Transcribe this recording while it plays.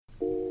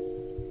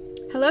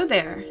Hello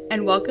there,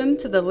 and welcome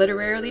to the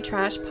Literarily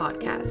Trash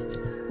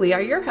Podcast. We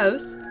are your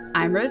hosts.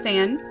 I'm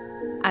Roseanne.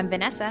 I'm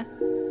Vanessa.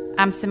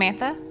 I'm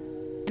Samantha.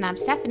 And I'm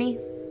Stephanie.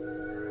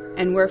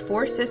 And we're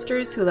four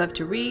sisters who love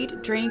to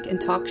read, drink, and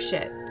talk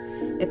shit.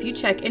 If you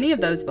check any of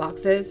those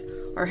boxes,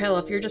 or hell,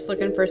 if you're just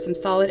looking for some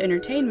solid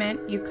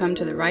entertainment, you've come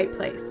to the right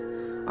place.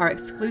 Our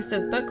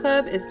exclusive book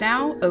club is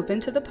now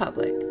open to the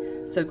public.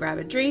 So grab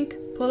a drink,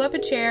 pull up a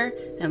chair,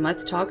 and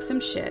let's talk some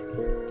shit.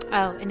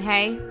 Oh, and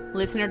hey,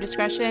 listener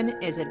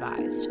discretion is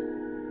advised.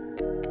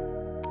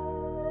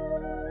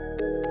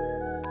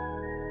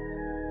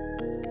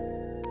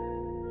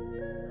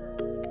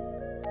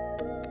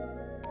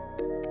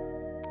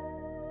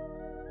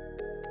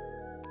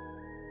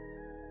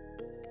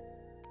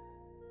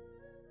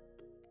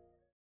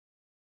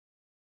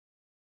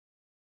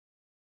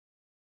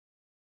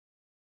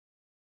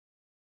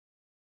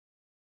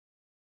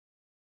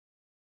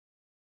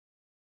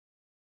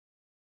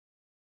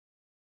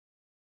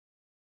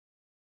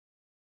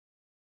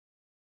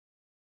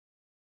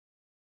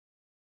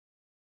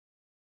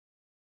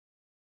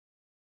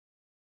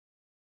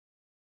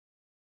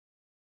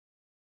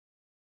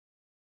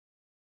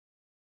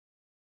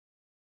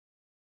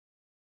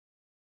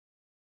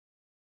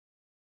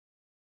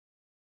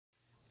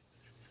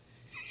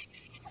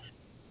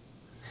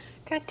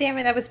 God damn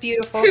it, that was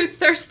beautiful. Who's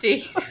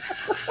thirsty?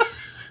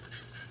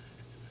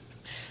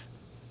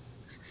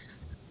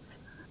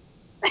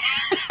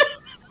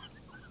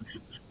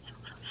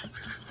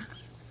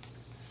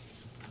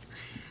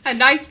 A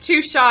nice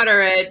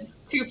two-shotter at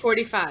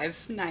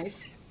 2:45.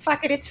 Nice.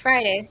 Fuck it, it's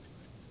Friday.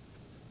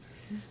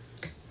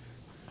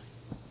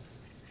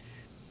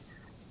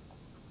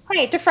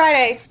 Hey, to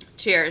Friday.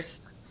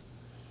 Cheers.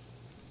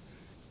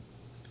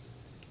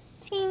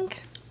 Tink.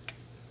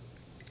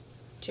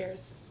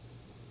 Cheers.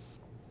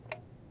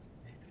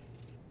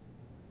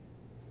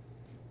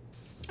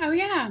 Oh,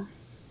 yeah.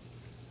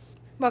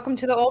 Welcome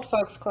to the old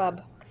folks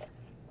club.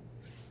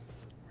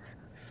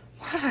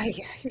 Why?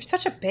 You're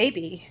such a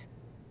baby.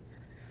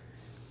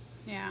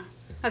 Yeah.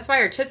 That's why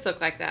your tits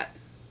look like that.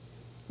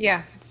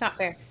 Yeah, it's not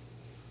fair.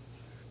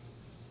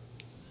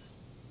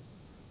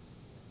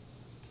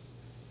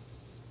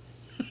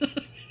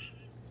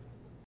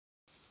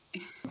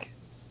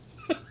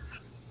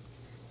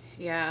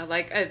 Yeah,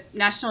 like a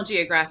National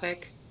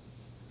Geographic.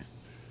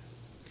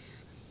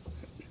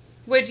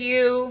 Would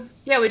you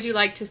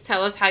like to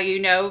tell us how you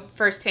know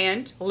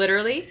firsthand,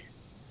 literally?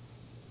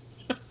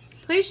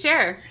 Please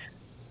share.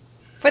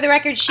 For the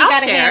record, she I'll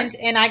got share. a hand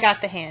and I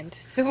got the hand.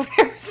 So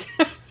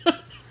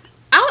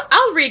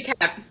I'll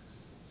recap.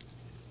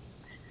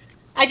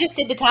 I just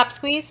did the top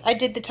squeeze. I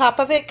did the top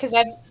of it because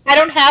I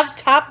don't have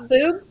top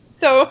boob,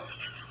 so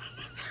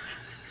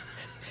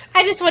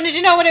I just wanted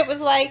to know what it was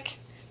like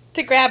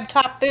to grab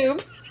top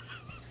boob.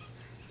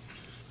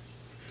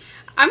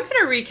 I'm going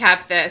to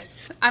recap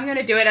this. I'm going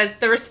to do it as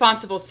the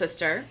responsible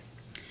sister.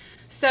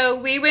 So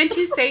we went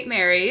to St.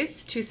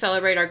 Mary's to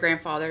celebrate our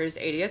grandfather's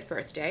 80th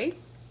birthday.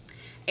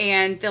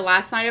 And the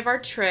last night of our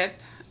trip,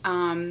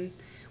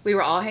 we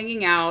were all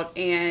hanging out,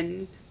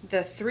 and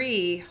the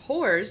three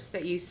whores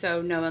that you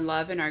so know and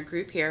love in our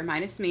group here,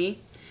 minus me,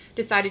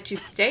 decided to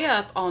stay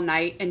up all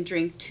night and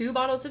drink 2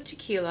 bottles of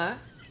tequila,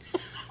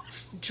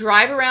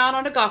 drive around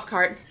on a golf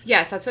cart.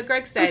 Yes, that's what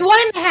Greg said. It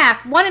was 1.5.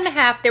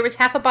 1.5. There was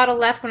half a bottle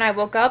left when I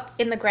woke up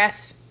in the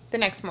grass the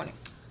next morning.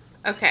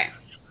 Okay.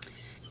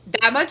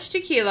 That much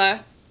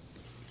tequila,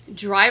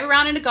 drive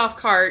around in a golf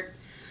cart,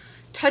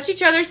 touch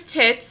each other's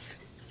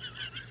tits,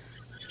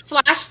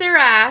 flash their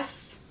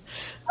ass.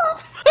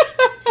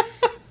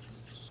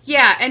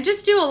 Yeah, and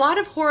just do a lot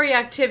of hoary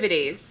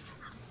activities.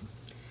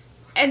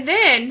 And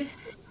then,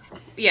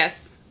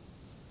 yes.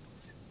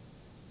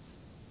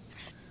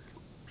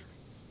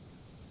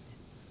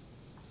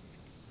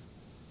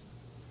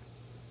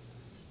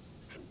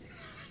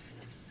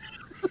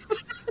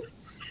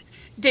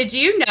 Did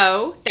you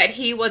know that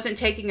he wasn't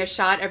taking a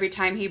shot every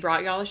time he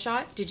brought y'all a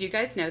shot? Did you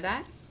guys know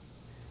that?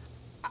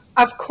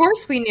 Of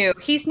course we knew.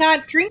 He's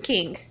not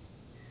drinking.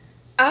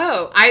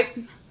 Oh,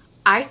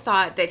 I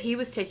thought that he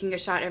was taking a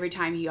shot every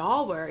time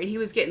y'all were, and he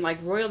was getting like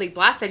royally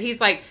blasted. He's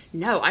like,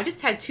 no, I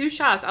just had 2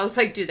 shots. I was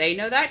like, do they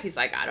know that? He's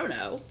like, I don't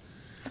know.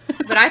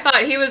 But I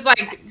thought he was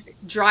like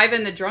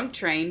driving the drunk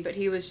train, but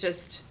he was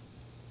just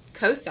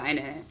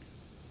co-signing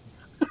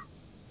it.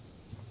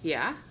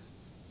 Yeah.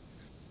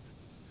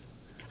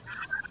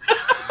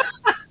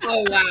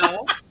 Oh,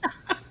 wow.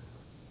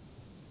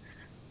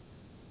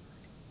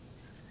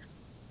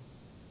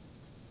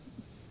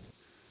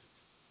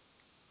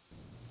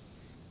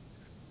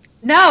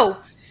 No.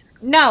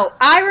 No.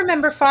 I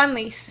remember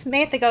fondly,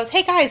 Samantha goes,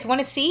 hey guys, want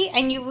to see?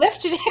 And you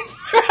lifted it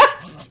for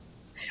us.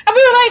 And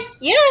we were like,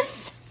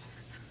 yes.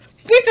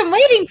 We've been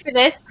waiting for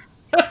this.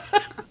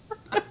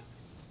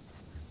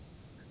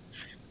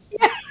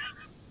 Yeah.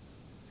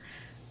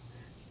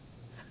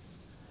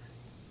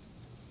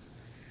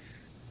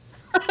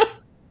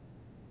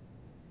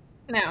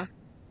 No.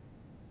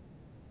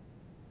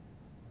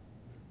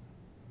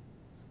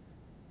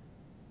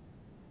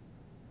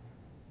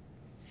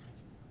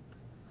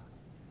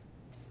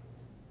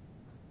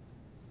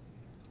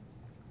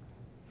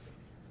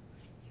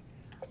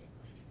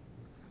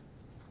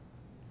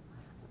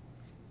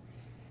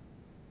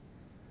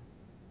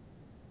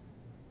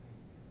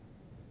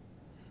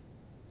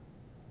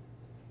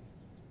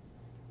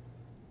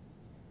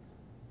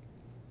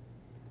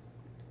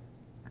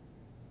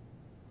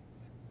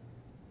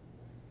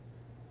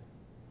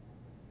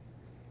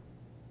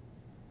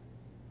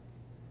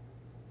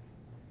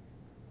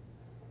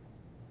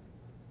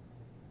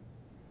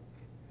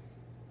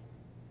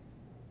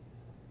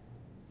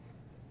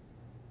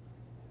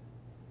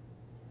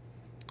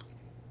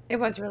 It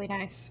was really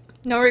nice.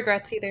 No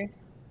regrets either.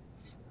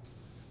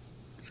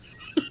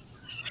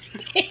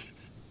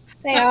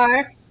 They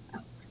are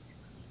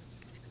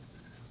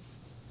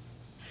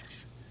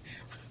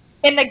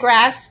in the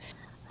grass.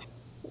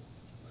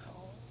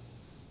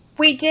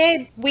 We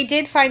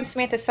did find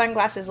Samantha's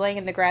sunglasses laying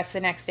in the grass the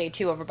next day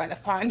too, over by the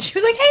pond. She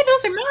was like, "Hey,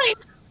 those are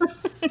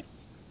mine."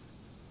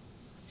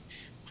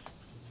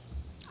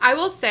 I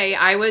will say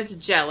I was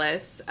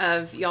jealous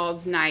of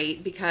y'all's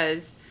night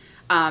because,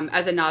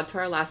 as a nod to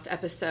our last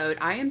episode,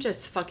 I am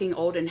just fucking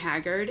old and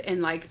haggard.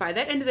 And like by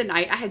that end of the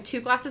night, I had 2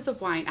 glasses of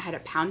wine. I had a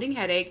pounding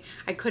headache.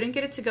 I couldn't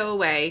get it to go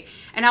away.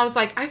 And I was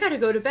like, I gotta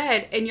go to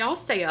bed. And y'all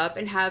stay up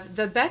and have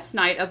the best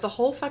night of the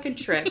whole fucking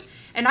trip.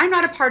 And I'm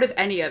not a part of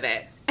any of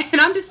it. And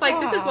I'm just like,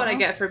 this is what I Aw.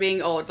 get for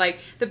being old. Like,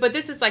 but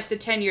this is like the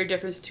 10-year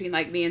difference between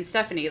like me and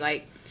Stephanie.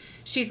 Like,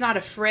 she's not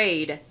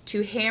afraid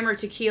to hammer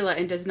tequila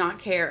and does not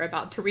care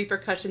about the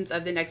repercussions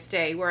of the next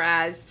day.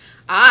 Whereas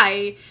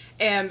I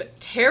am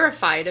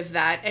terrified of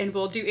that and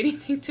will do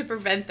anything to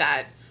prevent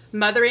that.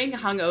 Mothering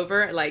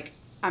hungover, like,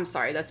 I'm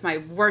sorry, that's my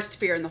worst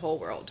fear in the whole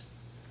world.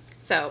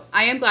 So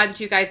I am glad that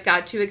you guys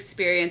got to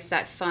experience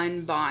that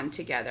fun bond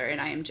together,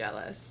 and I am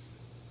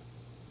jealous.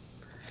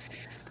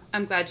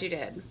 I'm glad you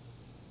did.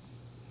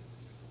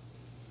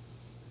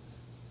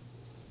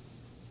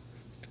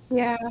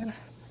 Yeah.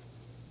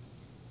 Yeah.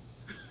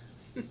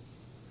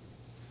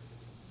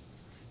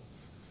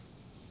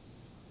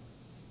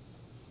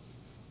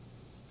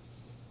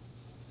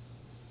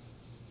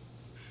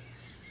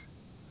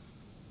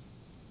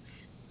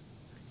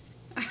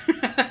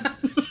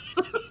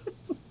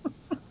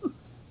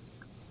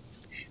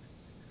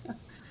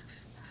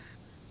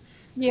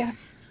 Yeah.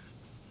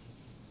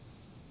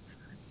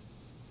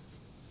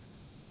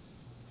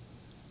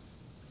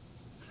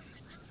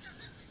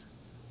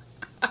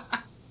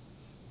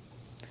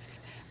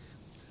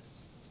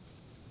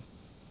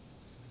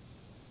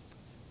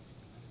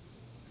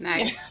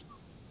 Nice.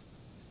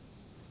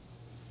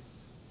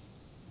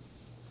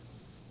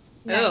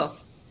 Oh,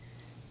 Nice.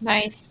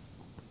 Nice.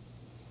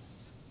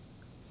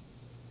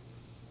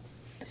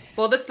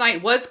 well, this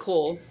night was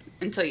cool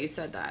until you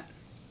said that.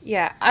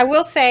 Yeah, I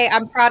will say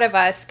I'm proud of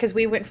us because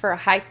we went for a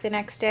hike the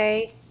next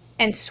day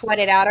and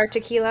sweated out our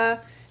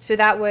tequila. So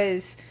that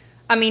was,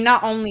 I mean,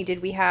 not only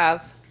did we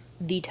have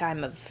the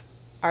time of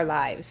our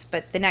lives,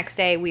 but the next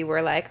day we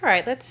were like, all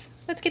right, let's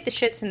get the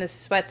shits and the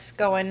sweats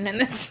going and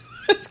let's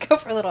let's go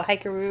for a little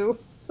hikeroo.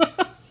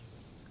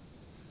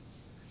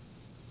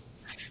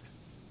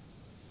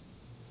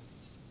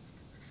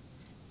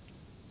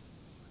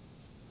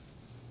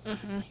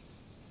 Hmm.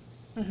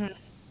 Hmm.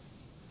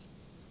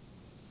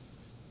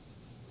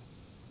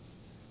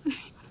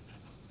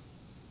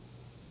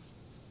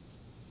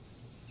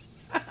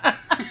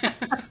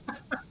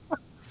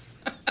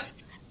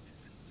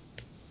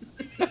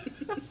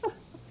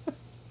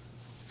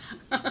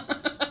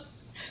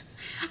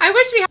 I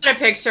wish we had a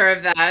picture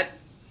of that.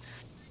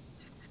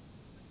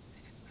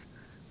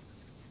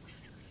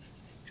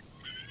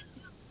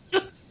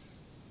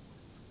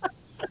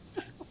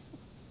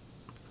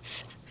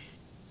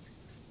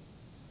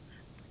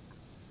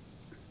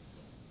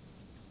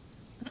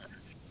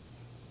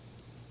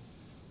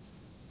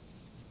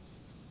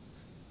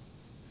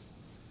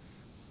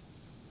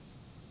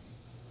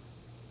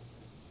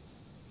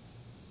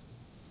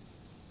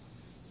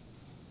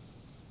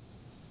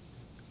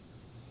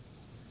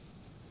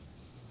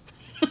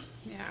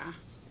 Yeah.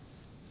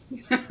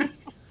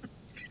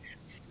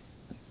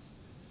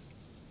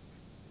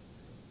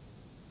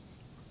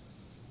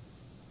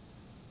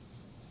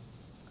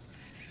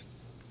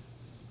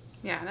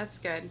 Yeah, that's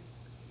good.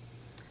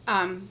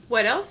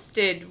 What else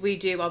did we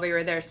do while we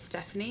were there,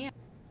 Stephanie?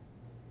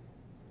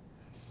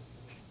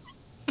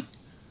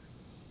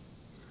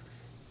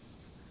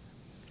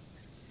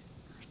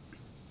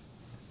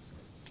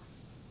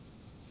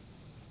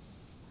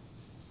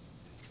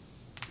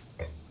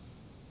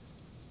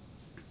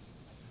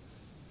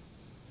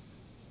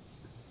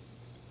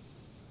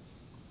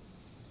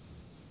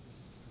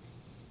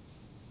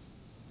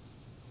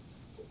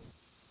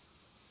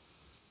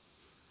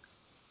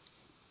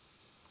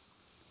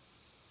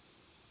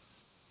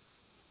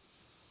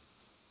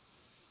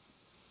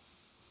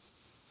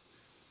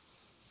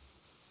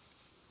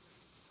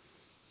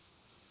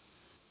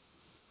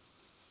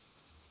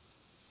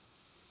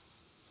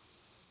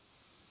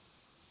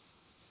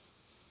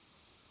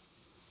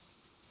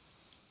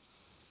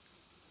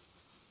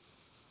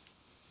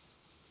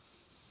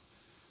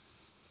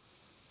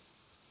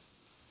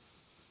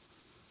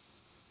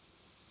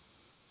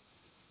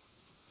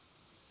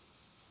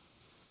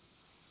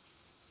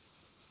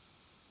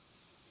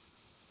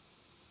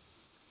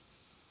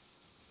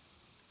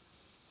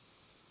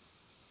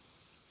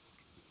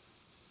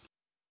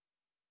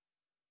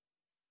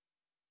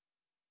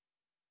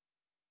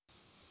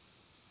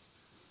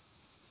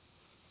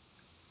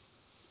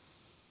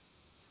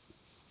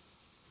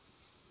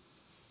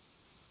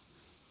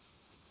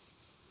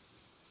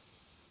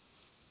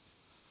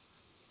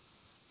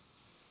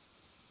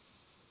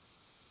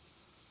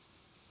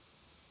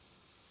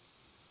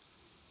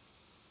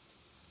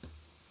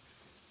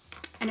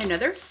 And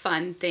another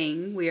fun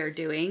thing we are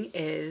doing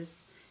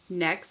is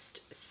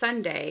next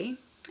Sunday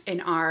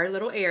in our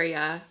little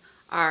area,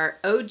 our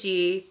OG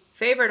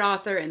favorite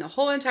author in the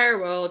whole entire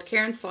world,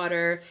 Karen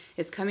Slaughter,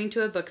 is coming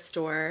to a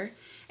bookstore,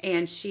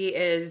 and she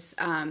is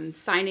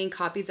signing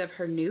copies of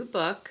her new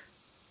book.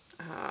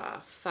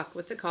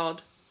 What's it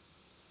called?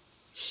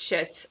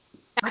 Shit.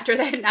 After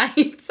that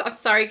night. I'm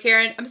sorry,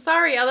 Karen. I'm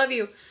sorry. I love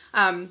you.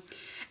 Um,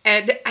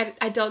 and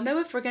I don't know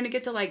if we're going to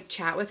get to like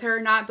chat with her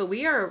or not, but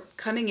we are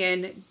coming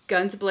in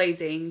guns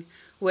blazing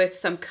with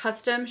some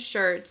custom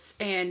shirts.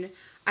 And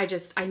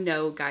I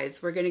know,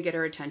 guys, we're going to get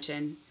her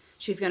attention.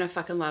 She's going to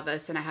fucking love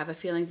us. And I have a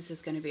feeling this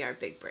is going to be our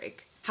big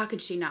break. How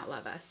could she not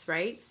love us,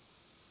 right?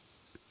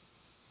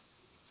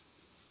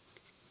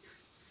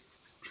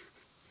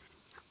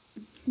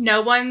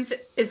 No one's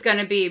is going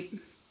to be,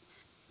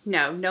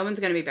 no, no one's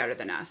going to be better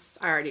than us.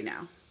 I already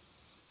know.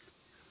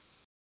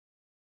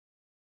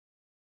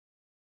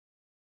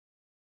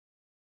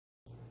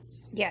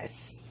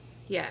 Yes.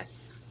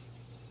 Yes.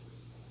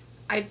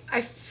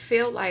 I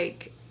feel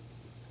like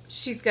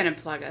she's going to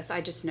plug us.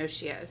 I just know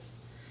she is.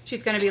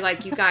 She's going to be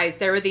like, you guys,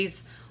 there were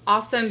these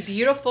awesome,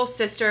 beautiful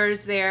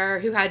sisters there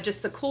who had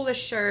just the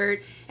coolest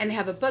shirt, and they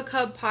have a book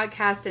hub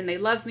podcast, and they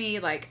love me.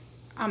 Like,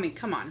 I mean,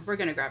 come on. We're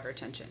going to grab her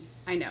attention.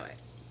 I know it.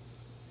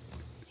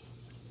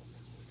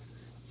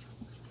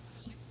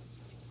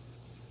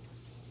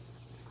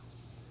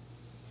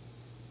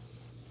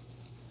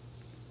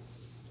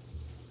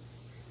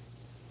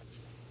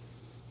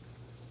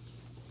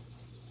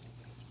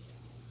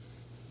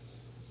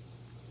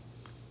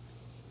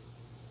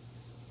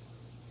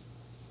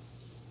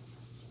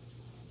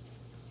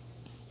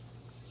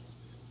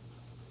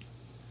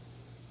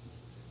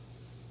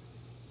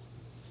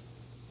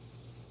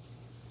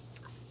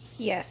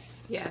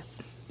 Yes.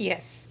 Yes.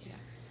 Yes.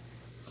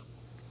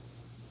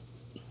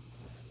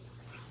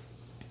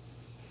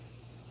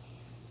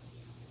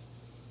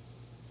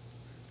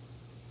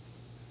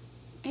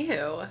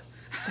 Ew.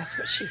 That's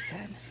what she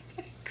said.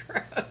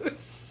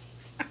 Gross.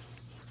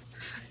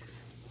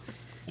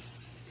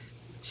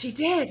 She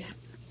did.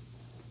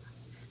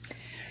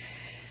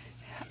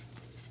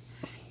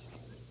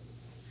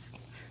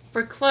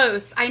 We're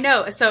close. I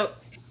know. So,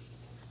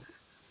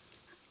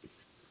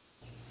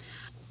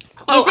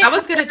 Is oh, it I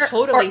was going to her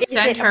or totally is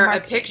send it a her a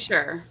marketing?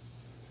 picture.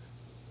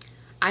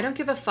 I don't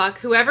give a fuck.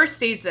 Whoever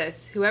sees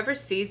this,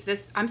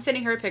 I'm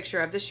sending her a picture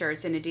of the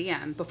shirts in a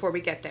DM before we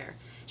get there.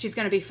 She's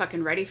going to be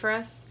fucking ready for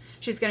us.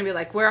 She's going to be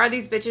like, where are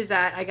these bitches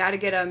at? I got to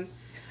get them.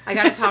 I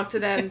got to talk to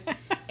them.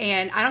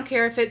 And I don't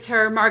care if it's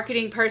her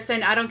marketing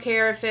person. I don't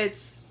care if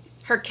it's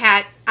her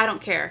cat. I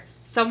don't care.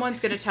 Someone's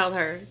going to tell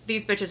her,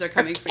 these bitches are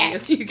Her coming for you.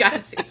 cat. You got to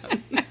see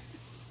them.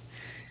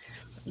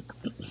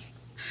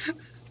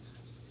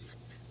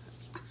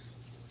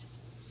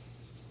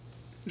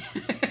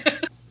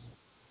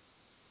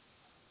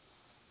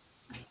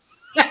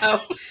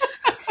 No,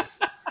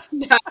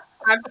 no,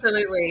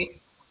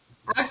 absolutely.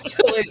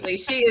 Absolutely.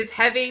 She is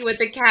heavy with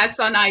the cats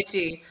on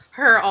IG.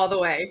 Her all the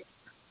way.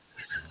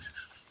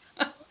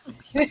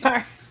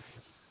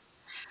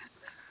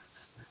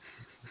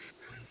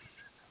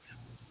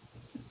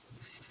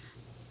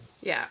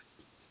 Yeah.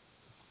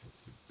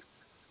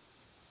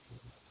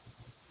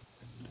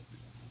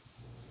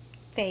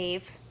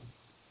 Fave.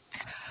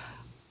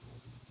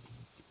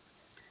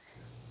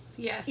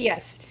 Yes.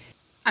 Yes.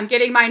 I'm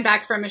getting mine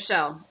back from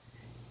Michelle.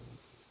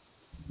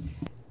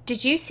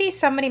 Did you see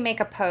somebody make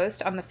a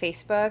post on the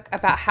Facebook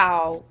about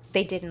how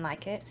they didn't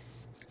like it?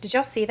 Did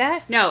y'all see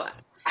that? No,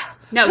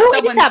 no, Who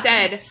is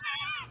that?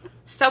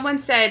 someone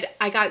said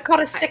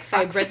Called a sick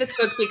I fucks. read this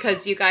book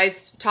because you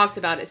guys talked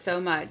about it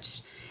so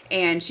much.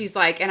 And she's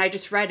like, and I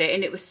just read it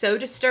and it was so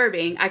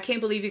disturbing. I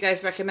can't believe you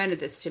guys recommended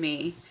this to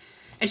me.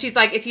 And she's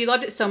like, if you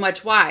loved it so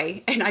much,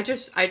 why? And I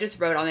just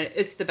wrote on it,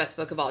 it's the best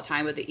book of all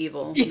time with the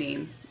evil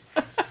meme,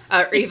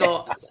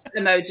 evil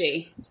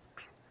emoji.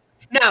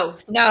 No,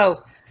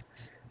 No.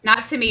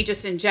 not to me,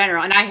 just in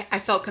general. And I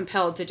felt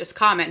compelled to just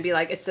comment and be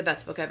like, it's the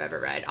best book I've ever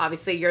read.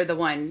 Obviously, you're the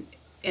one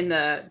in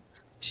the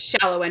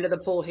shallow end of the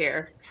pool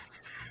here.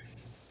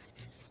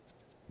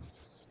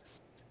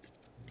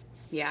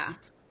 Yeah,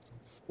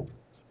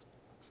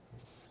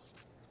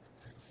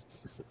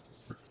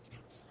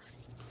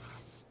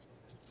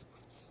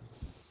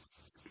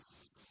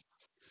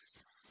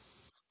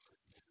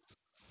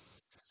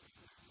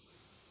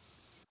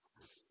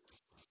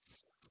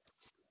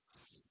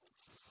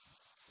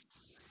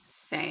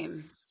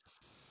 same.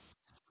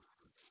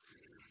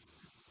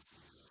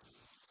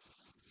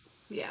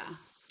 Yeah,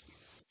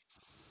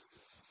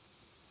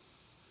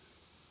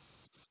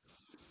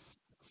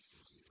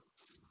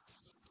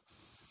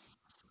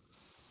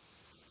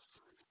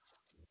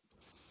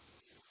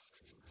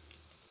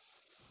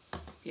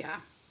 yeah.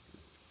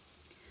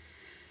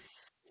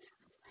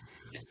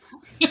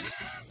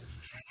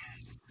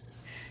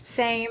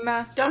 Same.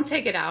 Don't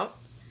take it out.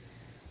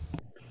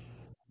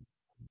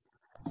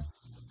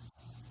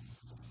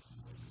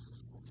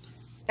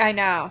 I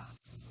know.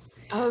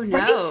 Oh,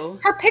 I think no.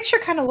 her picture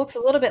kind of looks a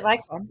little bit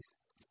like one.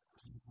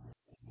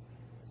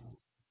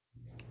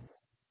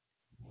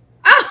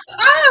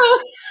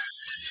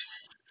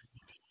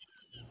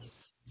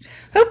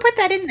 Who put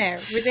that in there?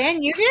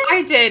 Roseanne, you did?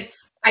 I did.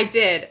 I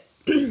did.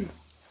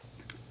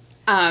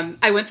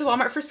 I went to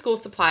Walmart for school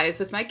supplies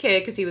with my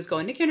kid because he was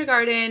going to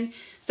kindergarten.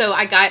 So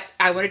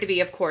I wanted to be,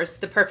 of course,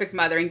 the perfect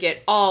mother and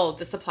get all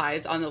the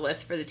supplies on the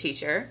list for the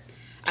teacher.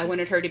 I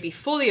wanted her to be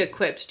fully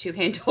equipped to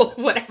handle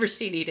whatever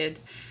she needed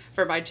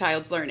for my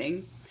child's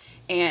learning.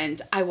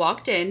 And I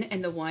walked in,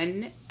 and the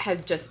one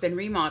had just been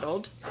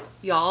remodeled.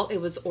 Y'all, it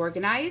was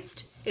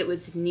organized. It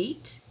was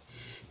neat.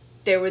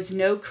 There was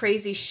no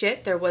crazy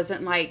shit. There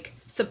wasn't like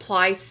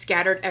supplies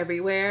scattered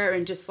everywhere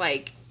and just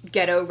like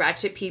ghetto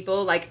ratchet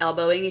people like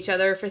elbowing each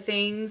other for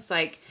things.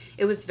 Like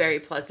it was very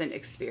pleasant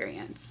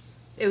experience.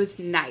 It was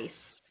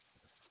nice.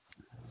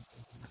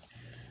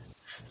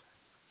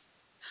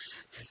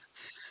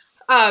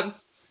 Um,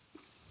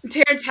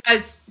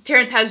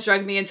 Terrence has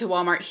drugged me into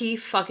Walmart. He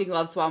fucking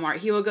loves Walmart.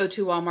 He will go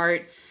to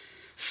Walmart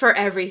for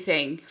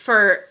everything.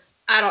 For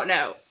I don't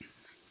know.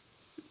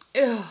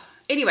 Ugh.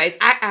 Anyways,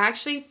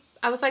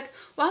 I was like,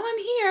 while I'm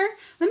here,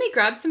 let me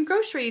grab some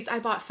groceries. I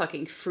bought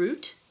fucking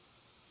fruit.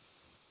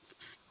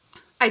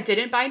 I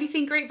didn't buy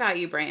anything great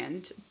value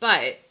brand,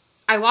 but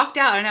I walked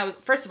out and I was,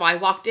 first of all, I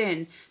walked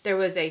in, there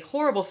was a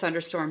horrible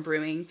thunderstorm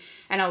brewing,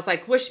 and I was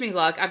like, wish me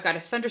luck. I've got a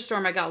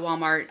thunderstorm. I got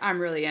Walmart. I'm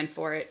really in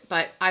for it.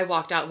 But I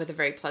walked out with a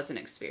very pleasant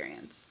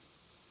experience.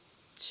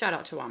 Shout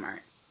out to Walmart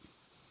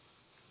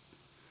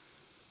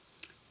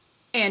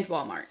and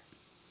Walmart.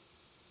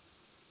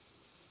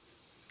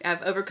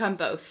 I've overcome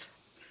both.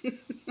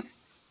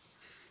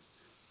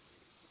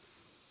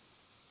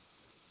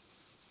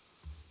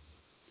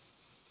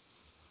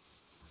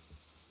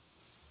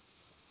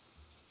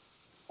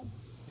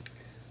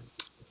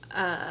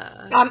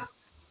 Um,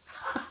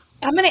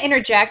 I'm going to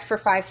interject for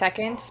 5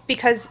 seconds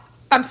because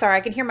I'm sorry,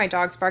 I can hear my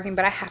dogs barking,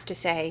 but I have to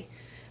say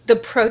the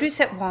produce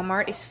at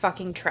Walmart is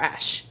fucking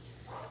trash.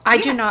 I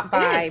do Yes, not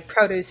it buy is.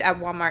 produce at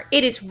Walmart.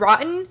 It is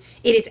rotten.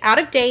 It is out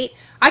of date.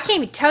 I can't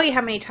even tell you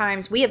how many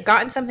times we have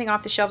gotten something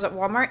off the shelves at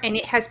Walmart and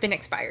it has been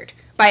expired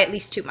by at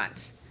least 2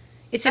 months.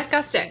 It's That's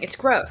disgusting. sick. It's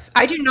gross.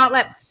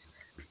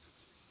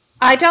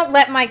 I don't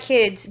let my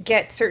kids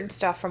get certain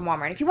stuff from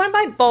Walmart. If you want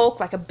to buy bulk,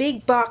 like a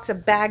big box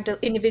of bagged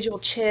individual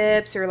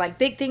chips or like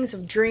big things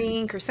of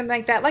drink or something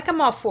like that, like I'm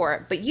all for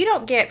it. But you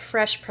don't get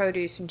fresh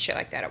produce and shit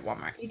like that at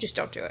Walmart. You just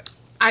don't do it.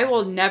 I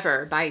will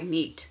never buy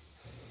meat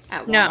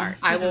at No, Walmart.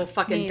 I will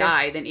mm-mm, me fucking neither.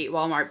 die than eat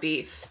Walmart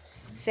beef.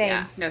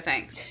 Yeah, Same. no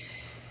thanks.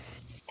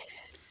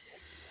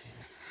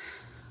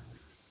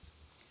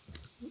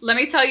 Let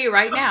me tell you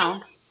right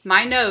now,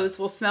 my nose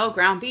will smell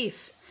ground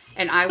beef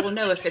and I will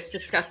know if it's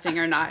disgusting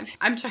or not.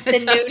 I'm trying to The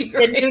tell new, you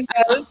the right new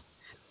nose, now.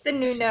 the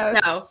new nose.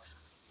 No,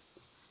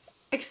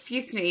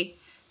 excuse me.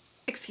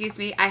 Excuse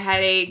me. I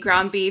had a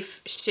ground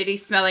beef shitty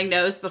smelling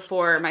nose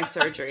before my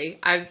surgery.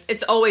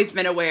 It's always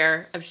been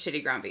aware of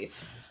shitty ground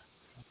beef.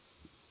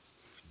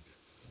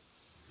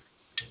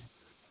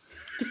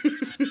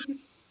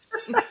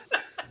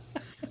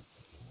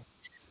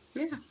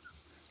 Yeah,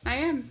 I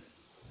am.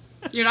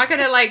 You're not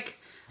going to like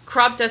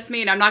crop dust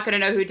me and I'm not going to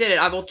know who did it.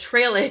 I will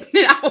trail it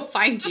and I will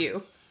find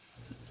you.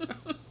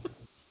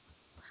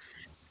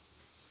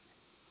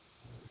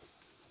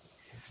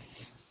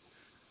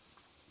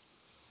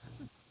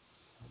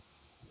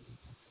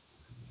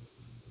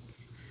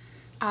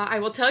 I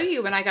will tell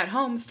you when I got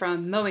home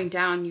from mowing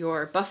down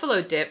your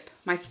buffalo dip,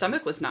 my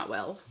stomach was not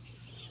well.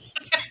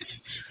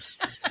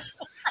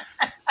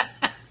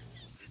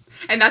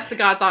 And that's the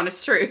God's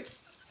honest truth.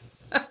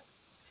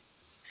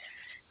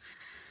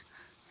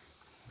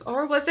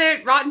 Or was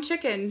it rotten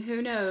chicken?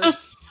 Who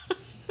knows?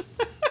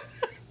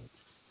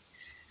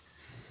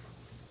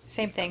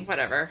 Same thing.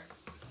 Whatever.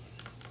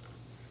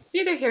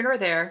 Neither here nor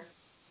there.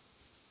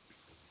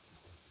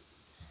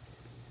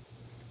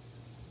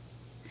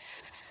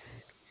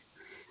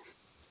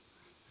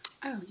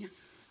 Oh, yeah.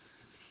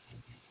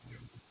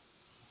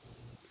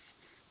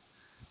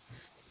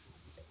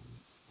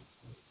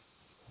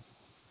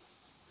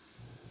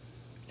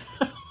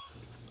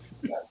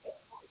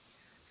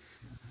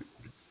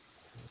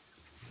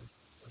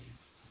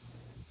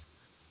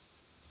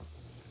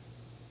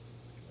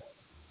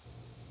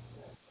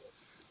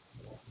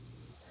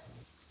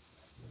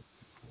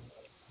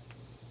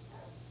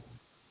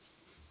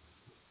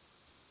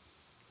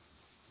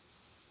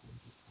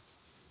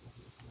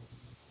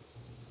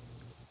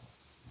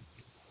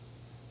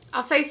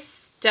 I'll say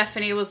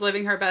Stephanie was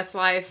living her best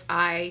life.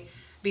 I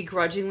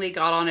begrudgingly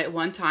got on it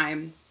one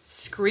time,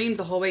 screamed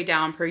the whole way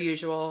down per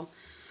usual.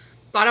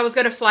 Thought I was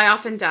going to fly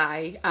off and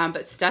die.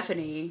 But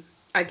Stephanie,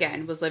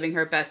 again, was living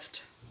her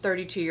best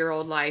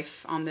 32-year-old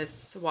life on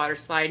this water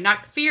slide,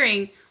 not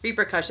fearing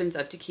repercussions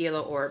of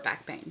tequila or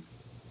back pain.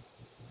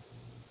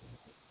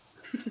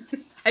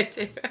 I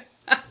do.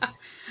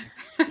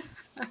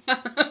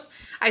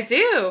 I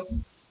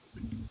do.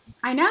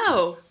 I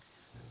know.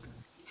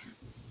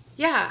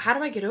 Yeah. How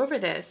do I get over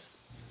this?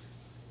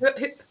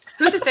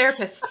 Who's a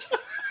therapist?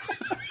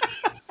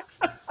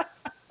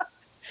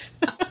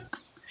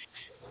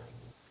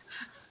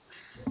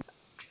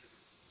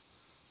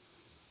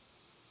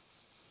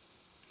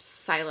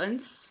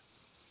 Silence.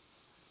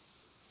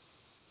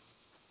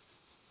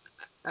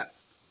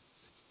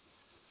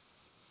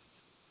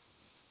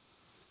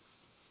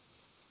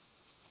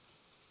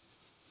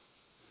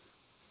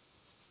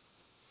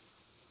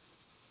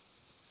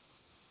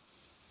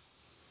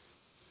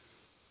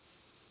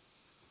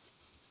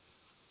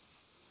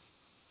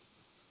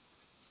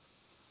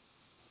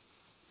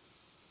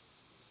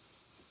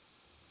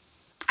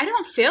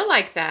 don't feel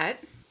like that.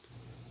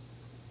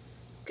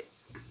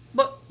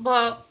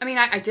 Well, I mean,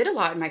 I did a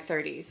lot in my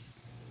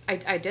 30s.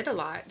 I did a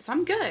lot, so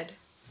I'm good.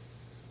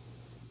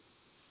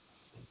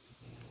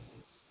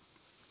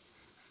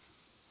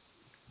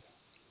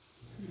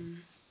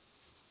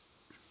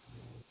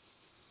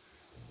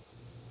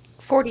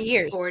 40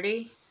 years.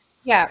 40?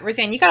 Yeah,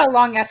 Roseanne, you got a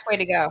long ass way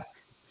to go.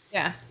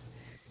 Yeah.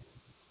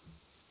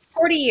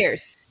 40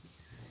 years.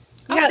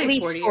 You I'll got at say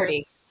least 40 40.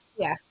 years.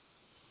 Yeah.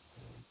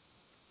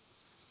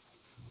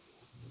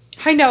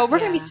 I know. We're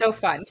going to be Yeah. so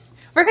fun.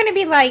 We're going to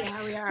be like,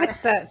 Yeah, we are.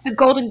 what's the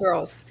Golden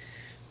Girls?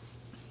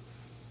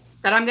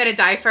 That I'm going to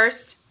die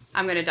first?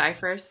 I'm going to die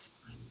first.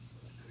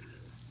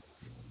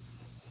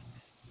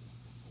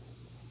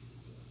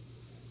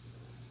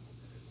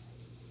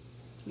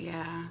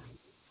 Yeah.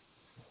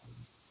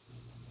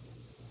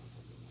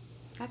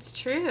 That's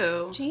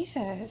true.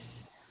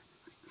 Jesus.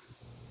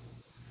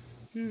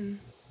 Hmm.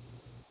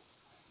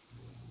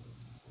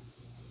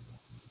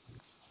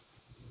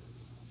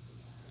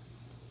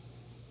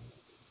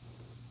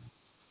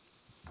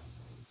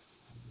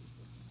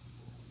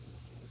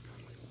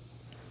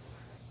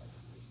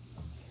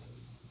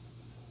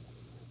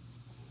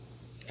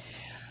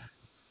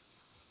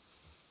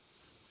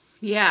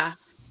 Yeah.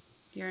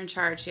 You're in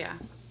charge, yeah.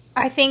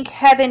 I think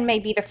Heaven may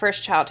be the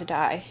first child to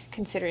die,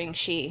 considering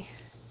she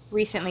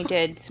recently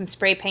did some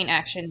spray paint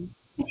action.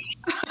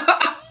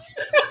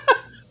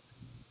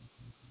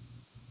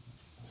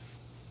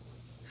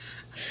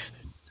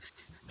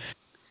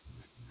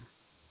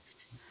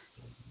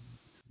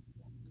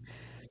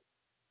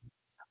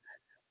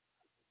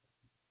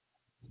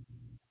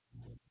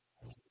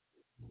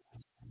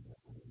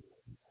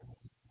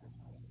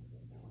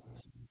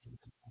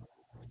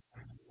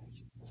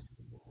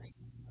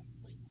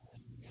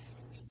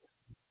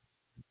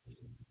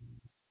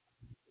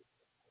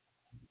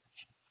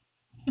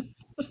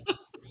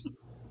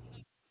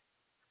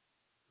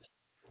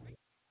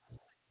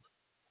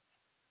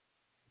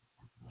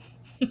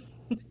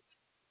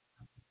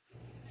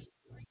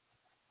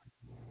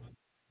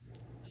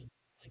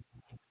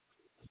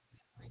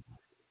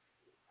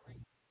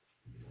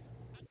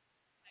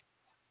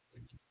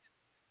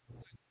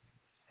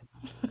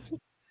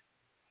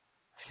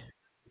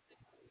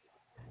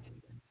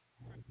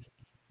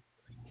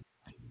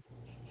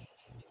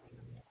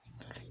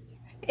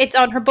 It's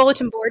on her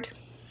bulletin board.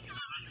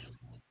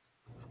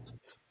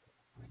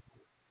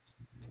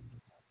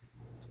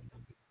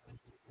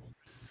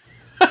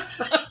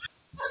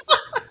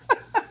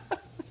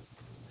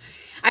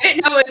 I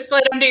didn't know it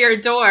slid under your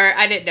door.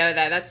 I didn't know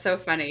that. That's so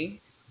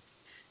funny.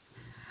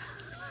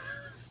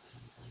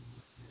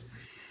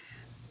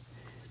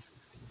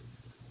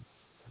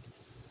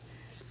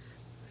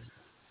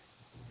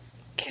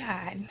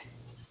 God.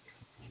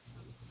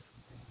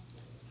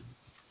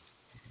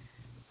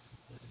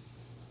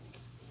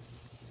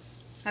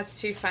 That's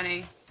too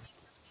funny.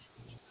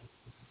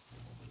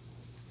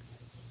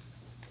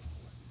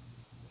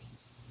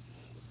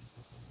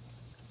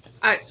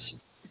 I,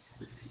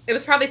 it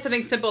was probably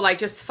something simple like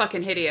just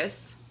fucking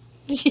hideous.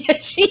 Yeah,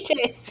 she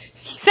did.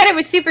 She said it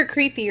was super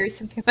creepy or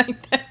something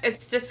like that.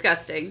 It's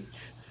disgusting.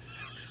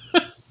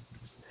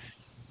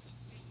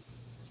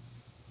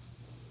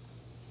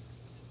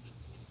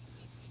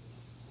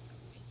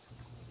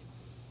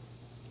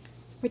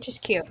 Which is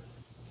cute.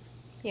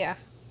 Yeah.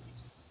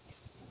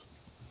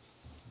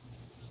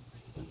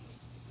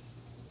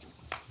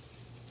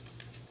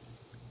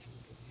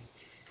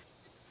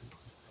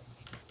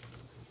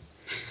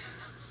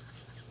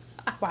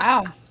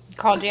 Wow.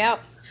 Called you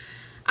out.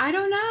 I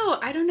don't know.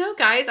 I don't know,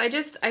 guys.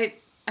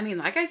 I mean,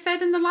 like I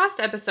said in the last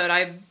episode,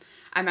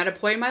 I'm at a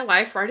point in my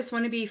life where I just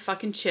want to be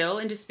fucking chill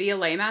and just be a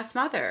lame ass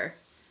mother.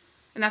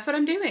 And that's what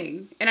I'm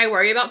doing. And I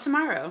worry about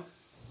tomorrow.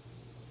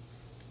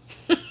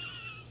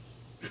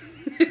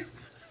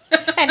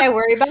 And I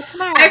worry about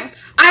tomorrow.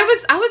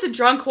 I was a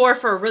drunk whore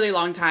for a really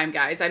long time,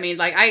 guys. I mean,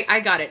 like I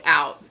got it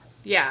out.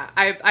 Yeah,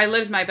 I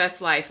lived my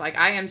best life. Like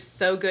I am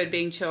so good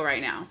being chill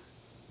right now.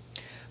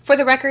 For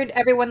the record,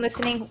 everyone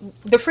listening,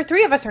 the for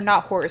three of us are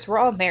not whores. We're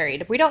all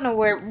married. We don't know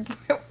where.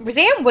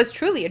 Roseanne was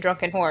truly a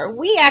drunken whore.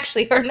 We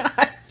actually are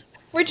not.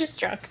 We're just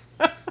drunk.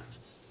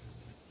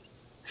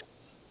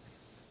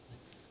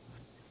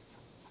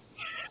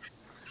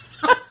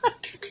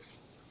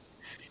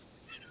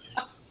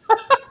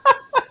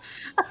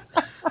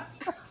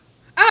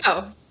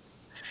 Oh,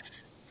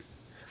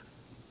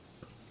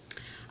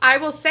 I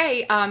will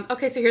say,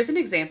 okay, so here's an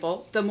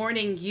example. The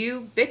morning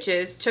you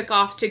bitches took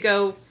off to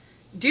go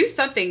do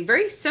something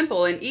very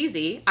simple and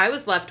easy, I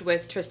was left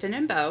with Tristan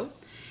and Bo,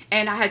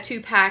 and I had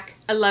to pack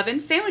 11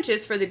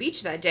 sandwiches for the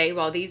beach that day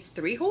while these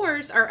three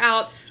whores are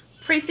out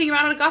prancing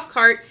around on a golf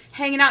cart,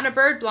 hanging out in a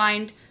bird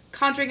blind,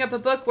 conjuring up a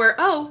book where,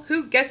 oh,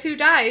 guess who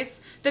dies?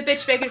 The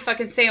bitch making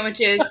fucking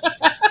sandwiches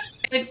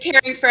and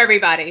caring for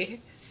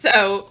everybody.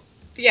 So,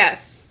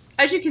 yes,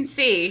 as you can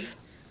see,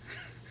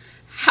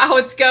 how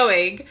it's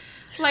going.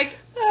 Like,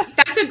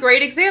 that's a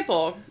great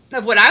example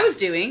of what I was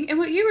doing and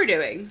what you were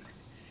doing.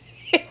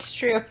 It's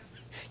true.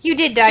 You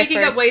did die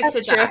Thinking of first. ways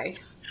to That's true. die.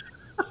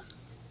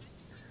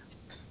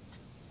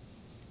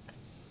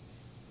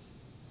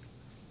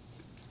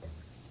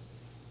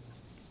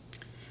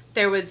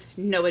 there was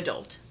no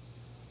adult.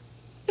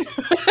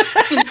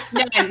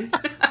 None.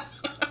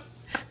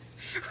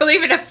 We're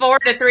leaving a 4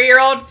 and a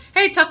 3-year-old.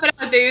 Hey, tough it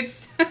out,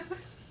 dudes.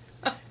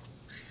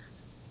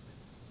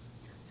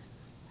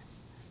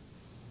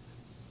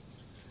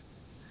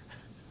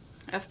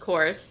 Of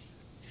course.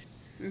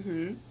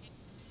 Hmm.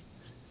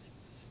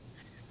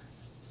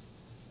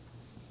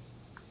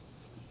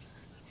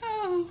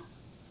 Oh.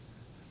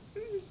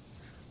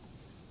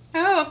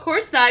 Oh, of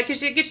course not,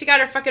 because she got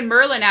her fucking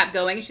Merlin app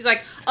going. She's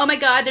like, oh my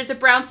god, there's a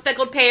brown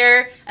speckled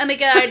pear. Oh my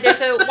god, there's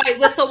a white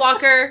whistle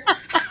walker.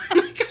 Oh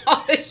my god,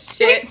 all this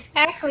shit.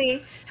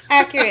 Exactly.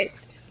 Accurate.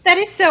 That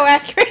is so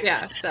accurate.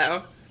 Yeah,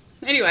 so.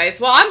 Anyways,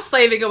 while I'm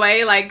slaving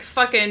away, like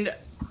fucking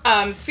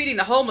feeding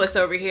the homeless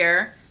over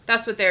here,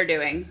 that's what they're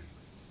doing.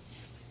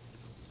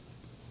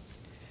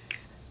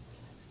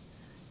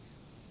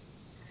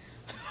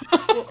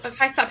 Well,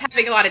 if I stop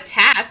having a lot of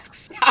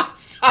tasks, I'll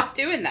stop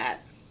doing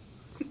that.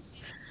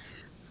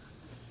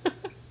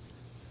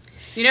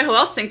 You know who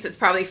else thinks it's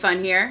probably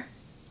fun here?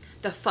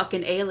 The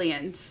fucking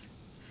aliens.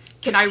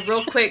 Can I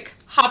real quick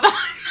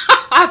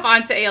hop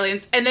on to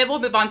aliens, and then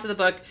we'll move on to the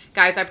book.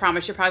 Guys, I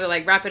promise you're probably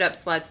like, wrap it up,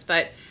 sluts.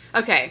 But,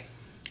 okay.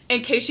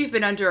 In case you've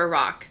been under a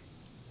rock,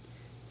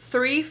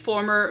 3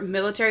 former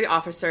military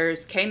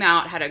officers came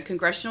out, had a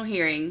congressional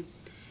hearing,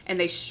 and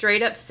they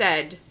straight up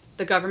said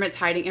the government's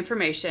hiding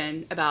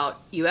information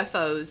about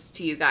UFOs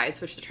to you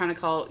guys, which they're trying to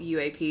call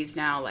UAPs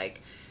now.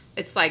 Like,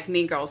 it's like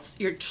Mean Girls.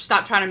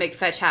 Stop trying to make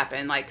fetch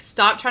happen. Like,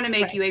 stop trying to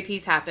make Right.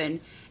 UAPs happen.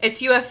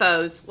 It's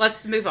UFOs.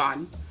 Let's move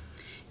on.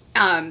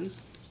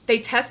 They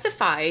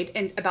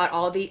testified about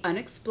all the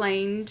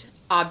unexplained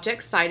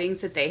object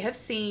sightings that they have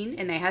seen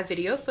and they have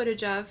video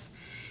footage of,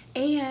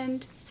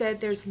 and said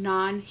there's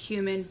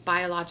non-human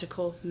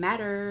biological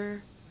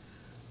matter.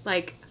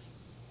 Like,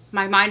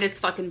 my mind is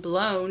fucking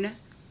blown.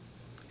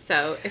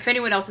 So if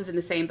anyone else is in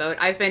the same boat,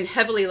 I've been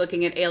heavily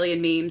looking at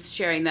alien memes,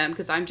 sharing them,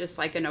 because I'm just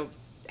like in a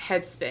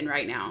head spin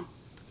right now.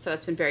 So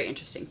that's been very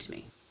interesting to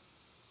me.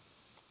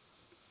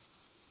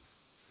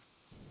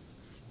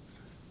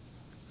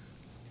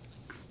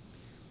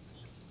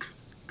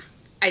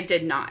 I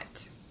did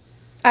not.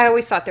 I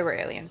always thought there were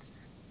aliens.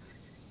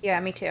 Yeah,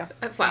 me too.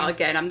 Well, Same.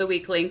 again, I'm the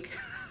weak link.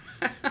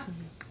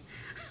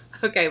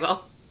 Okay,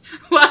 well,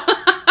 well,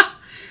 I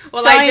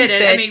Science,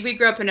 did it. I bitch. mean, we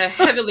grew up in a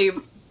heavily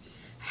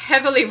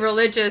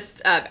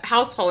religious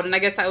household, and I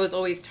guess I was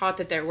always taught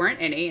that there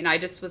weren't any, and I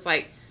just was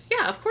like,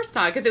 yeah, of course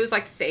not, because it was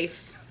like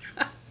safe.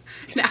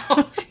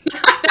 Now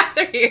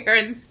they're here,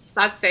 and it's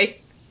not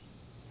safe.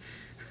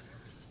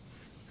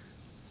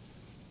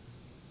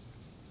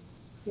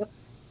 Yep.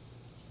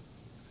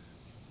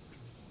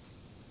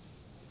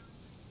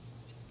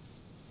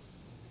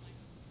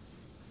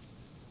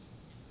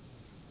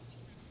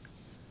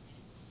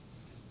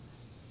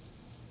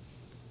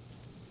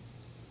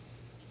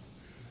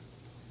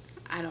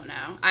 I don't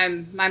know.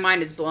 My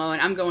mind is blown.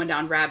 I'm going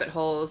down rabbit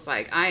holes.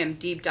 Like, I am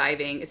deep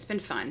diving. It's been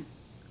fun.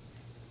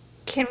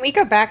 Can we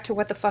go back to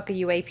what the fuck a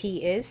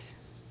UAP is?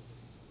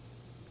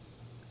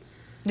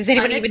 Does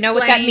anybody even know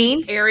what that Unexplained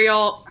means?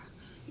 aerial,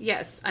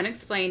 yes,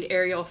 unexplained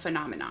aerial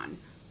phenomenon.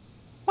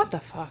 What the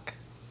fuck?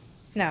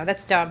 No,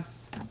 that's dumb.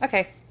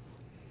 Okay,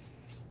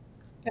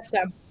 that's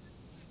dumb.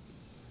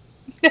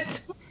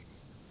 That's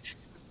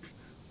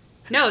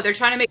No, they're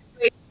trying to make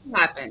it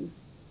happen.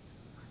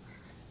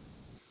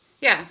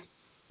 Yeah.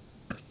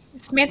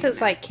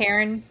 Samantha's like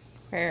Karen,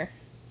 where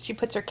she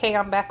puts her K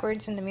on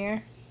backwards in the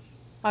mirror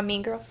on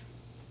Mean Girls.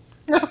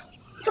 No.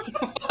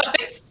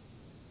 What?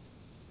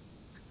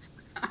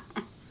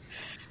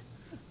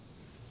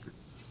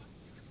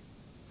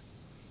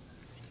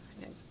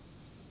 Nice.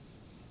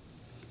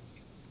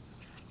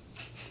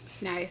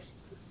 Nice.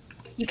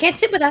 You can't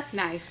sit with us.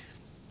 Nice.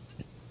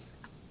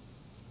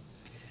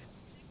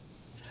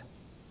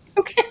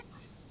 Okay.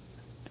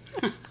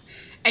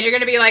 And you're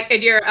gonna be like,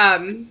 and you're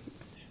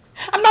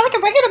I'm not like a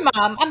regular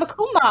mom. I'm a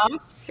cool mom.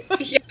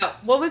 yeah.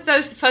 What was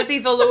those fuzzy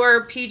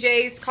velour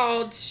PJs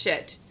called?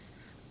 Shit.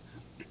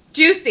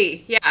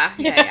 Juicy. Yeah.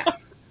 Yeah. Yeah.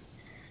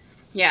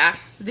 Yeah.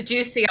 The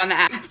juicy on the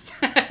ass.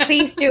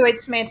 Please do it,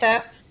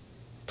 Samantha.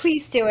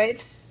 Please do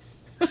it.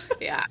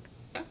 Yeah.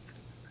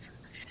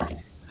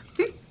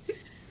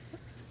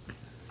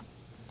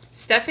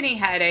 Stephanie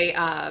had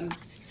a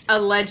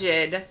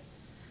alleged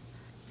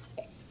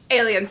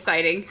alien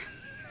sighting.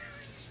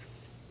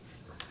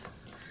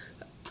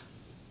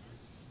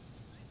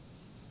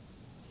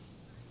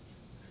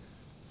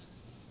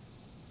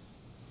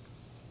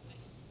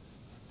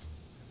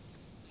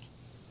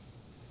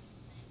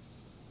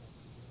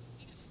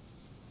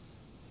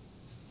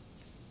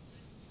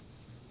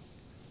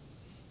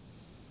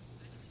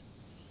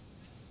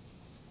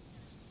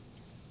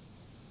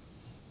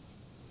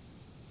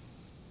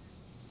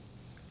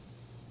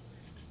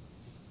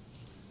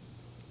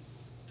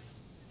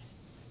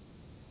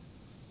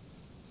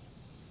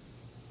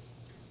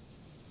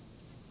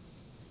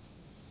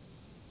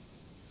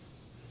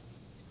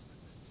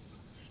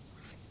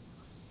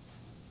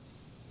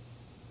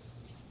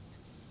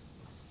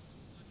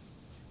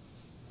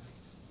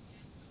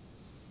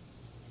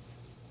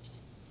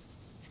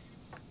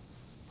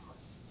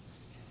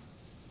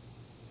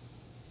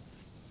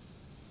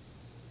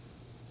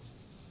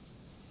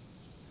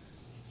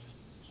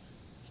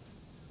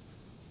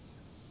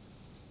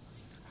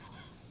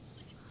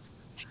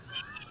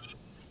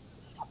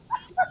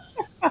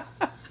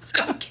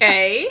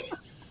 Okay.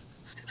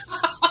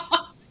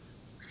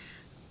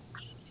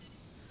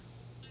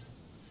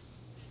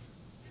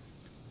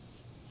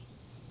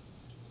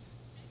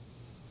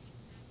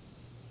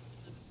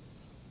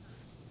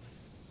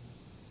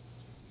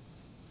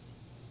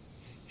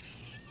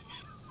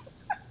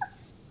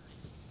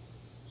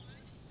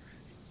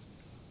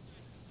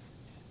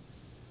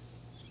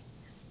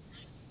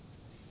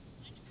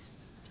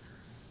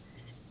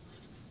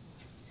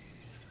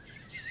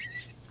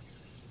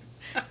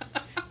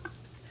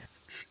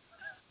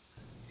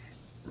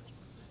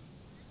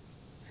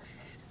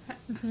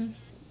 Mhm.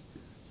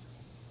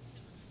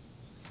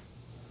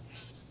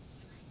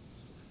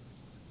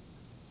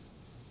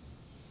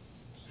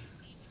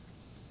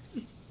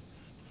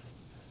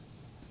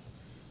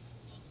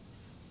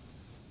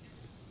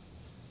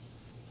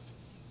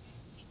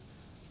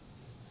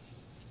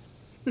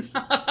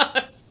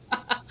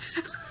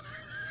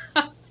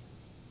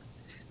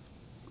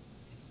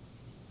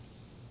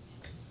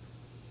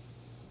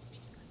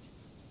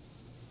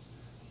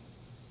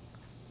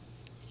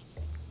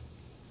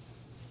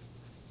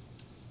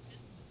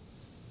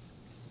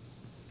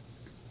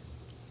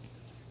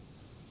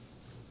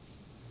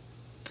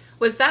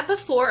 Was that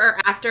before or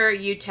after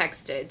you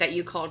texted that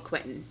you called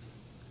Quentin?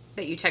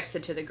 That you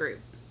texted to the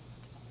group?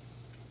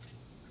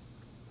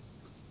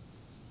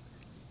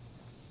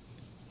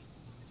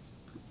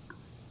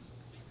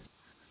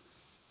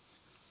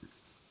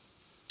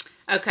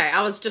 Okay,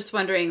 I was just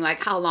wondering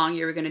like how long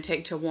you were going to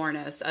take to warn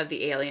us of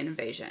the alien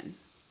invasion.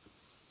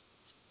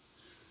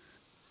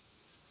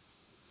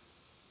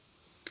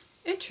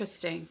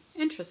 Interesting.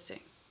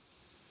 Interesting.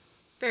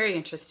 Very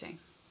interesting.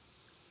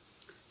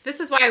 This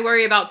is why I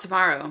worry about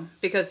tomorrow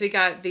because we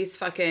got these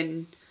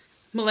fucking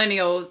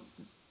millennial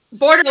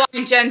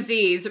borderline Gen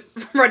Zs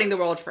running the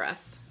world for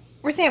us.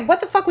 Roseanne, what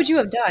the fuck would you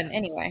have done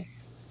anyway?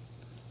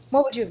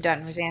 What would you have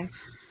done, Roseanne?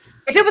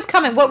 If it was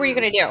coming, what were you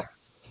gonna do?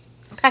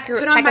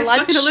 Put on Pack a my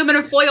fucking lunch?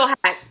 aluminum foil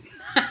hat.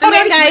 Hold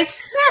on, maybe, guys.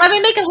 Let me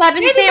make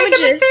 11 maybe make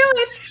him a sandwiches.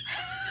 sandwich.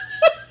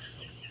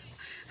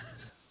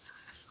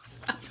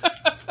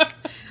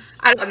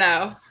 I don't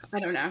know. I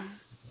don't know.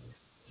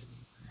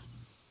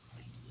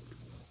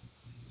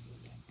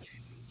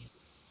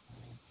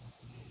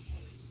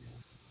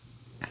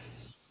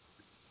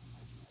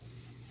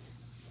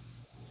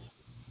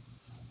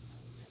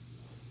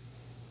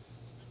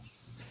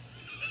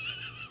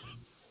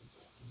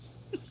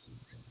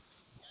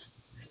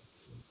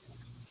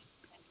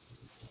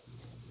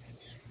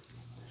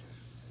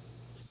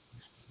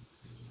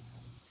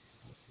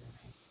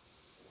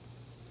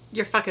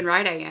 You're fucking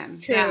right. I am.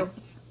 Yeah. True.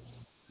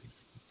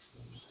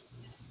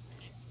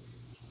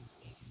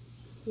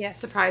 Yes.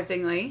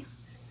 Surprisingly.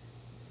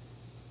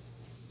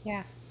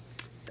 Yeah.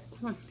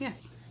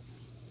 Yes.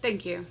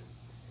 Thank you.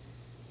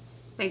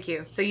 Thank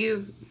you. So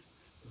you.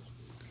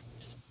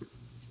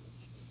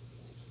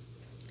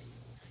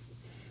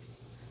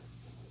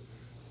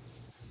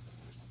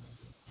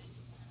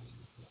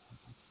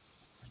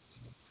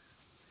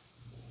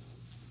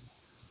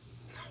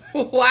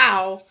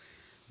 Wow.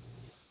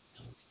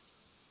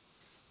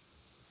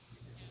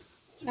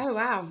 Oh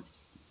wow.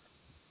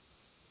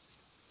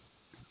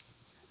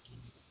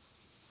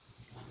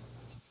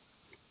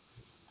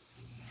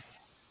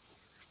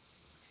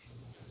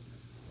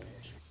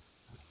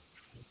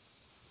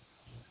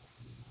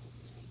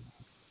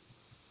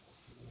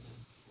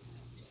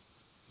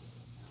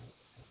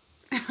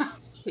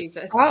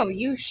 Jesus. Oh,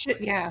 you should.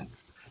 Yeah.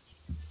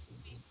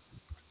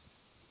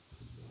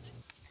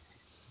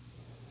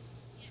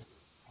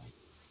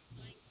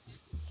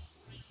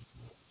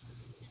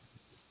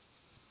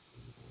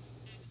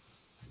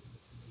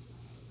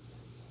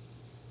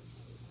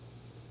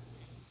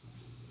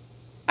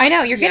 I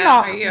know. You're getting Yeah.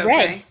 all Are you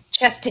red okay?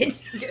 chested.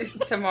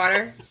 Get some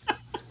water.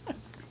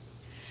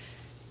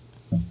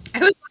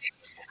 It was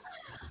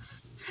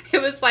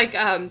It was like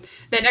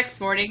the next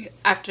morning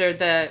after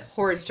the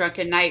horrors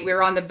drunken night, we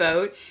were on the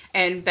boat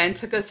and Ben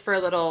took us for a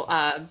little,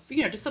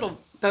 just a little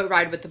boat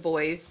ride with the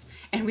boys,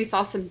 and we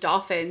saw some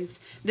dolphins.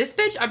 This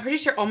bitch, I'm pretty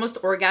sure,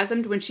 almost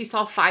orgasmed when she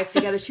saw five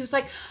together. She was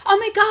like, "Oh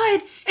my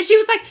god!" And she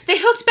was like, "They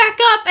hooked back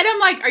up," and I'm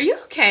like, "Are you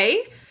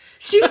okay?"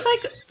 She was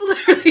like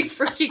literally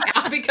freaking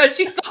out because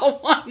she saw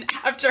one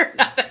after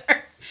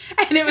another,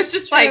 and it was It's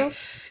just like, true.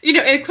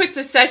 in quick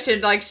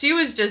succession, like she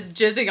was just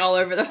jizzing all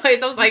over the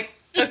place. I was like,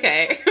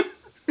 okay.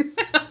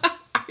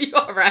 Are you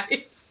all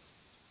right?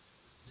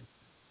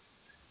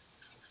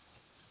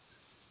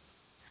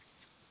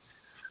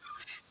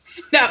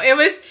 No, it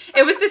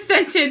was the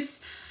sentence.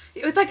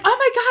 It was like, "Oh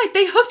my god,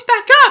 they hooked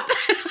back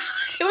up."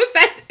 It was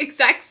that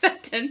exact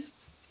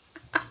sentence.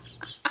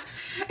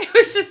 It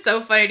was just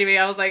so funny to me.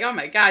 I was like, "Oh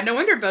my god, no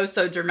wonder Bo's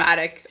so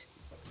dramatic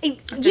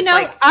with You his know,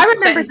 like I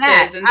remember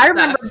that. sentences and I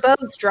remember stuff."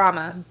 Bo's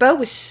drama. Bo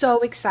was so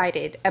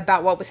excited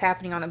about what was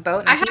happening on the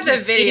boat, and I I think have he the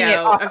was feeding it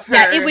video off. of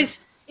Yeah, her.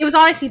 it was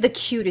honestly the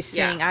cutest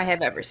Yeah, thing I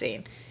have ever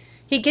seen.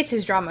 He gets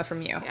his drama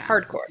from you, yeah.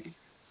 hardcore.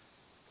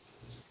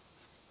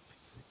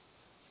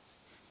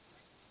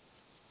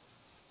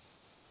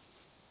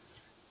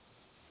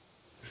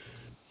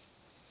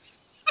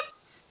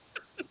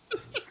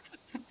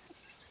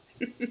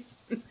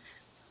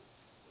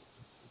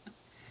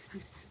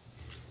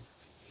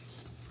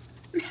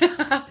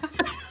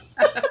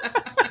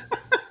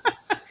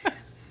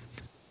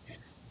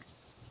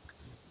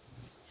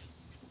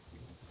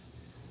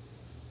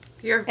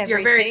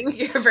 Everything.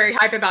 you're very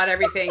hype about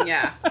everything.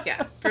 Yeah,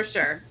 yeah, for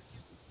sure.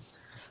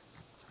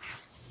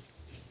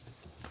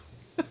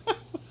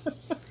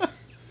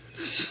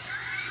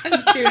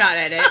 Do not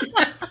edit.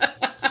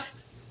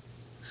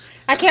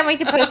 I can't wait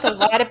to post a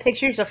lot of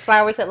pictures of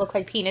flowers that look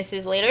like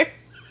penises later.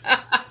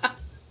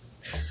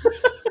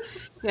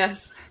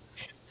 Yes.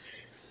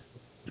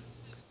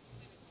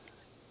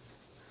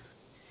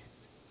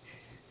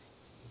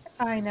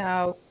 I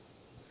know.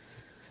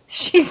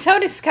 She's so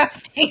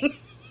disgusting.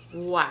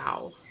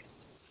 Wow.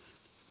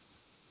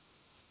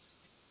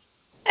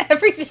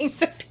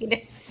 Everything's a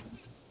penis.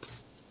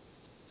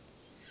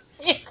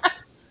 Yeah.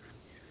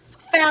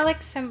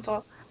 Phallic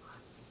symbol.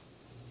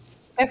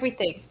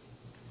 Everything.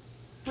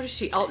 What is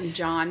she, Elton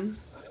John?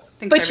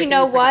 Thinks But you everything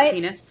know looks like a what?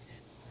 penis.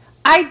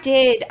 I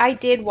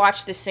did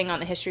watch this thing on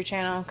the History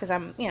Channel because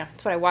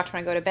it's what I watch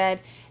when I go to bed.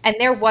 And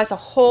there was a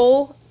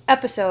whole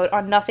episode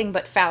on nothing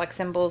but phallic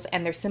symbols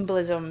and their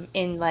symbolism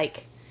in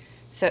like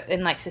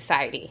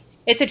society.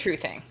 It's a true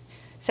thing.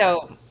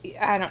 So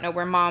I don't know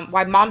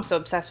why mom's so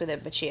obsessed with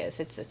it, but she is.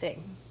 It's a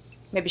thing.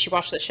 Maybe she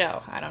watched the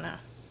show. I don't know.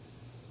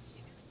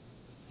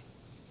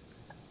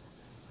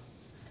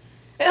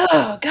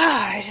 Oh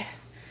God.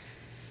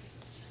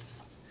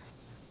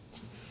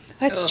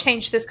 Let's Ugh.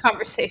 change this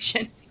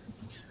conversation.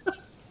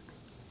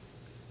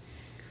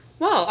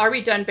 Well, are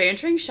we done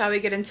bantering? Shall we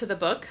get into the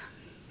book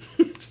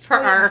for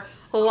Oh, yeah. our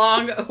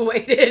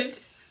long-awaited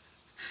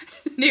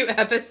new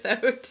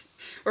episode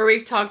where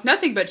we've talked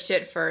nothing but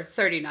shit for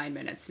 39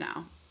 minutes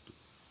now?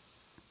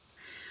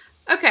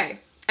 Okay,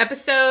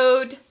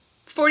 episode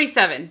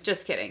 47.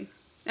 Just kidding.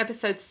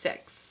 Episode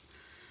 6.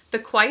 The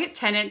Quiet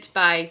Tenant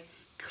by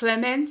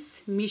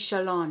Clemence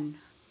Michallon.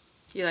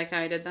 You like how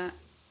I did that?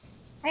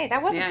 Hey,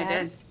 that wasn't Yeah, I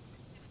bad. did.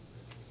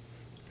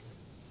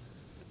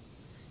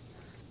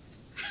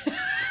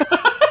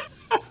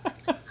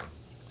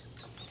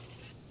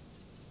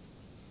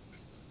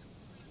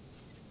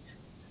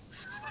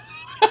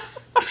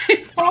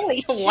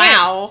 Holy shit.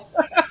 Wow.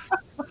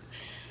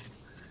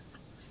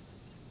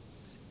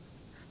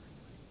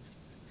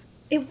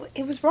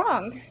 It was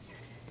wrong.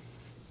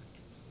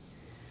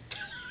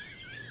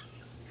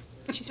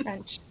 She's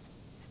French.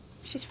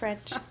 She's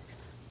French.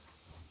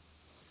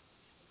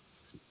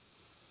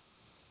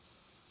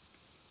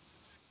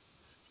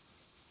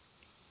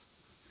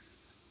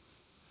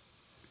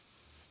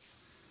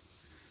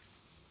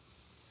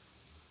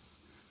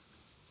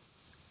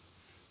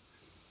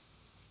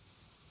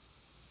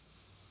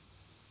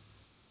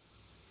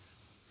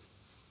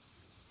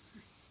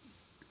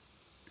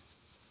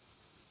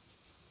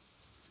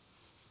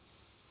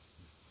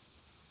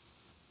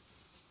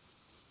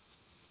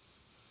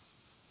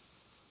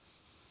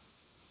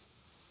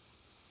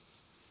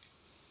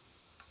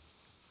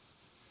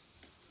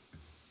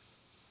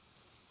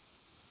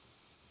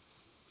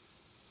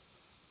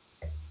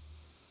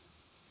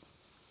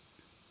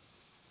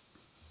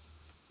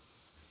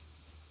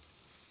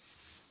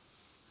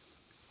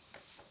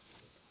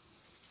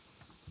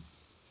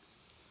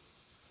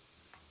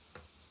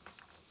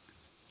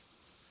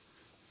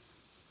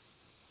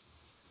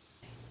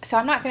 So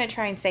I'm not going to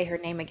try and say her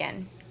name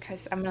again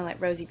because I'm going to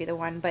let Rosie be the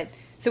one. But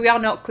so we all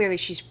know clearly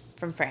she's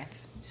from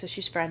France. So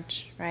she's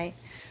French, right?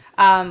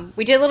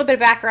 We did a little bit of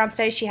background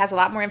study. She has a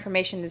lot more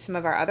information than some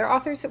of our other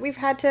authors that we've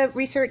had to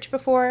research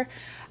before.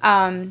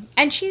 And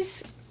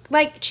she's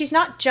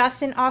not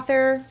just an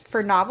author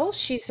for novels.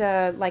 She's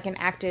like an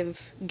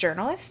active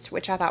journalist,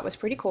 which I thought was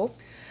pretty cool.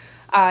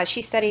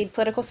 She studied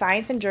political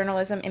science and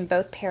journalism in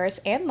both Paris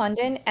and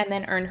London, and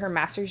then earned her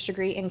master's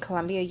degree in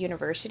Columbia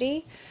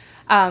University,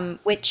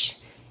 which,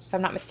 if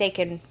I'm not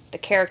mistaken, the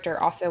character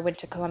also went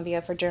to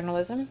Columbia for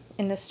journalism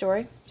in this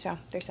story. So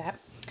there's that.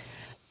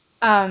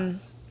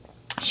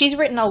 She's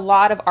written a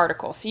lot of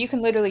articles, so you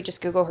can literally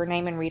just Google her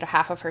name and read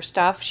half of her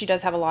stuff. She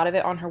does have a lot of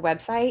it on her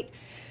website.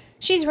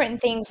 She's written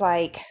things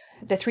like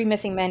The Three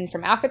Missing Men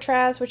from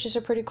Alcatraz, which is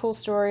a pretty cool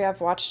story.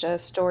 I've watched a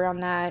story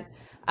on that.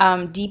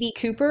 DB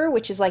Cooper,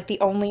 which is like the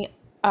only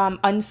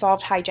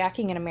unsolved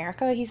hijacking in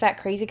America. He's that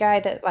crazy guy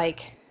that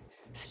like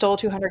stole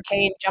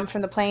 200K and jumped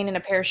from the plane in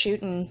a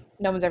parachute, and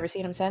no one's ever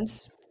seen him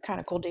since. Kind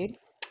of cool dude.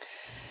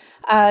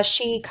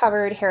 She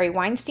covered Harry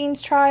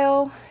Weinstein's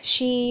trial.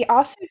 She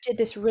also did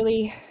this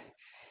really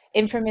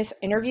infamous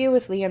interview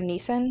with Liam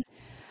Neeson.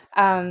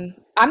 I'm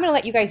going to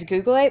let you guys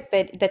Google it,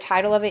 but the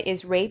title of it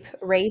is Rape,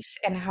 Race,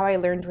 and How I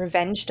Learned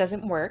Revenge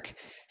Doesn't Work.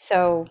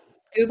 So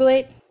Google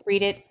it,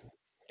 read it.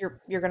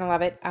 You're going to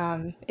love it.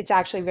 It's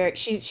actually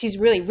she's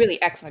really,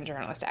 really excellent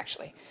journalist,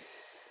 actually.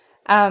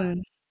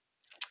 Um,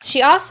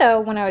 she also,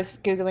 when I was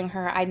Googling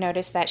her, I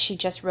noticed that she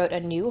just wrote a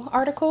new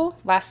article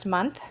last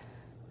month.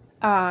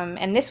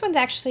 And this one's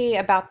actually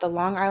about the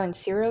Long Island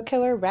serial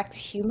killer, Rex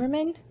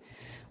Humerman,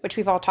 which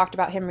we've all talked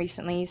about him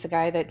recently. He's the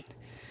guy that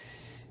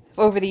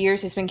over the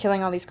years has been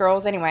killing all these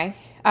girls. Anyway,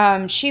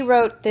 she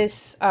wrote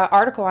this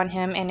article on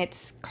him, and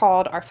it's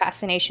called Our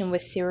Fascination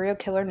with Serial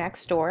Killer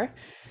Next Door.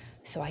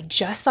 So I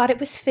just thought it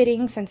was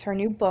fitting since her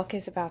new book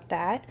is about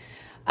that.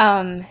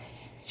 Um,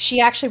 she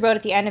actually wrote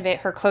at the end of it,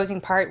 her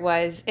closing part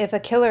was, if a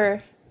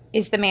killer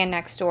is the man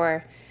next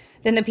door,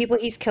 then the people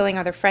he's killing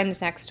are the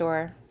friends next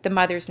door, the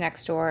mothers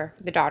next door,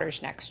 the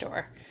daughters next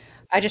door.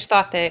 I just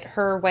thought that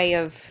her way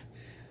of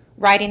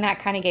writing that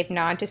kind of gave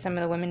nod to some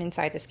of the women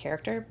inside this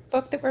character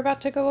book that we're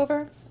about to go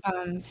over.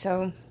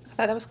 So I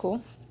thought that was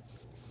cool.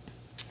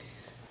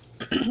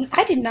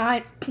 I did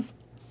not,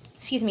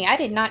 excuse me, I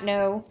did not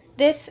know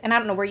this, and I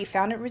don't know where you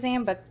found it,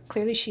 Roseanne, but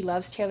clearly she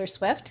loves Taylor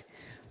Swift,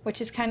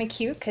 which is kind of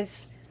cute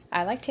because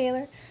I like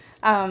Taylor.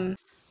 Um,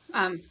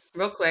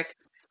 Real quick,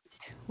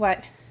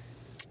 what?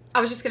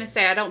 I was just gonna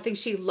say I don't think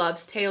she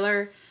loves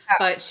Taylor, Oh,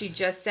 but she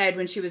just said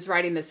when she was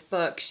writing this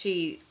book,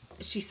 she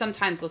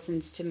sometimes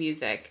listens to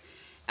music.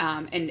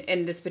 And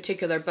in this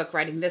particular book,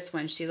 writing this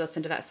one, she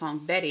listened to that song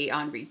Betty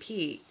on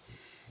repeat.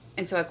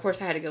 And so of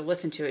course I had to go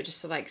listen to it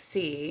just to like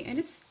see, and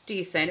it's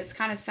decent. It's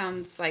kind of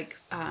sounds like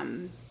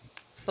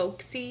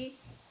folksy,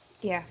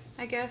 yeah.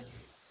 I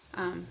guess.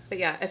 But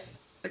yeah, if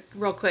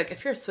real quick,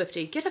 if you're a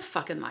Swiftie, get a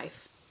fucking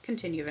life.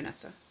 Continue,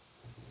 Vanessa.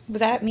 Was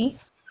that me?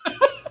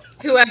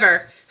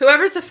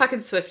 Whoever's a fucking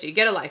Swiftie,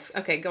 get a life.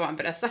 Okay, go on,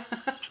 Vanessa.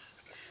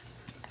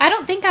 I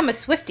don't think I'm a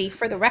Swifty,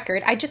 for the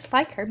record. I just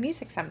like her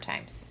music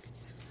sometimes.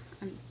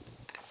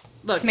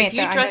 Look, if Samantha,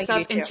 you I know dress you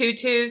up do in too.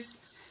 tutus,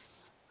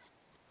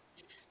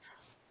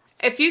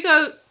 if you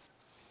go,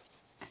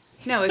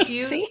 no,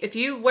 See? if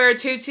you wear a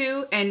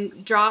tutu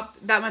and drop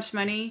that much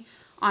money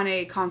on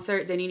a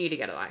concert, then you need to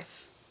get a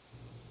life.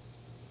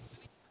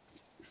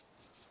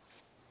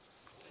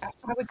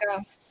 I would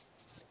go.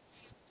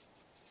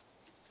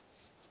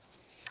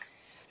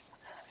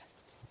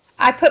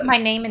 I put my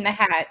name in the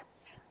hat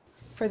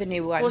for the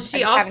new Well, one. I she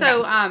just haven't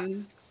gotten also to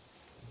it.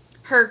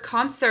 her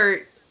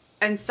concert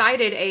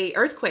incited a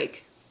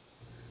earthquake.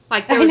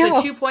 Like there I was a know.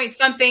 2 point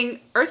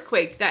something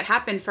earthquake that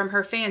happened from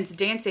her fans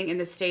dancing in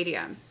the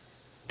stadium.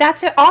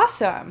 That's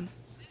awesome.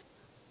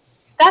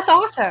 That's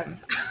awesome.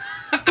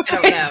 I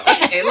don't know.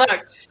 Okay,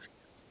 look.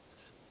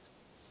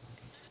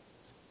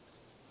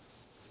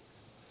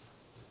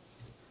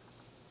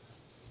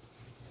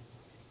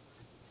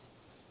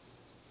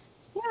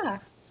 Yeah.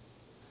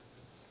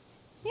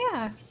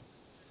 Yeah.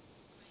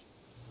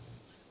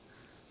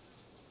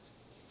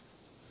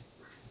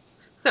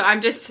 So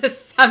I'm just a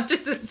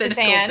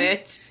cynical Suzanne.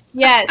 bitch.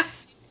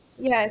 Yes.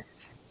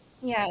 Yes.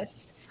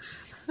 Yes.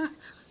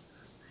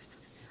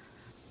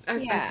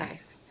 Yeah. Okay.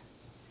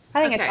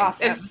 I think it's Okay.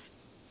 awesome.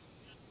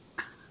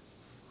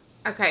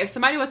 If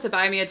somebody wants to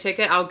buy me a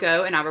ticket, I'll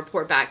go and I'll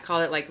report back.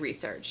 Call it like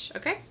research.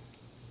 Okay?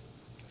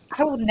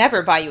 I will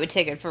never buy you a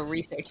ticket for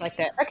research like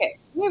that. Okay,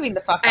 moving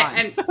the fuck on.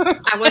 And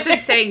I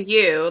wasn't saying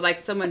you, like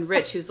someone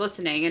rich who's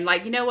listening and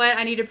like, you know what?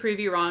 I need to prove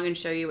you wrong and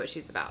show you what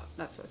she's about.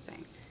 That's what I was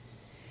saying.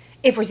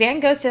 If Roseanne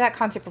goes to that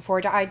concert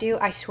before I do,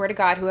 I swear to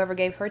God, whoever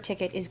gave her a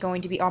ticket is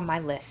going to be on my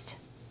list.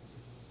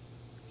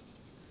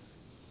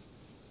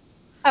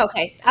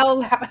 Okay, I'll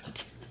allow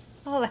it.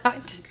 I'll allow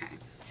it. Okay.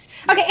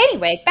 Okay,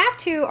 anyway, back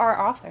to our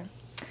author.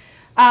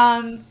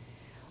 Um,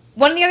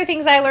 One of the other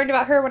things I learned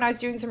about her when I was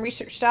doing some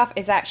research stuff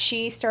is that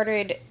she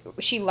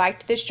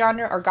liked this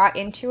genre or got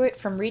into it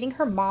from reading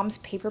her mom's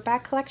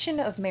paperback collection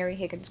of Mary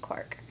Higgins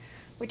Clark,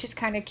 which is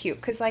kind of cute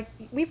because, like,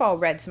 we've all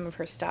read some of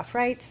her stuff,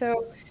 right?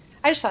 So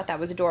I just thought that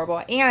was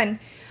adorable. And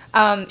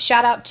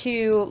shout out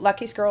to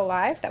Luckiest Girl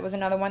Alive. That was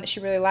another one that she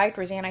really liked.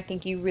 Roseanne, I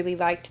think you really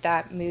liked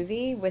that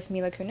movie with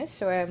Mila Kunis.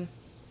 So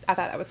I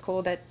thought that was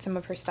cool that some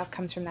of her stuff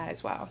comes from that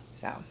as well.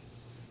 So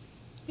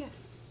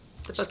Yes.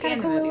 The she's book kind of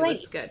and the cool little movie was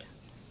lady. good.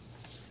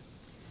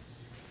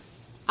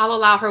 I'll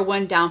allow her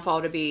one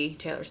downfall to be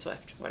Taylor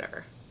Swift,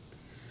 whatever.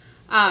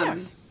 Yeah.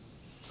 Um,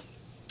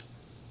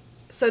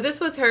 so this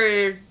was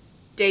her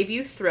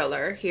debut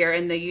thriller here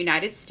in the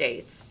United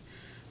States,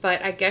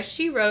 but I guess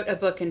she wrote a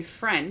book in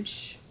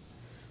French.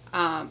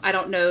 I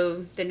don't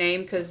know the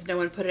name because no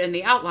one put it in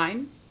the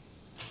outline,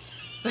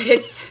 but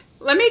it's.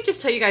 Let me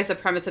just tell you guys the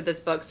premise of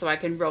this book so I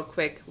can real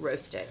quick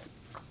roast it.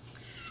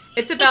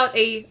 It's about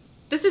a.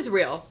 This is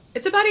real.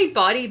 It's about a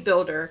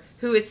bodybuilder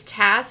who is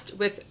tasked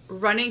with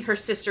running her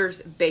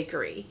sister's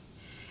bakery.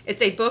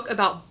 It's a book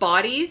about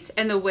bodies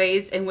and the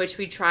ways in which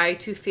we try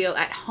to feel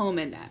at home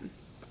in them.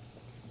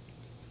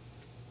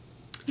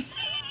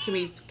 Can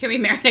we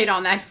marinate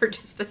on that for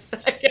just a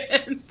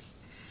second?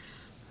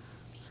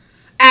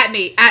 At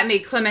me,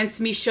 Clemence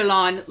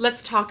Michallon.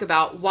 Let's talk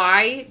about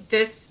why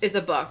this is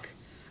a book.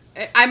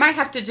 I might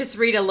have to just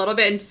read a little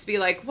bit and just be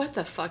like, what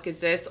the fuck is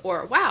this?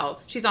 Or, wow,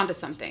 she's onto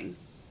something.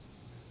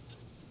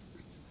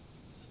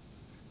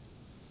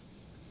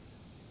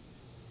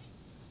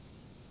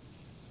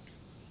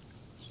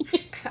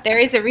 There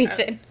is a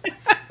reason.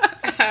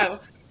 Oh,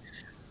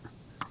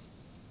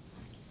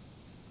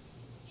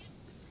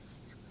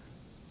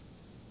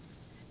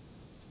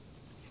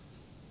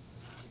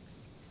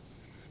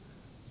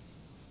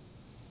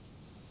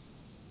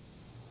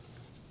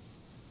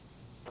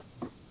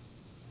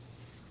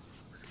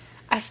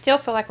 I still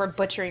feel like we're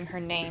butchering her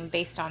name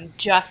based on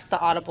just the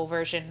audible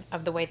version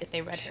of the way that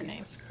they read her name.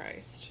 Jesus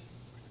Christ.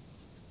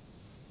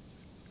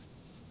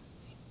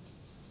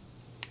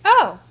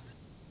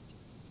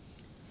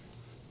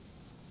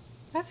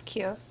 That's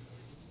cute.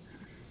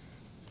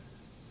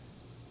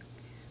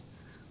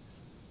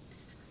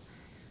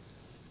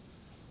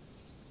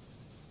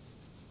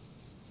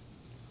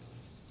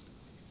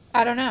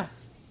 I don't know.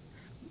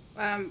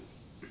 Um,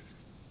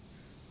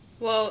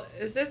 well,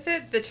 is this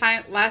it? The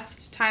time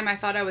last time I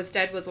thought I was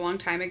dead was a long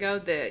time ago.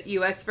 The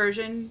U.S.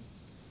 version.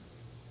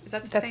 Is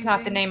that the That's same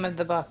not the thing? name of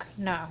the book.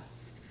 No.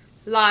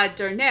 La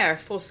dernière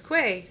fois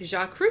que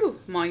j'ai cru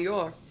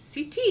mourir,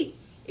 c'était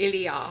il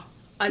y a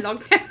a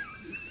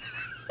longtemps.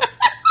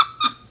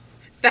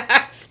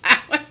 That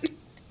one.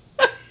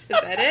 Is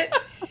that it?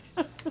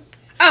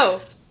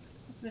 Oh,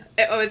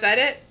 oh, is that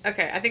it?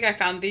 Okay, I think I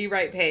found the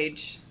right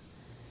page.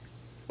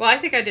 Well, I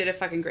think I did a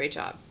fucking great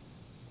job.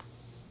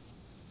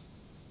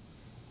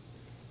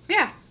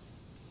 Yeah,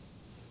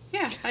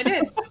 yeah, I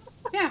did.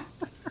 Yeah.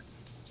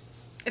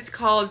 It's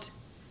called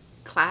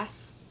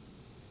class,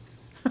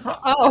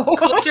 Oh.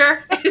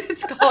 culture.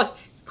 It's called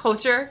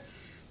culture,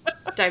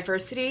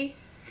 diversity,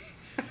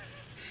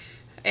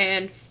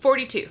 and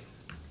 42.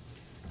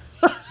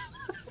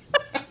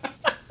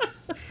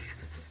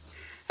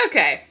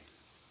 Okay,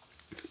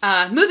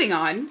 moving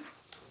on.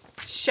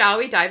 Shall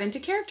we dive into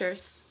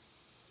characters?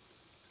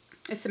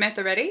 Is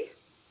Samantha ready?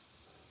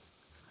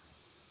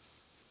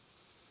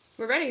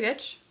 We're ready,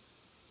 bitch.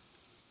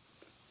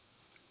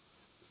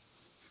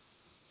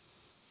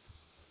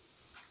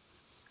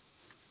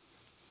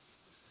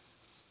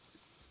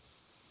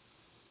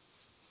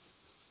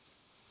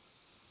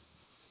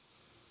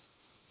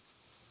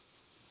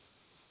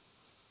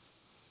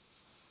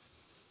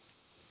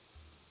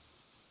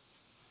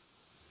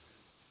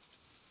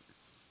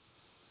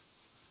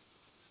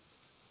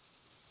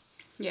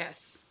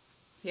 Yes.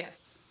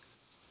 Yes.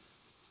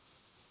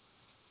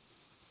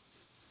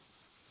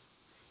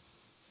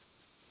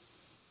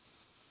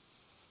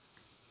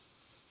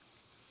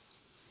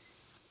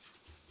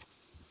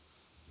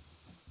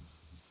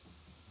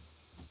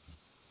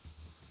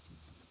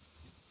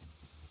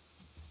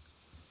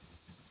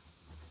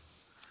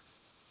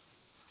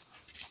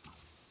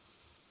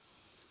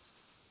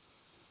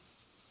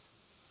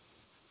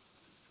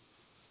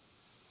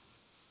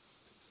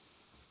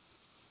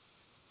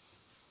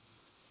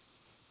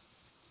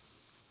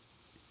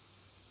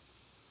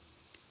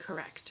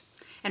 Correct.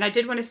 And I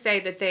did want to say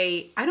that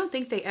I don't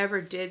think they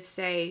ever did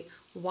say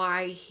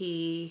why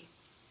he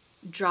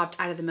dropped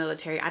out of the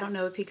military. I don't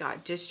know if he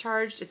got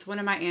discharged. It's one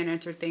of my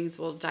unanswered things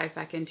we'll dive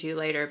back into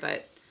later,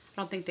 but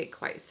I don't think they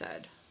quite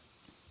said.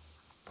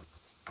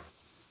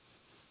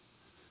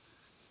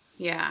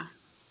 Yeah.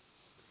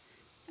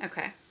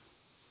 Okay.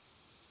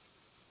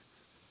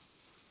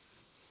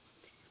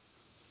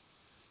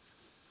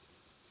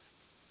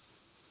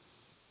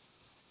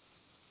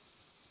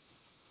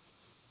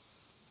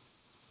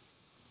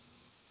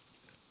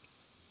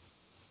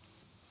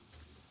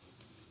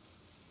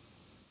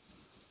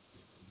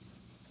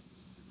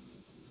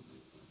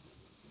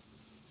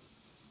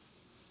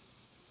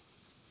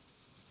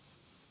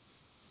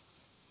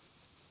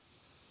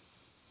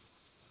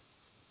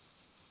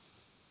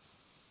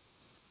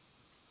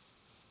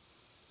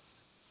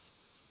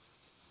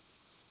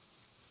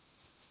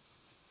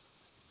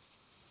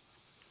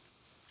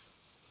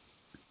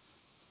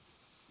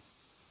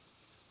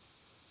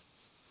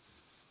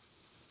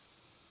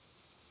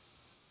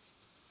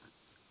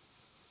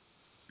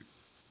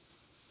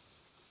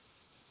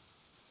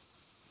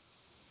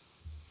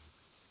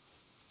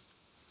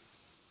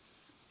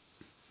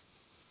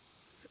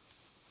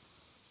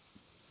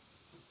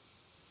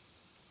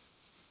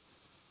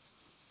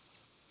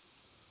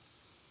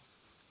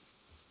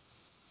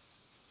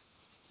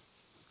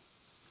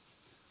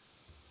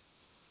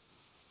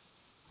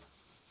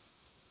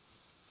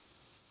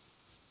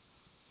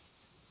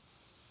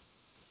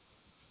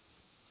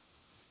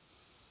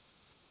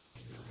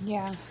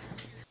 Yeah.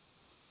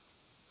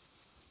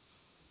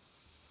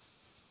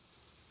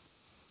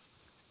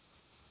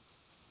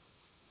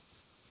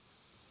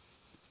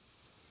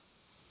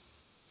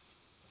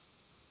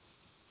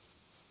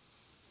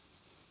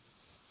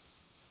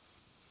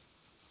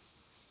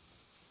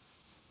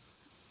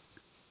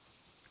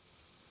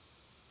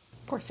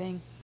 Poor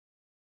thing.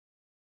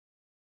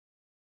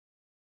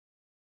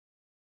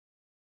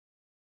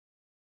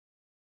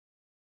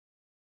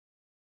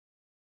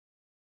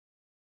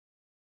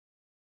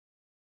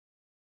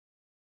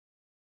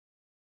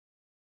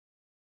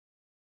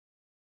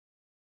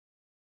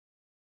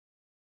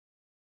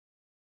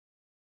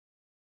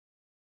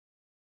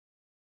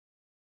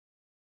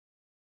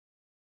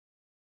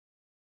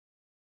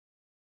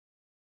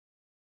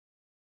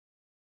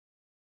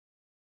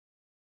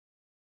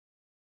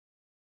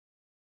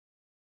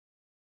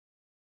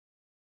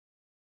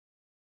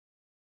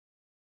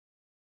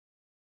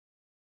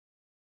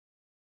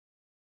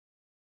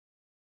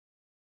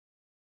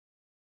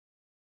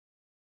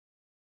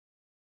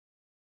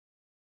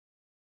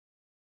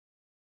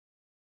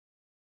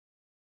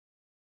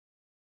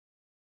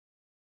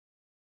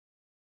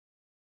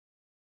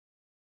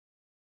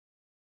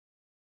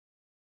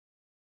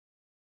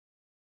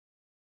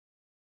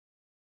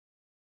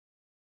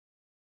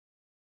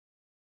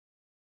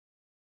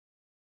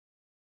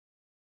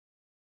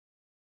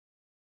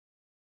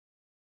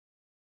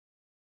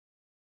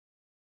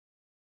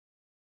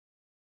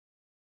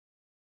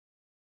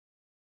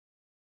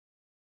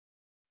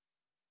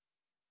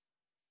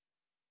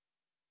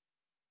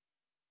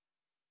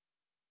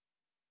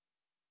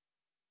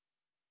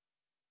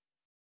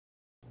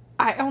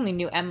 I only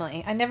knew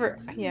Emily. I never.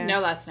 Yeah. No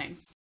last name.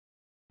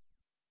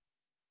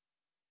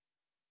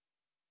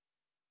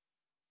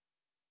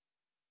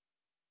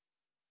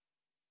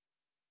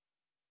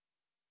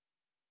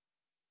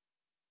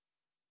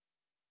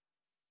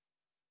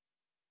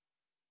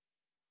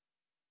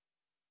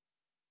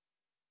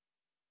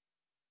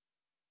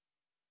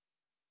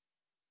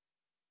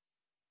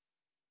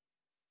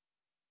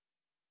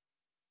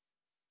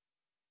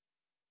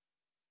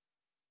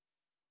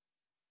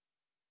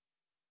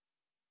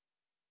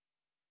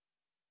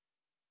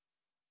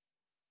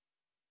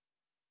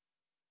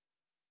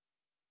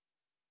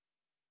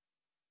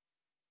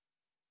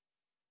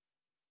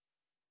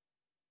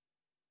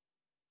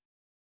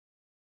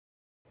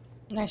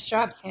 Nice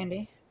job,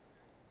 Sandy.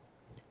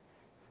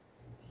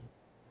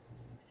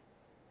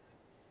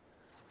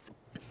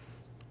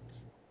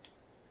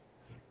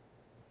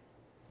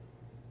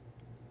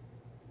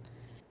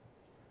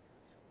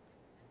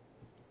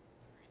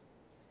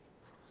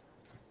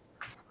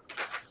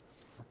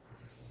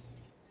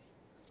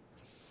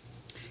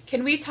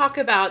 Can we talk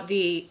about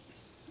the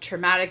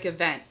traumatic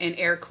event in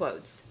air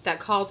quotes that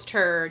caused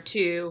her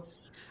to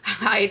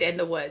hide in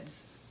the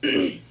woods?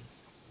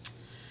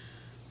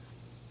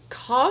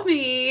 Call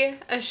me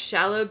a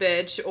shallow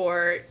bitch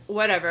or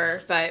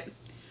whatever, but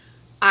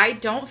I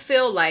don't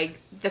feel like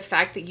the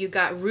fact that you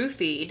got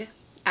roofied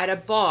at a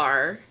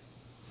bar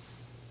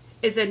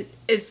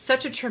is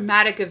such a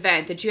traumatic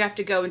event that you have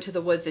to go into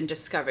the woods and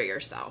discover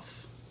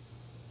yourself.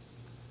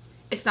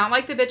 It's not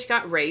like the bitch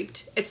got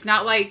raped. It's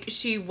not like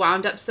she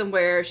wound up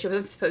somewhere she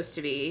wasn't supposed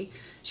to be.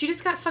 She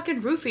just got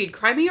fucking roofied,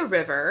 cry me a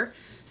river.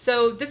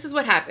 So this is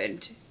what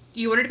happened.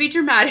 You wanted to be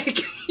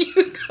dramatic.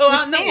 You go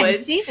out in the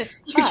woods. Jesus.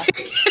 You Fuck.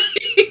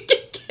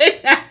 get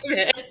kidnapped,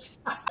 bitch.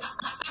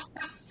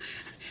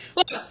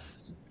 Look,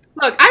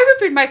 look, I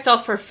roofied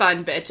myself for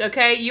fun, bitch,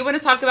 okay? You want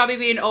to talk about me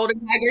being old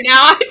and haggard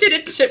now? I did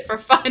it shit for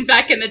fun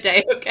back in the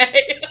day,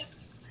 okay?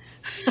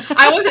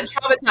 I wasn't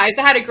traumatized.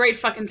 I had a great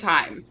fucking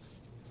time.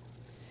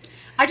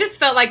 I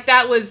just felt like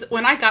that was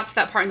when I got to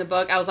that part in the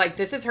book, I was like,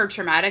 this is her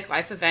traumatic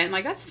life event.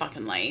 Like, that's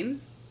fucking lame.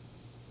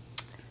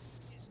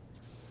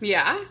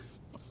 Yeah.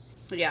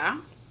 Yeah.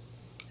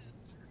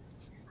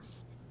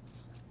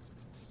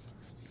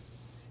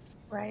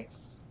 Right.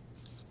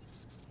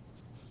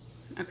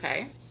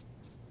 Okay.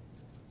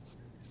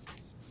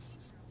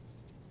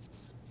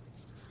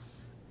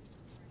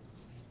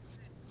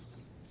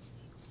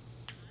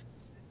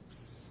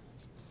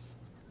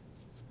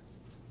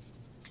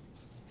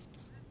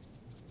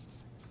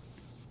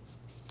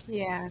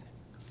 Yeah.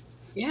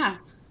 Yeah.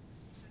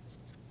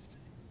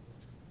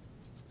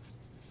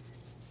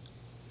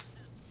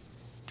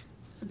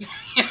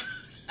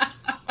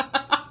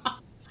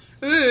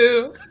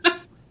 Ooh.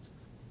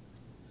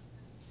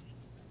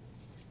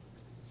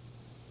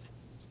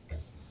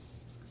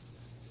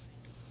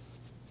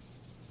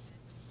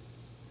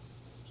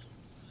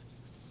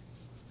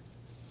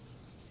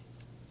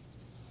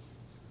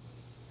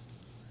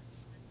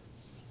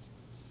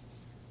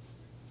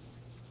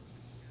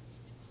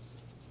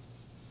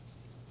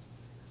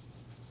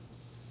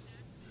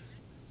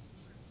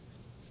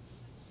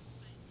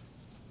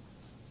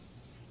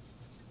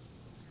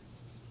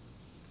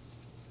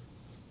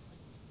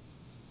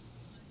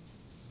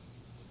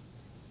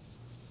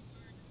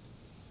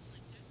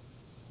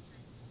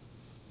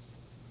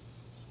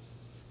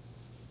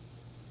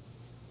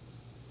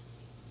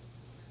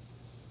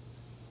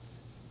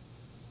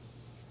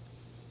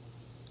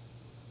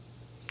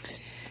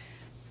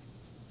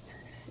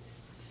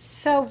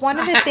 So one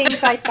of the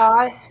things I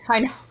thought, I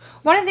know,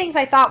 one of the things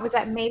I thought was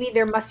that maybe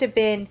there must have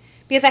been,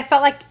 because I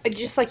felt like,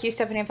 just like you,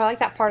 Stephanie, I felt like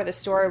that part of the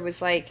story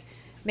was like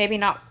maybe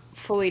not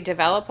fully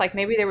developed. Like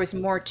maybe there was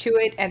more to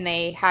it and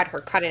they had her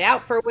cut it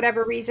out for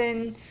whatever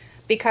reason,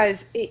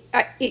 because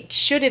it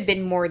should have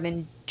been more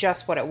than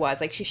just what it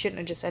was. Like she shouldn't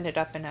have just ended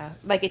up in a,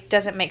 like it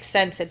doesn't make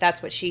sense that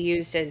that's what she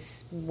used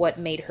as what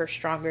made her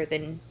stronger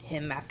than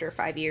him after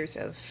 5 years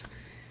of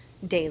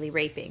daily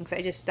rapings.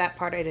 I just, that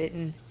part I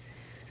didn't,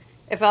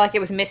 it felt like it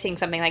was missing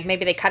something. Like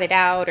maybe they cut it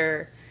out,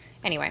 or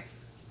anyway,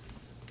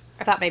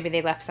 I thought maybe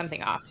they left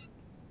something off.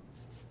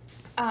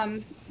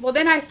 Well,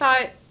 then I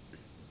thought,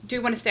 do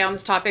you want to stay on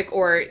this topic?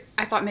 Or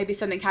I thought maybe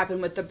something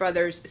happened with the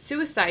brother's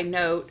suicide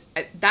note.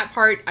 That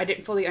part I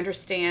didn't fully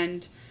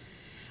understand.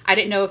 I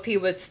didn't know if he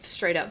was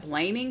straight up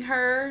blaming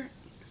her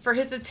for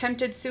his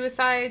attempted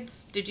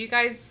suicides.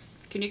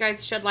 Can you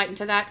guys shed light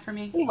into that for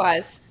me? He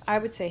was. I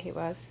would say he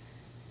was.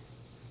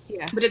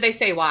 Yeah. But did they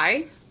say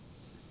why?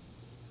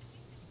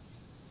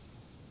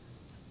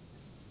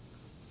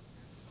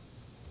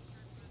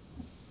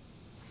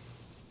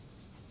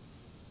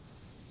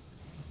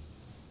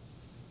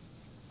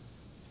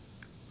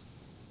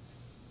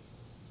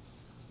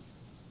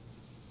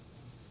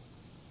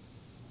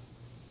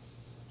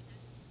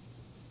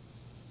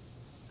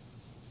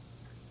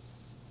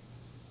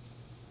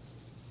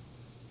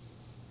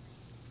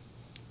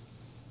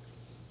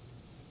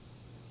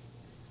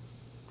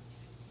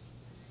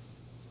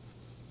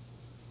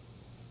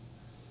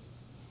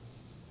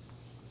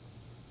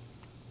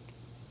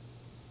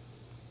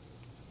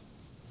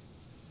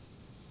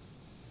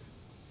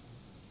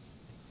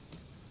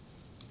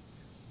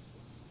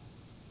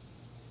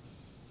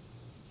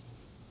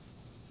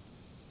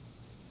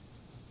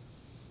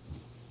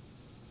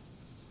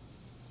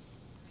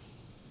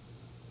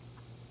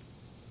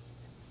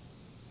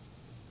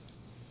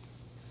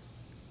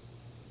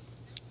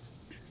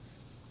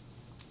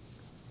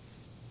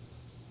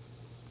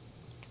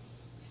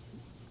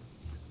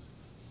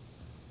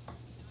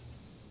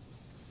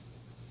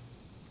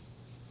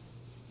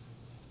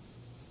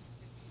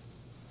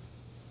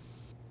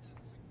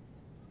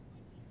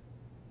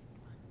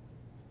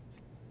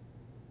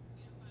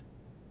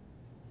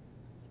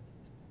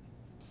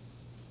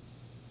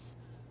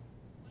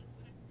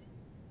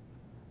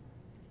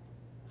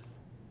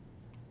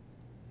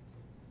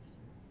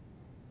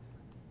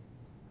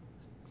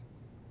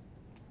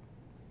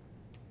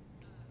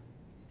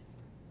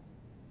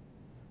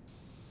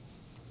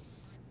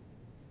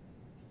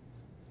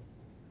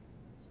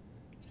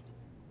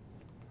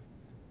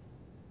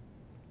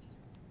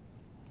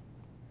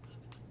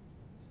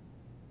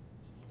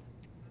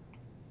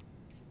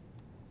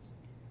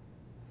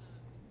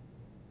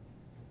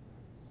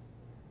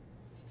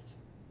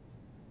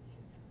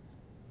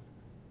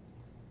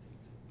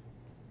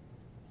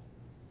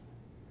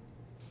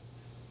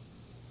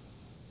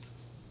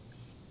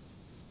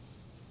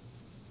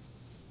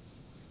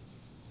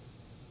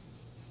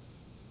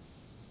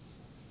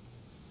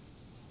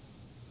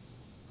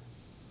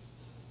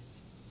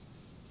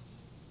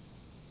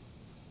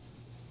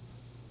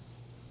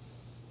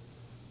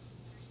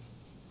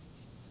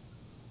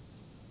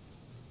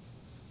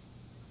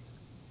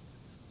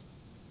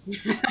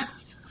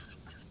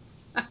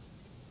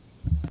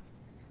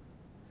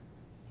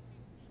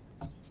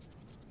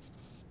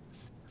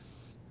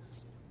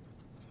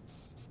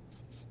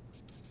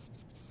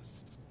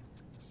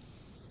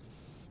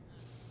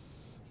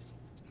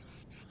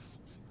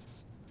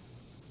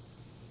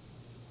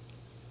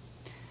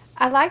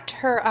 I liked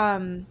her.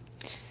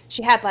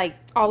 She had like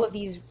all of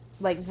these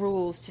like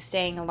rules to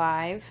staying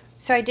alive.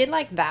 So I did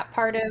like that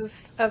part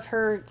of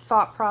her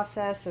thought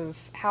process of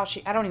how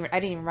she. I didn't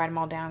even write them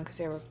all down because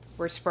they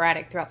were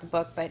sporadic throughout the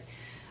book. But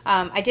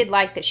I did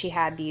like that she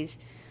had these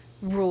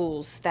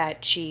rules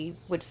that she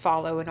would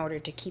follow in order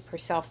to keep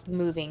herself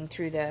moving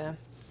through the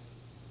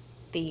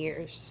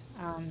years.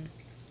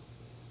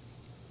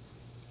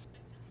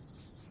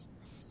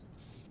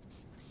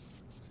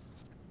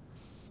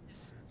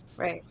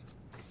 Right.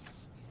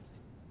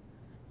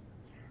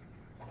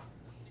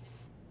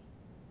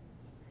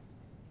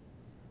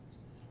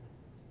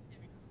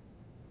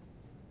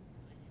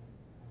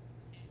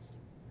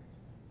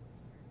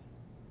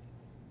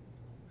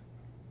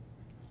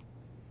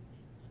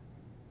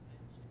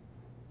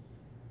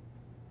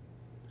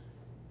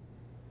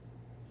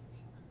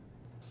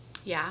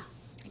 Yeah.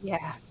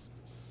 Yeah.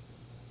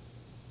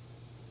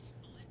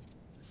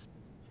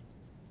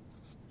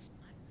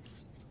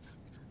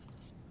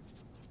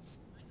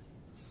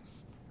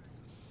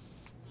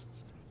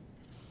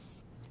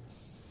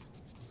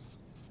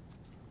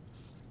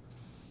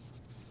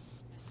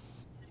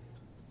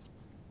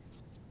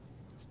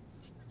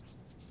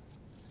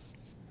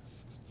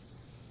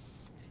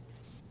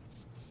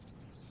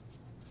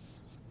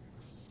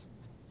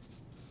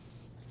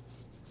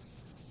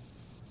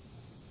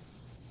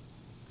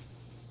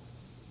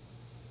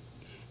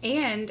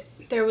 And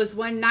there was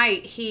one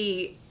night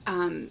he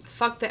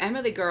fucked the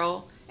Emily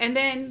girl and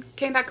then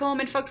came back home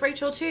and fucked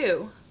Rachel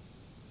too.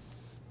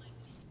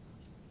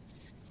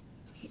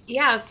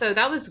 Yeah, so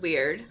that was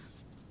weird.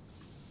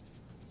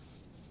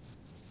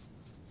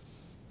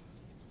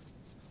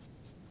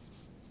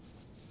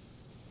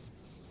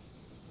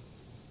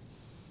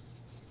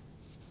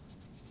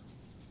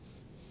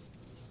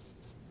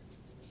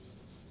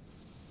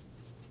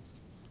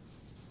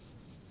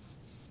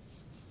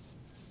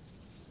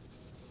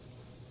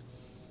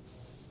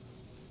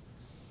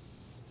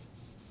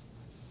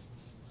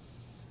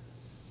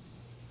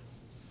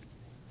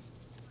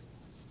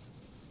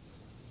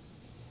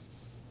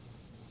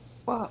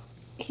 Well,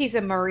 he's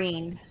a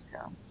Marine,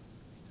 so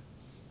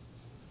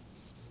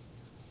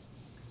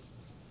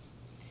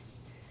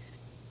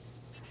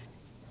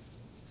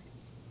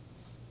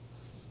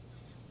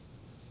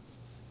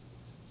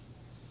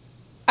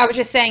I was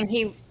just saying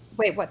he.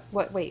 Wait, what?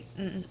 What? Wait.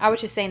 Mm-mm. I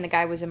was just saying the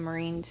guy was a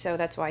Marine, so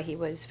that's why he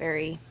was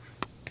very.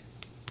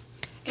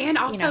 And You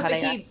know also, how but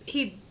they are.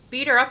 he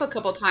beat her up a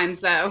couple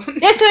times though.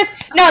 This was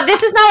no.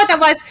 This is not what that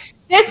was.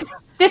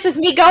 This is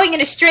me going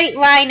in a straight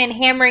line and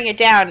hammering it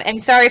down.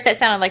 And sorry if that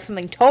sounded like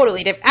something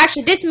totally different.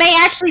 Actually, this may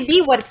actually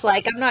be what it's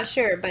like. I'm not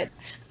sure, but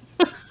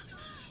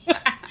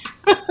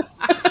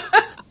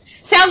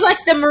sounds like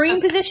the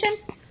Marine position.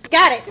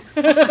 Got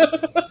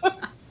it.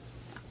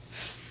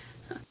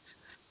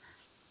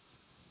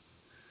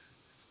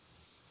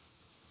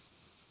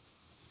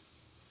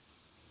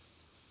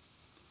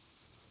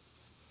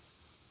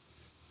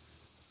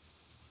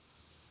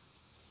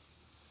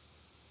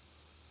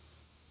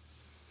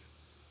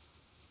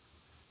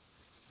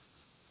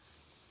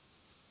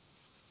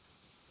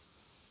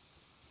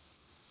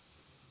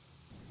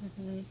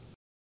 Mhm.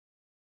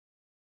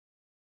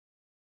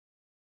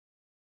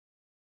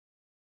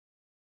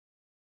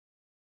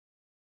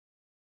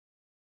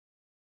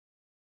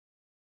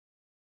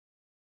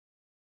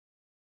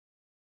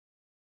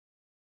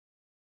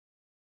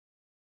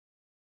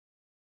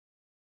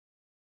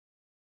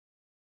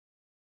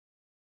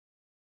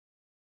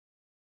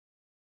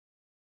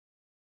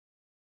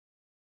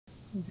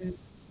 Mhm.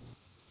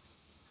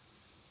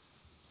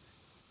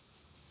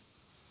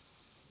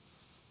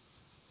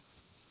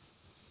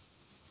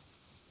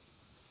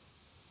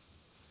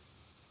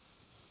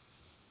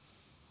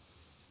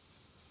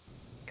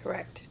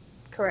 Correct.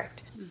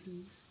 Correct.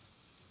 Mhm.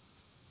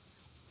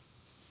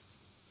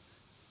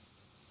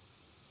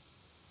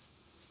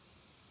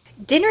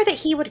 Dinner that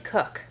he would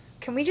cook.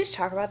 Can we just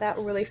talk about that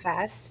really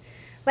fast?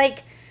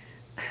 Like,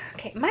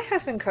 okay, my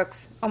husband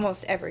cooks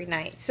almost every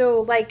night.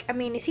 So, like, I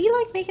mean, is he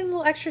like making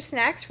little extra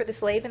snacks for the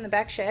slave in the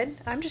back shed?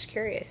 I'm just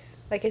curious.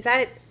 Like,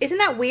 isn't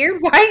that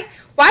weird? Why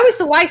was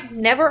the wife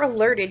never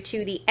alerted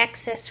to the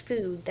excess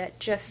food that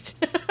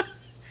just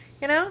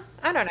you know?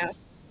 I don't know.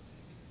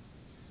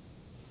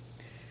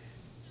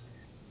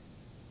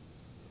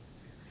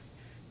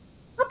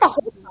 Not the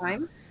whole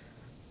time.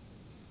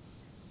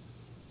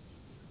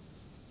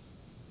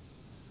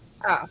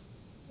 Oh,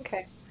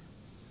 okay.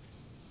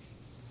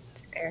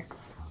 That's fair.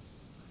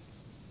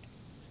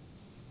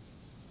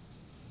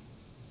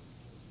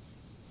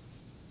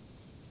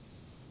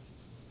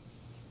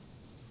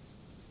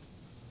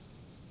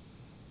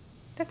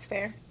 That's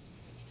fair.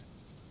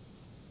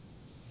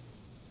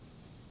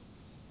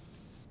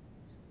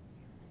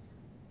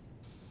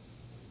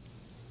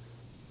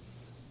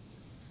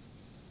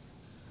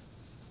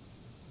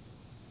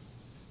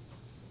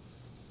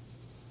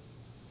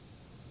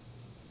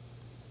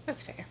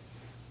 That's fair.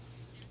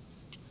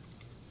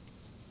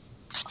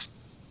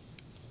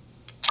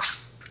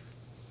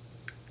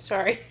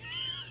 Sorry.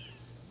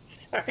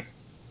 Sorry.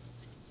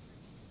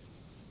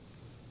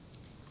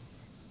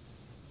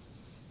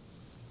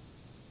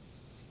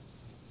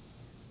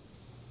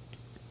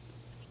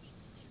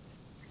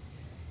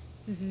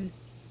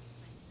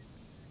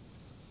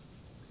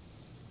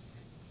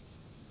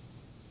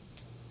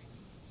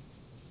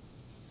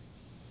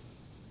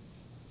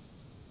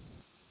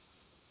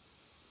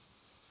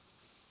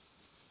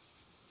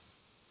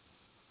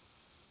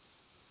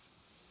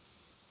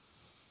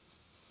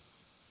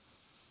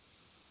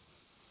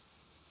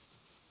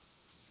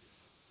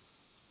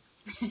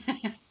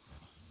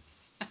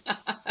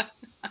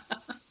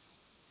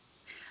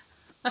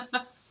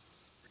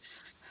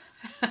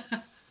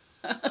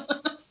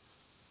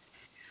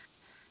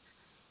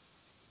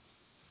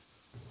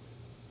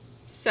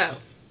 So,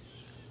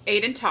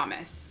 Aiden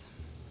Thomas.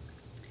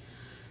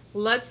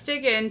 Let's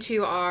dig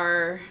into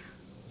our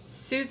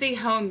Susie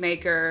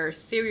Homemaker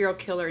serial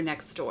killer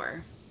next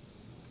door.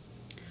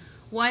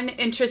 One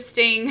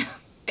interesting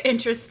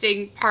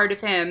part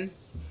of him.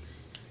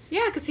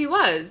 Yeah, because he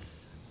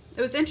was.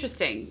 It was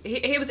interesting.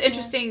 He was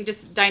interesting,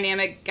 just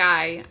dynamic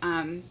guy.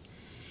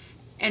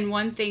 And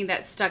one thing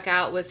that stuck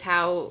out was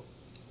how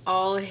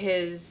all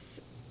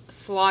his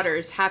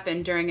slaughters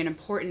happened during an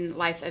important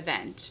life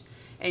event.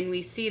 And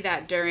we see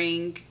that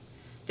during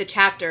the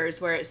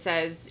chapters where it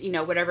says,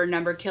 whatever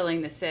number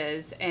killing this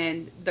is.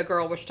 And the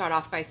girl will start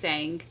off by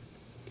saying,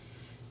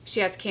 she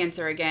has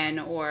cancer again,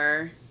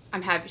 or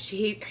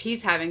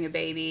he's having a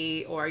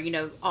baby, or,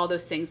 all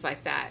those things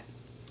like that.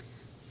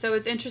 So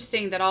it's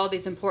interesting that all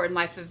these important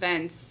life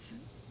events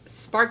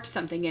sparked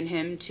something in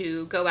him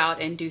to go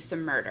out and do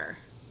some murder.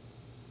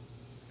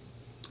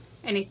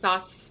 Any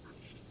thoughts?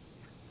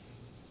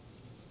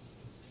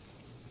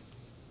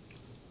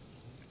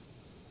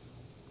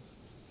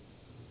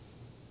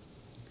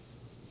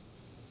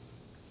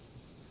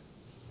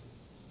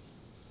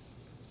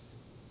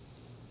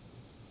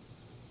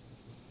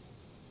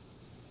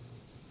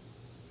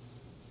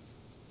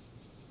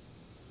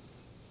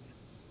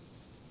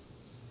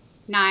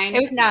 9.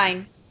 It was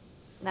 9.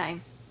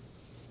 9.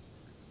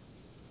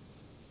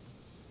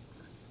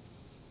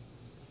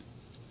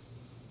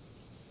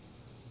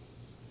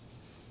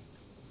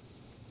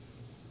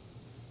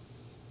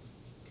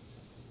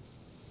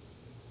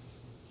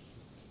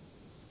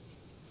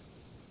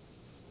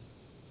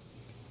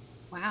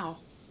 Wow.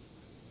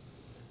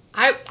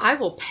 I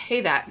will pay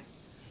that.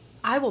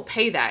 I will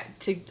pay that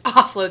to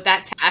offload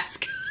that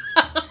task.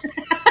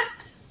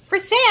 For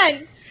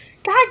sand.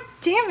 God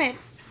damn it.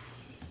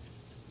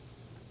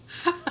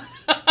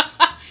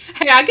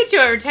 Hey, I'll get you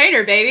a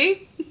retainer,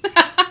 baby.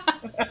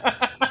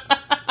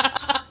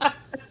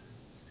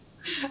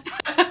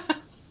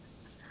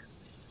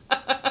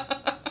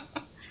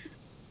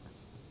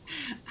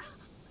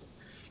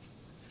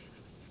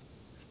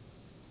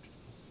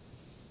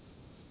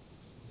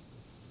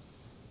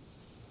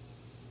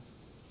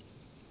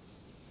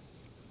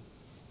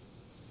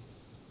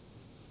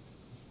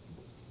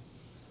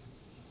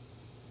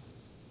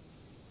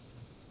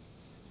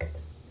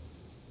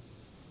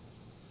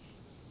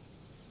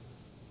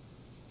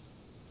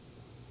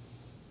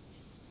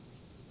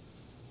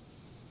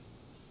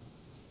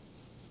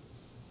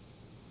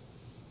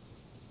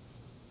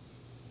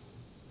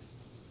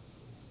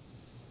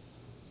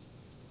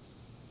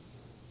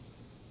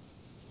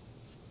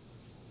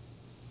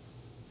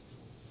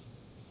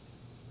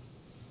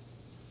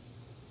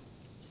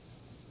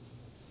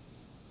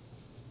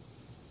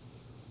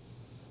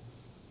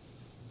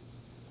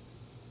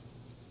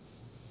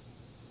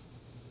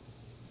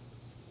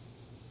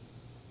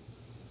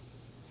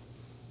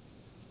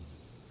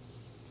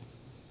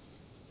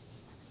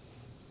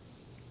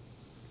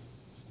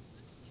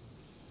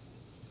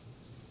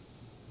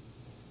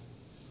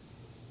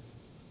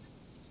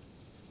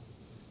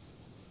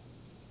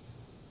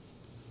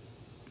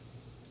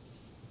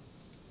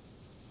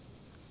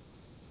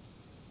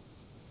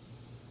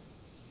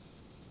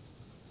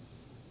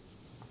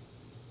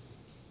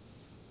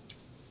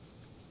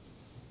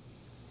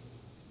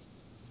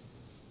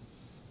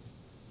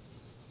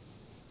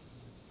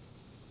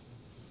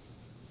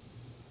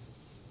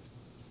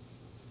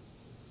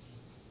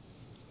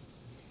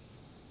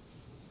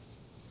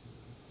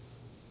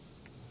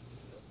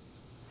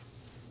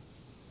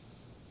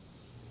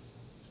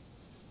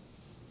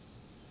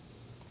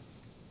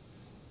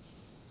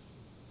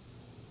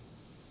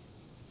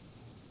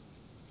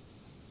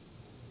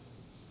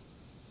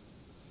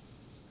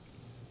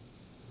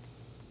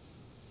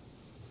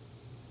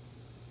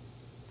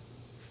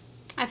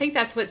 I think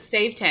that's what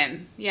saved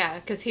him. Yeah,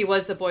 because he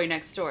was the boy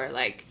next door.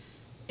 Like,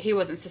 he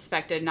wasn't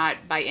suspected,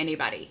 not by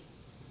anybody.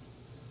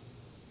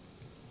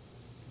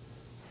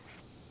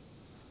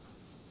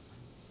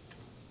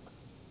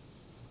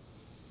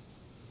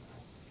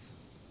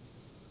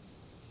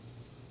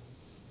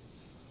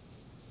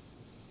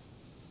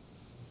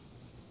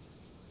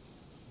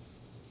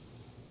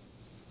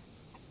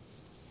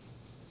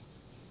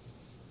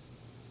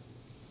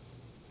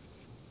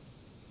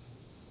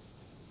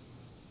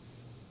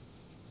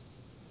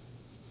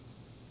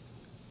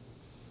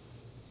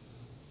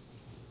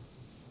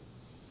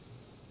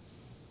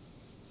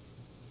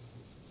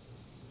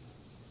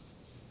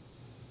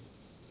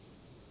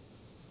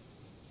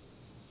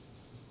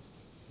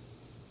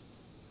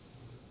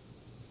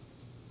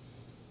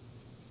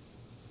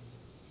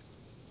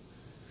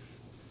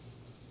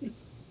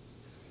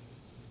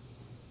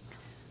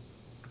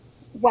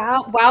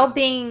 while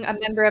being a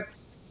member of,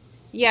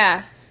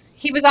 yeah,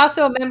 he was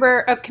also a member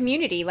of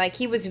community. Like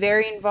he was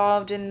very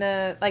involved in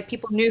the, like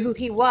people knew who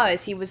he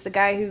was. He was the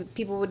guy who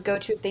people would go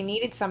to if they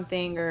needed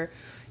something, or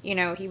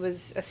he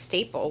was a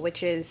staple,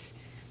 which is,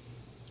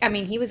 I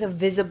mean, he was a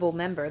visible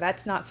member.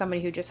 That's not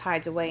somebody who just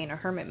hides away in a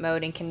hermit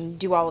mode and can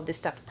do all of this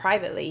stuff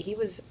privately. He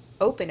was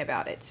open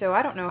about it. So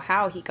I don't know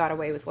how he got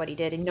away with what he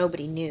did and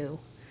nobody knew.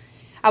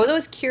 I was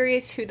always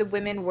curious who the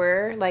women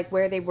were, like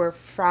where they were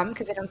from,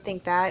 because I don't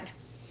think that,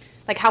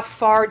 like, how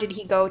far did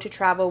he go to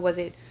travel? Was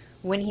it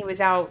when he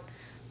was out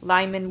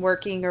lineman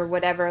working or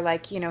whatever?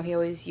 Like, he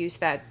always used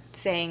that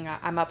saying,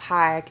 I'm up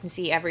high, I can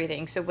see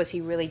everything. So was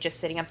he really just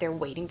sitting up there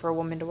waiting for a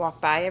woman to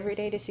walk by every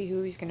day to see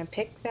who he's going to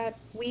pick that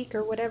week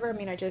or whatever? I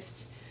mean, I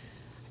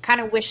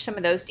kind of wish some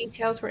of those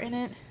details were in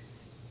it.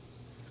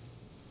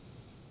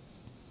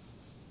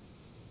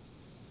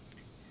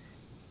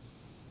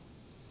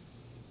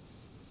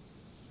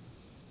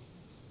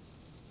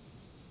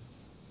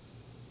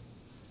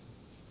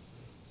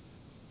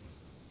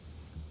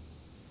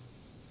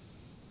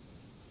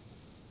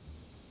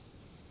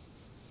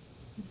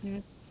 Hmm.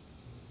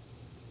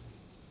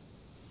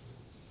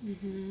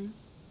 Mm-hmm.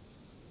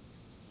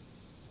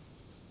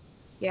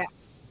 Yeah.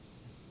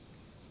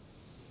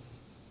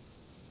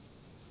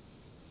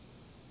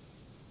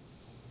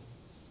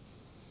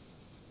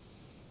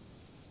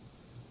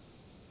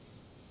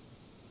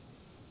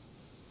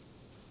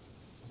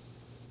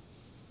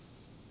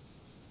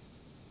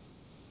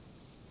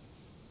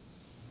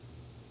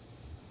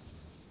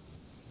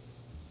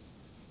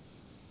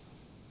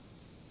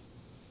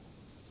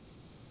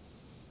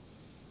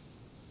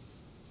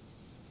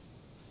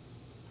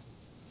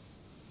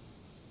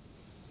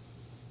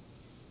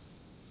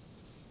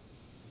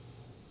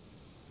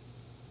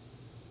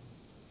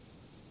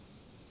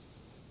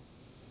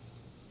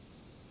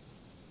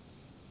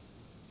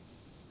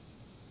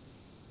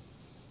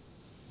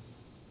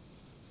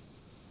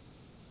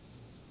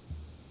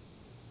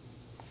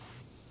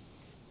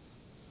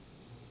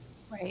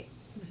 Right.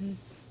 Hmm.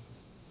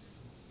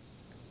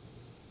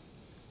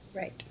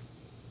 Right.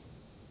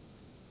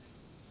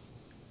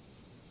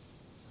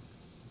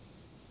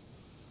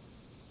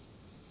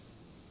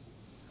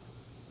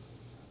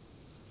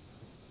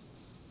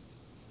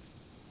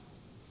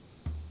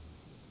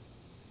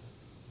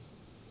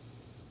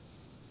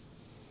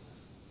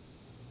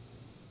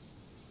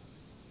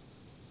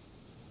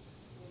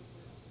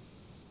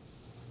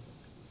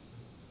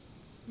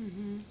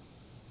 Mm-hmm.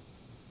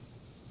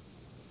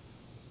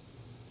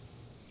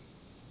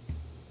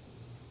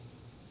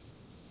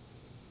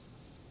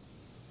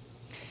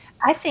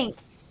 I think,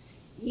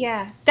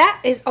 yeah,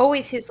 that is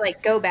always his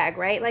like go bag,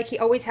 right? Like he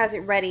always has it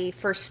ready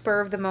for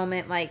spur of the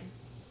moment, like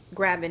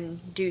grab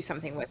and do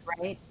something with,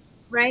 right?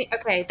 Right?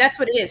 Okay, that's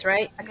what it is,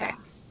 right? Okay.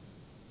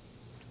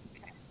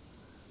 Yeah.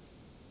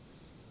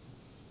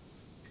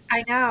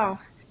 I know.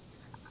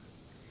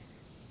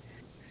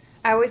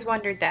 I always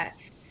wondered that.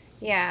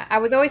 Yeah, I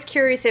was always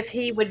curious if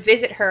he would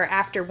visit her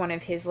after one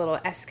of his little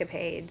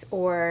escapades,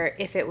 or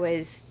if it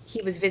was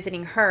he was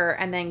visiting her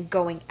and then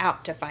going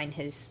out to find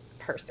his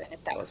person,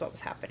 if that was what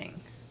was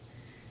happening.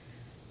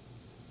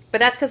 But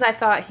that's because I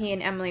thought he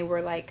and Emily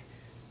were like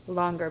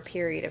longer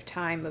period of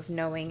time of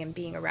knowing and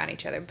being around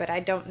each other, but I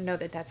don't know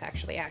that that's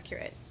actually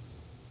accurate.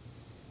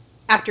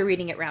 After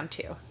reading it round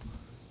two,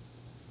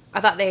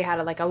 I thought they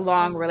had like a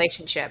long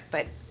relationship,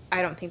 but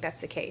I don't think that's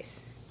the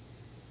case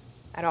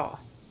at all.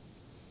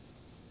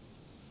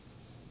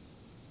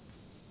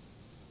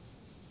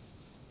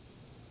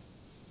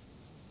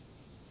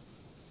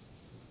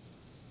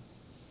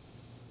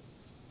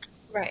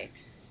 Right.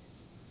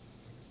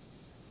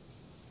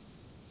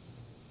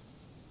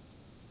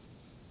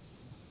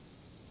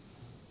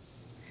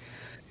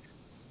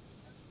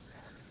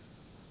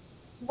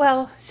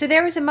 Well, so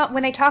there was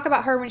when they talk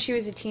about her when she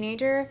was a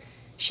teenager,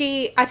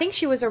 I think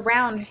she was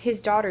around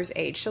his daughter's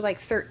age, so like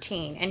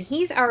 13, and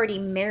he's already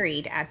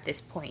married at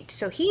this point.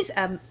 So he's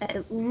at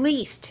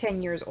least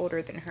 10 years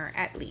older than her,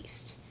 at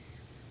least.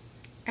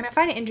 And I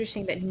find it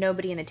interesting that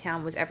nobody in the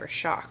town was ever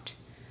shocked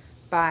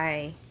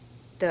by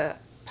the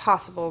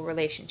possible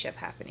relationship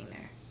happening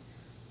there.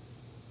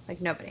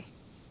 Like nobody.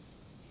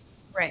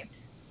 Right.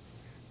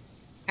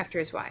 After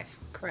his wife.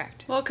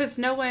 Correct. Well, because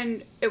no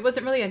one, it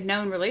wasn't really a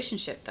known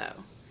relationship,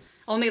 though.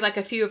 Only like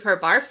a few of her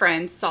bar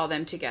friends saw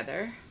them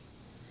together.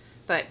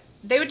 But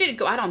they didn't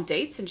go out on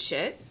dates and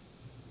shit.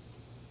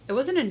 It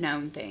wasn't a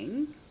known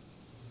thing.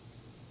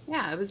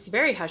 Yeah, it was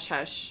very hush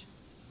hush.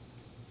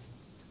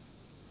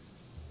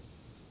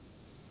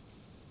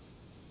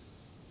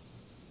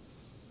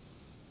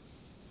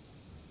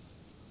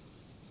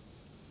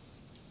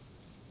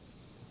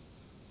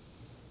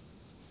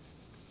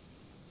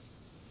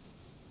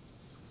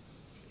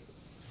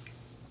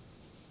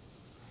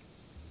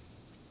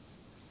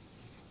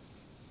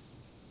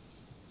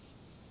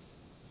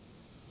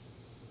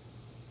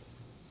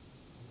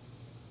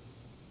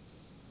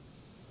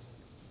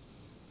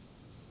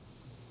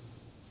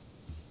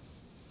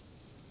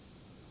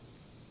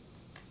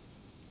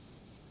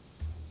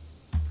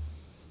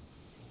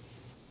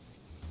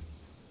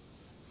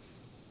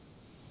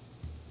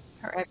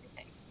 Her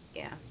everything.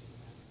 Yeah.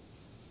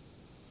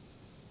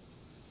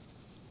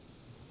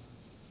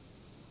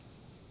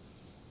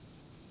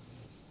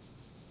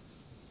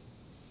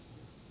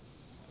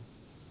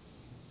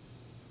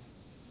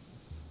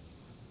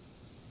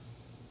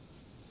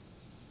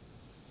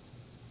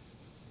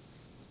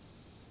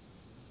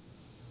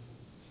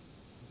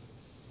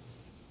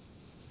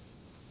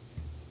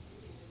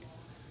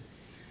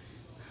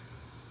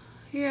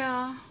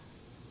 Yeah.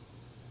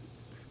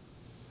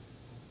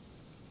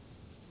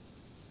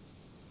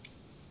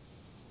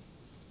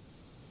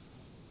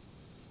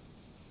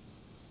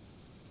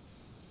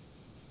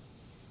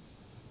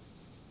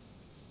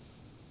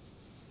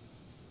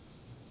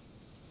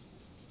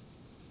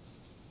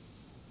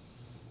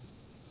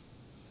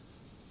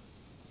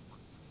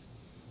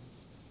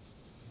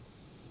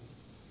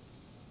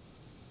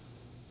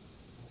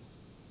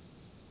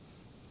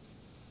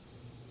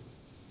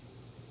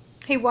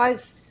 He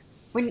was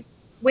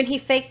when he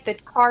faked the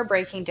car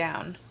breaking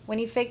down. When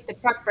he faked the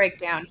truck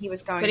breakdown, he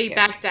was But going he to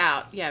backed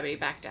out. Yeah, but he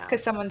backed out.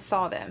 because someone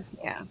saw them.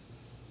 Yeah.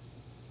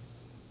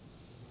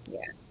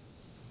 Yeah.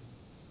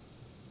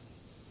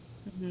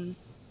 Hmm.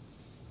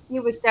 He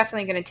was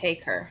definitely going to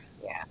take her.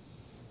 Yeah.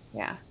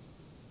 Yeah.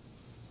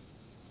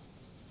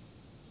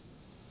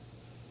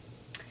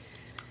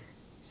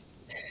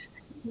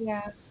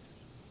 Yeah.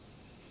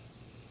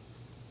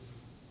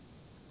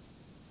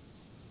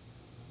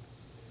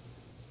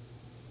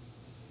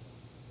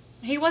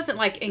 He wasn't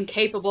like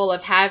incapable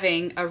of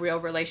having a real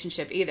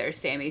relationship either,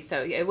 Sammy.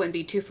 So it wouldn't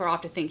be too far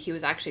off to think he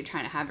was actually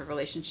trying to have a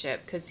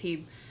relationship because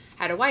he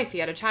had a wife, he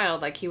had a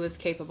child. Like he was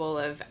capable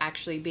of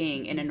actually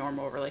being in a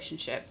normal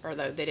relationship,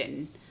 although they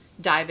didn't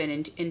dive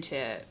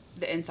into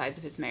the insides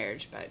of his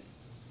marriage. But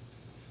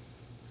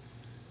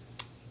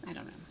I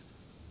don't know.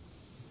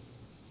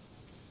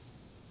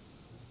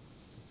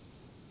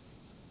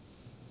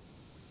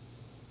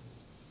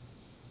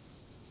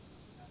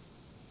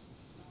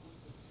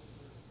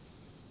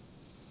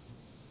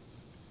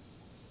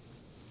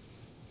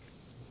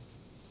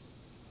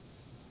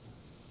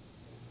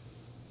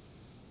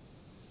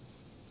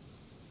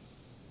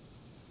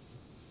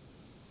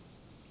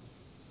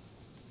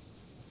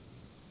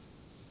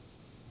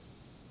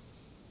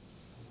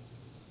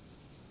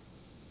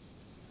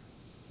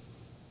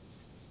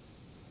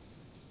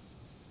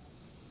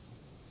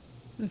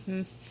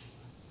 Hmm.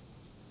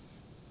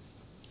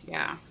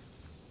 Yeah.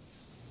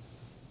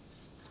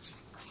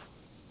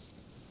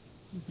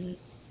 Hmm.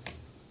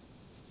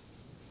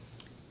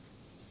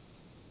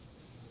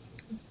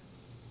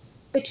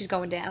 Bitch is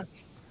going down.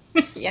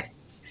 Yeah.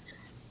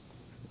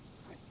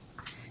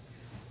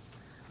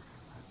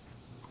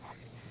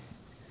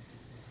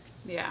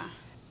 Yeah.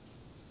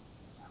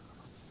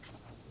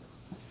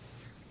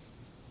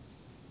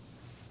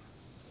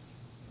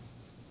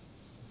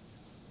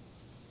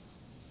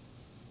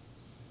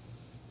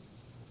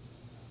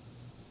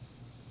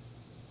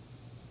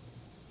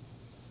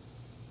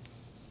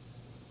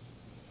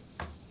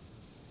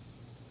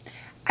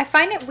 I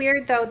find it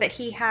weird though that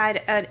he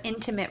had an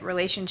intimate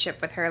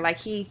relationship with her.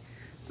 Like I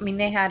mean,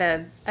 they had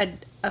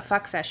a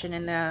fuck session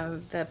in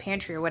the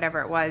pantry or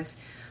whatever it was.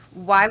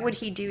 Why would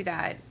he do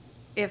that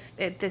if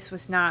this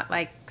was not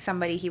like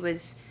somebody he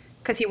was?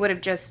 Because he would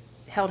have just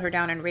held her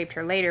down and raped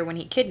her later when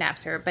he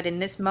kidnaps her. But in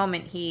this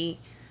moment, he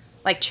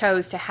like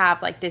chose to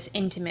have like this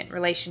intimate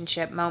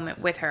relationship moment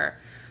with her,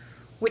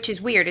 which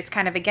is weird. It's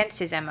kind of against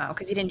his MO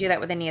because he didn't do that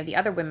with any of the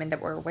other women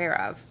that we're aware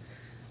of.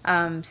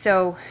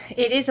 So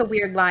it is a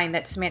weird line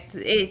that Samantha.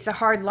 It's a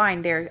hard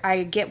line there.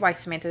 I get why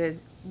Samantha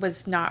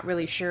was not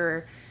really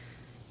sure,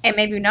 and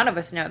maybe none of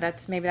us know.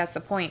 That's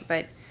the point.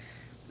 But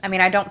I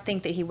mean, I don't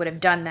think that he would have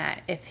done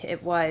that if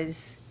it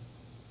was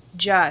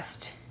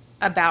just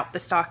about the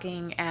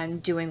stalking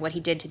and doing what he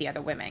did to the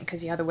other women,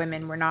 because the other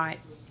women were not.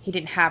 He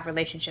didn't have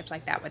relationships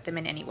like that with them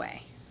in any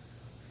way.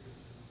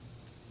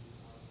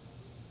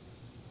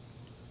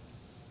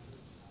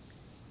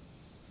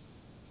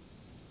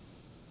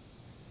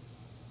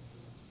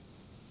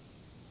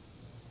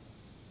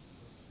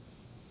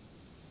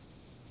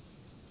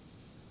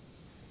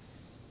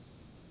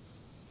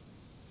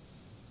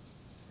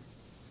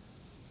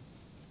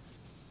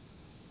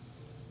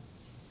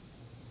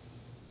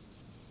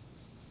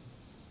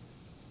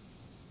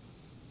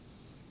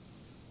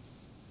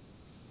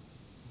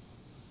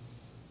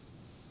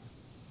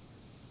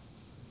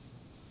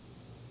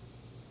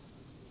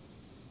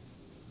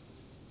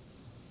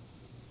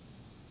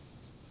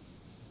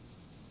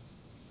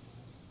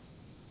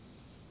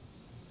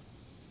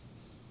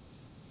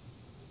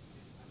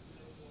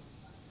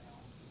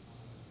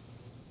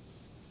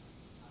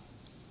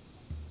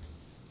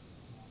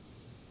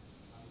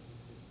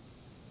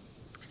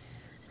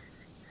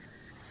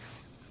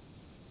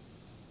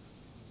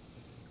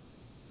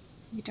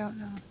 You don't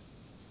know.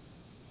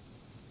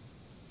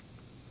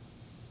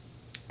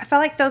 I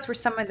felt like those were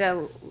some of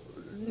the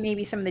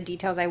maybe some of the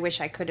details I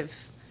wish I could have.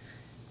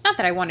 Not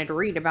that I wanted to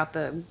read about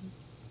the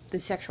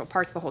sexual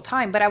parts the whole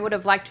time, but I would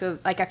have liked to have,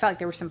 like, I felt like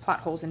there were some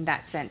plot holes in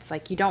that sense.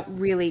 Like, you don't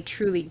really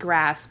truly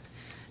grasp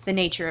the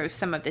nature of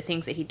some of the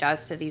things that he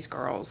does to these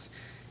girls.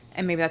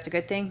 And maybe that's a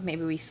good thing.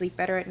 Maybe we sleep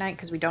better at night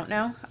because we don't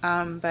know.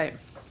 But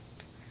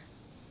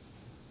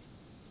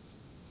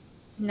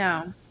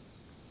no,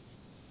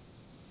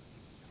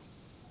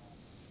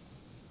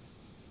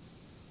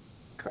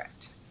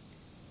 correct.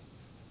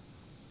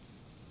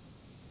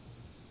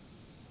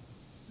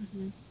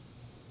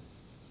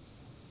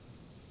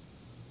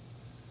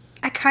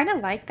 I kind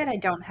of like that I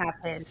don't have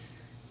his.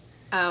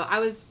 Oh, I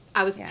was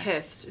Yeah.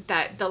 pissed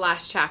that the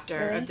last chapter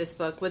of Really? this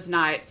book was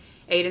not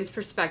Aiden's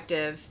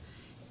perspective,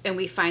 and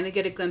we finally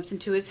get a glimpse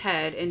into his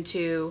head,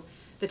 into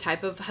the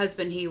type of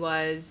husband he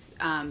was,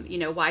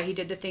 why he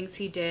did the things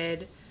he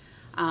did,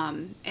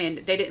 and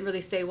they didn't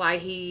really say why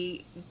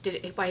he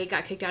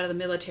got kicked out of the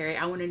military.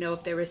 I want to know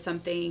if there was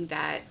something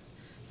that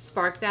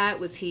sparked that.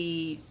 Was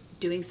he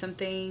doing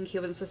something he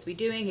wasn't supposed to be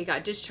doing? He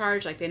got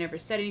discharged. Like, they never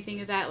said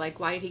anything of that. Like,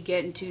 why did he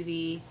get into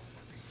the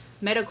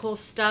medical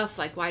stuff?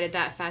 Like, why did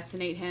that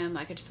fascinate him?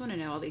 Like, I just want to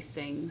know all these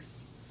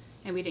things,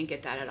 and we didn't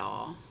get that at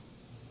all.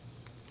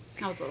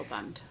 I was a little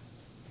bummed.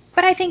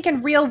 But I think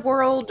in real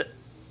world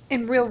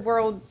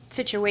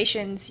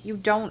situations, you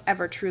don't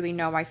ever truly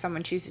know why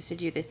someone chooses to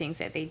do the things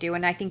that they do.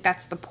 And I think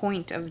that's the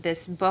point of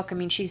this book. I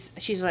mean, she's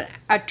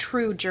a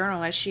true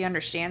journalist. She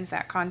understands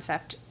that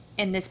concept.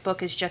 And this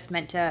book is just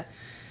meant to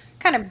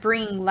kind of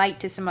bring light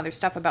to some other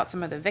stuff about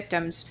some of the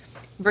victims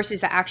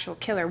versus the actual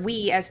killer.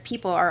 We as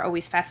people are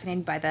always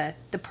fascinated by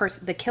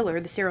the killer,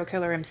 the serial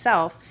killer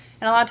himself.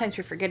 And a lot of times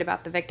we forget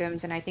about the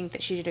victims. And I think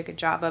that she did a good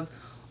job of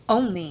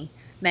only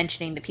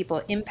mentioning the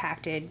people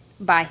impacted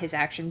by his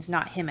actions,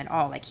 not him at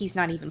all. Like, he's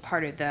not even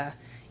part of the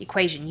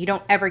equation. You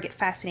don't ever get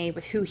fascinated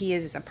with who he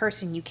is as a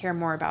person. You care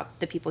more about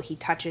the people he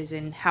touches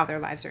and how their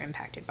lives are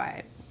impacted by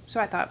it. So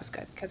I thought it was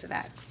good because of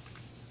that.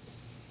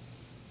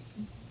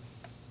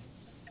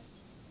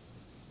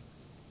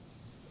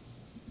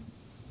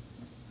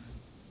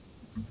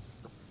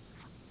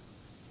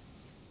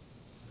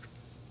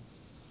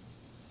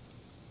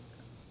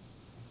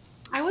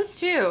 I was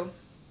too.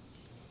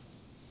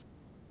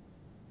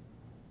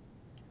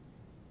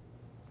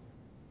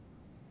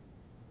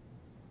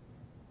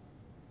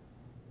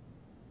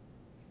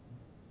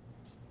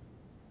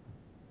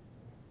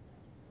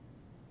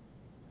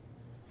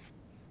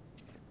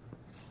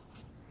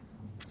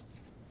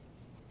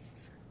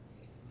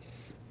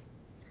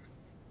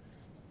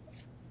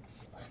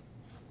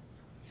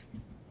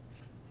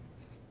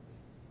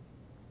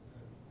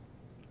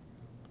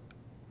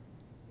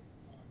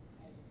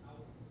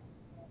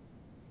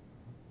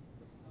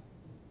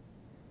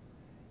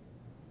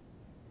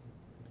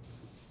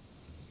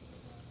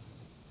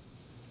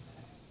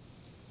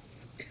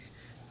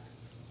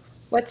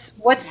 What's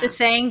the Yeah.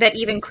 saying that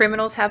even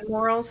criminals have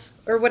morals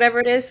or whatever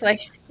it is? Like,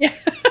 yeah.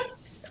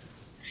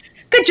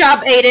 Good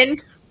job, Aiden.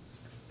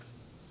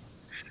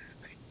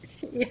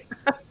 Yeah.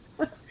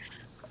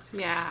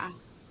 Yeah.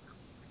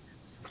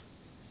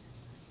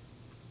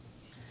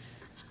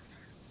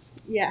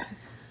 Yeah.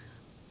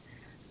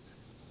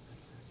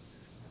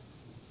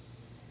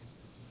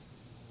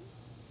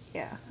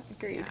 Yeah.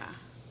 Agreed. Yeah.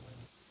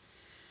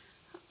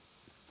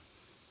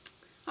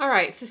 All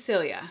right,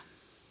 Cecilia,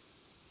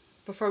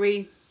 before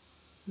we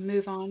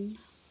move on.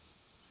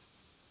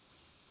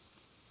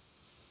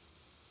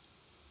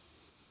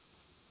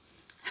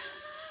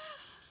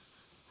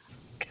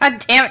 God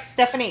damn it,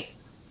 Stephanie.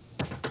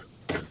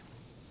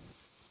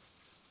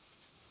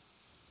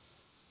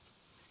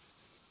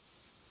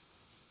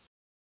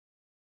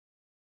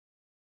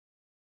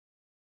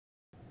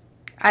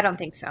 I don't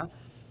think so.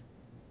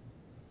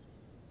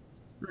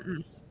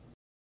 Mm-mm.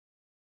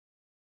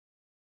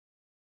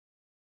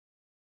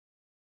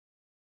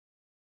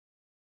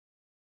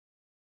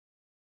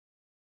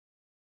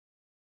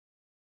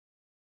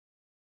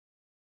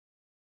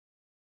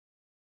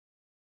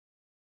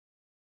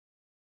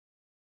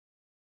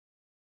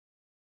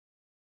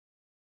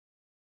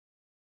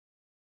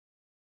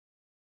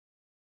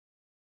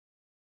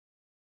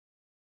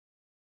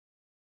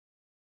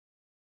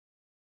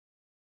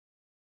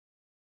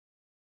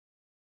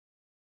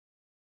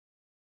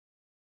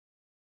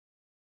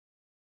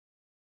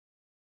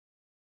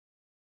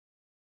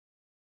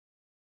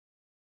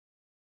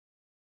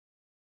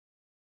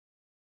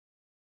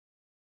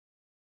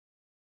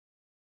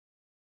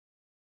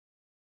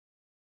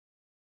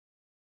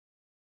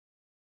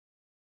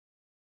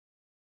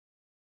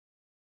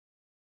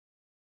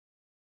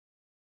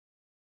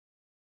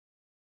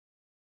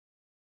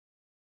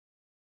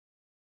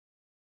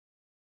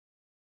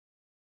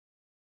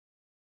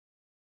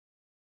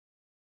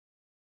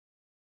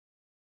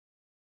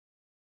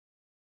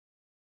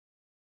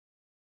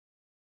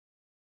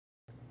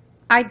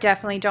 I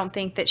definitely don't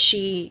think that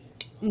she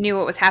knew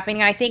what was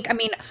happening. I think, I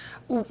mean,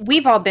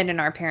 we've all been in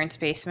our parents'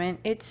 basement.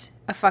 It's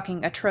a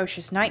fucking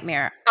atrocious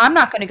nightmare. I'm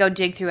not going to go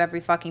dig through every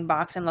fucking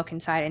box and look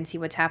inside and see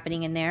what's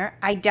happening in there.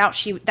 I doubt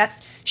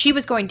she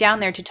was going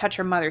down there to touch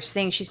her mother's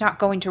things. She's not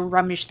going to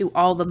rummage through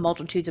all the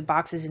multitudes of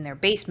boxes in their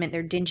basement,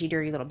 their dingy,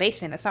 dirty little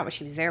basement. That's not what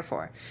she was there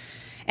for.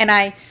 And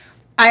I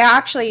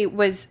actually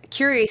was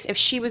curious if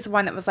she was the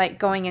one that was like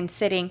going and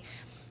sitting.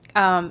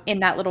 in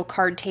that little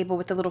card table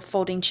with the little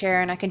folding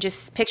chair, and I can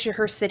just picture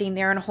her sitting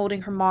there and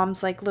holding her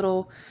mom's like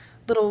little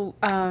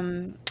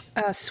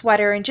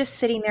sweater and just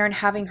sitting there and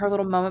having her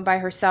little moment by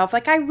herself.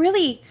 Like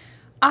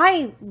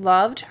I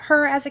loved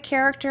her as a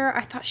character.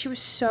 I thought she was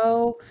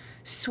so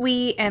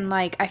sweet, and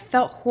like I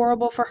felt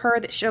horrible for her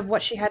of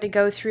what she had to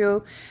go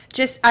through.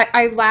 Just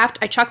I laughed,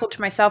 I chuckled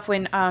to myself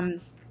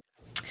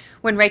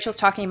when Rachel's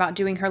talking about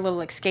doing her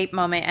little escape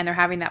moment and they're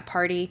having that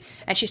party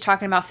and she's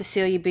talking about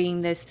Cecilia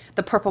being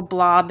the purple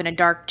blob in a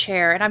dark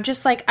chair. And I'm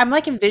just like, I'm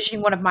like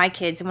envisioning one of my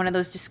kids in one of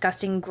those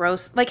disgusting,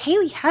 gross, like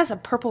Haley has a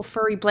purple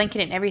furry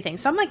blanket and everything.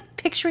 So I'm like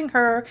picturing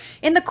her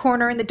in the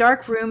corner in the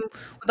dark room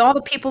with all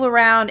the people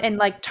around and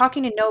like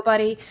talking to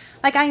nobody.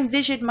 Like I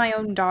envisioned my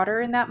own daughter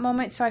in that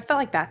moment. So I felt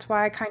like that's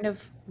why I kind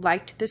of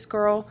liked this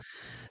girl.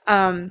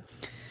 Um,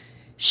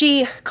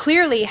 she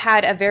clearly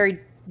had a very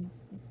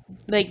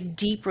like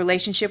deep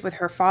relationship with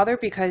her father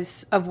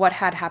because of what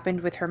had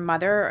happened with her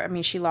mother. I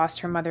mean, she lost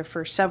her mother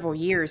for several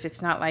years.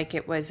 It's not like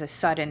it was a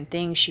sudden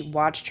thing. She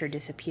watched her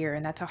disappear,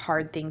 and that's a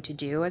hard thing to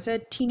do as a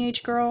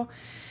teenage girl.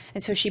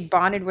 And so she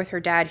bonded with her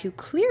dad, who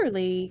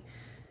clearly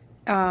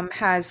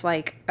has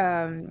like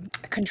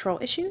control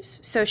issues.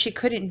 So she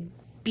couldn't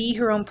be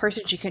her own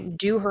person. She couldn't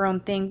do her own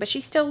thing, but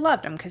she still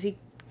loved him because he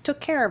took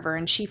care of her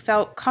and she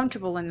felt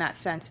comfortable in that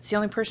sense. It's the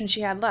only person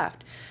she had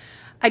left.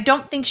 I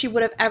don't think she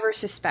would have ever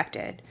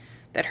suspected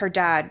that her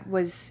dad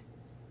was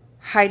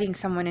hiding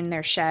someone in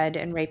their shed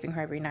and raping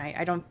her every night.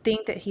 I don't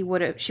think that she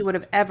would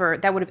have ever,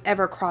 that would have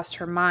ever crossed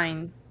her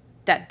mind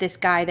that this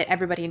guy that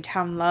everybody in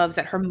town loves,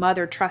 that her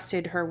mother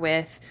trusted her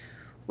with,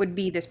 would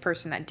be this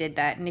person that did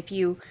that. And if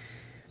you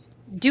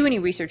do any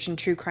research in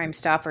true crime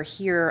stuff or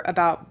hear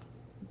about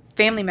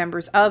family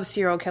members of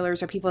serial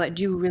killers or people that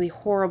do really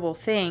horrible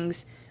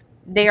things,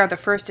 they are the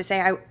first to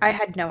say, I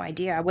had no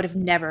idea. I would have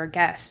never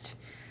guessed.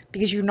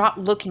 Because you're not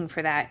looking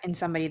for that in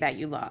somebody that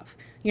you love.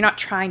 You're not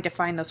trying to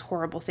find those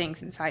horrible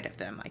things inside of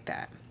them like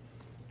that.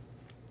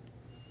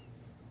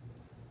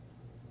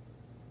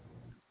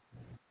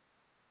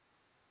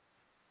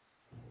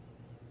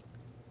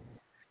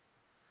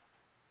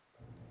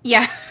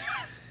 Yeah.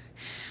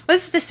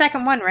 This is the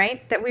second one,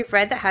 right? That we've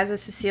read that has a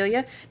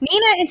Cecilia.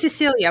 Nina and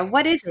Cecilia,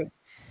 what is it?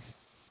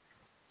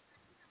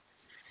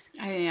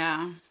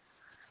 Yeah.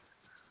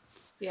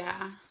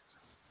 Yeah.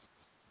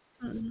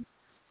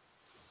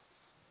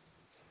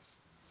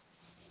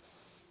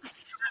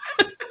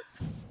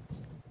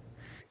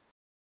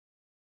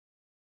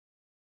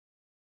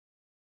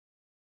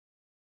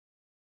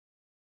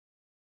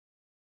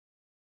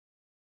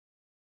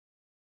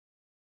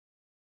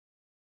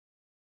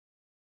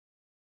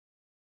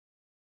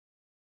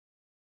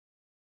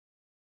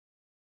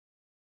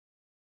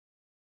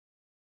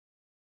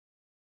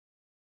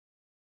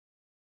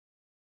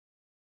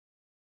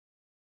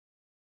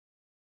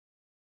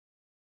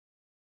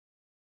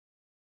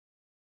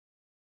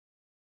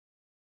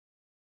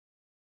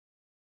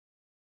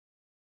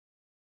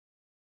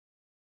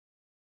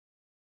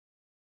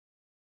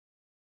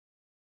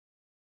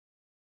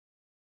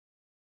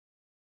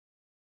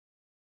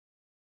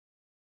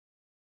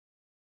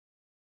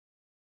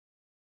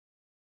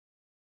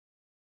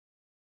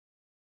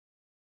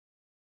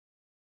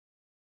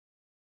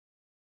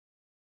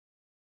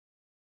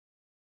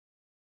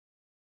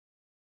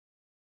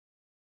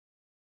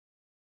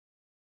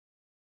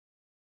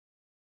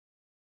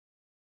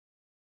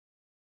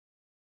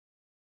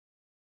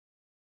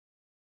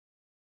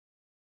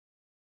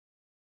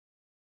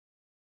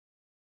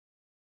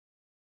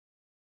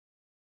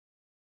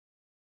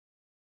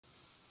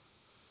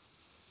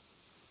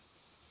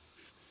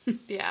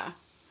 Yeah.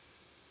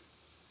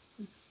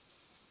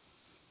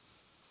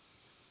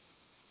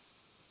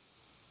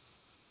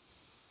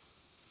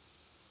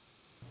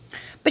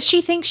 But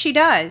she thinks she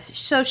does.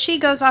 So she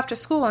goes off to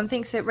school and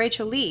thinks that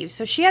Rachel leaves.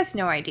 So she has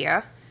no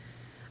idea.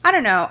 I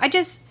don't know.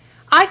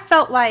 I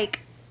felt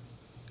like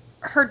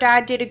her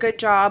dad did a good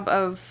job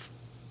of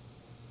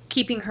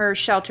keeping her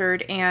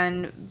sheltered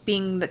and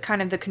being the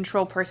kind of the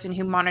control person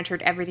who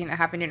monitored everything that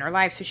happened in her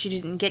life so she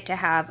didn't get to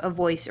have a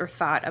voice or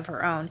thought of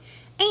her own.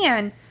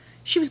 And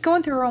she was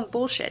going through her own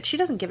bullshit. She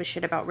doesn't give a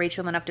shit about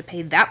Rachel enough to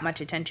pay that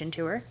much attention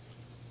to her.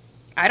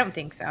 I don't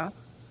think so.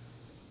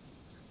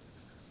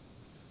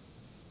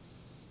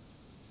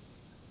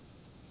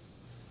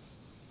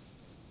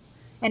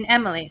 And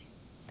Emily.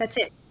 That's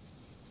it.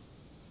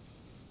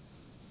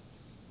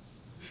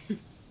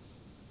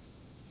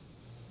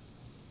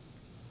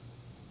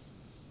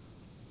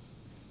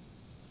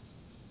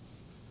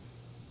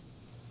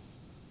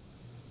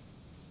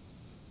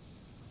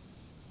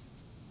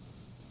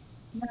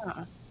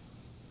 No.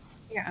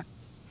 Yeah.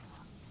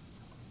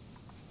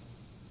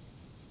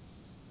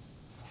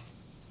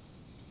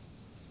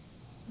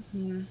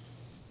 Mm,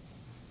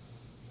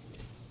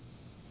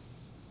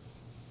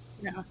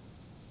 no.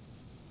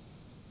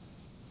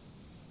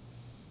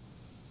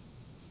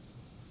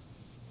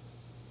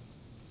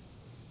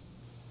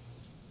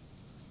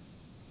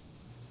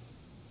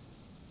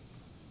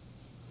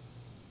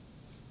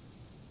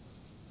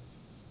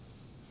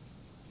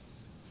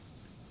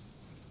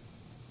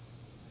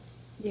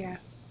 Yeah.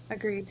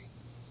 Agreed.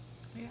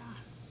 Yeah.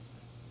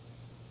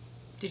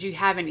 Did you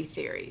have any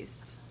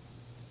theories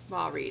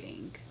while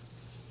reading?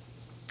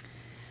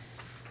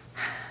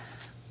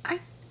 I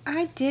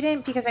I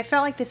didn't because I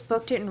felt like this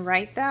book didn't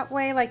write that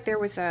way. Like there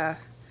was a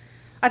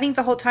I think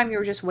the whole time you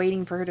were just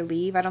waiting for her to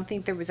leave. I don't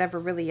think there was ever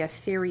really a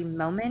theory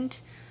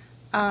moment.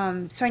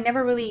 So I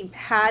never really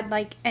had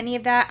like any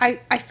of that.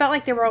 I felt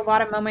like there were a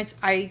lot of moments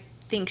I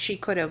think she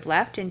could have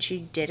left and she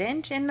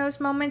didn't in those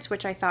moments,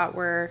 which I thought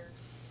were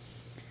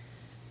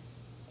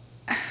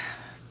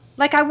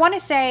like I want to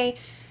say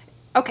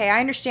okay, I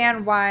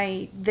understand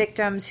why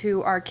victims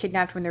who are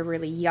kidnapped when they're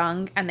really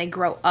young and they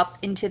grow up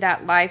into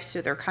that life,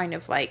 so they're kind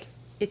of like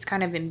it's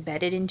kind of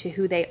embedded into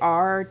who they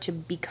are to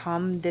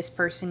become this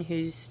person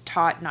who's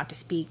taught not to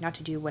speak, not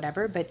to do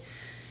whatever. But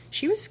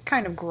she was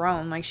kind of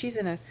grown, like she's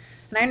in a,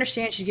 and I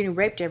understand she's getting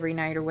raped every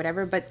night or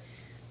whatever, but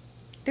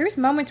there's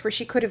moments where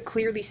she could have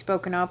clearly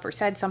spoken up or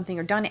said something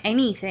or done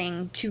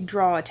anything to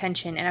draw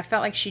attention, and I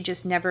felt like she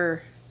just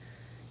never.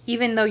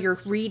 Even though you're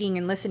reading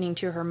and listening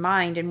to her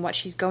mind and what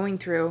she's going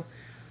through,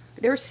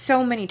 there's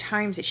so many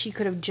times that she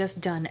could have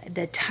just done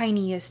the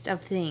tiniest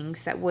of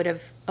things that would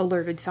have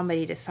alerted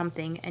somebody to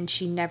something, and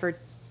she never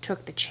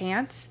took the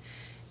chance.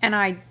 And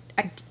I,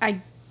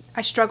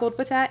 I struggled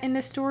with that in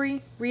this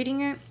story,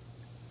 reading it.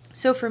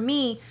 So for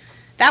me,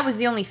 that was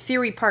the only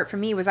theory part for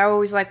me was I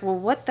always like, well,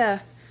 what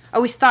the? I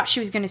always thought she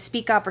was going to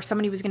speak up or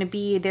somebody was going to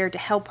be there to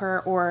help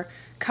her or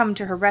come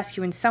to her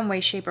rescue in some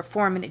way, shape, or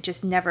form, and it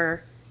just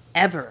never,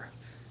 ever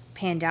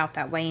panned out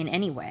that way in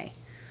any way.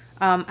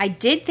 I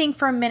did think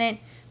for a minute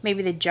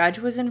maybe the judge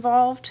was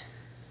involved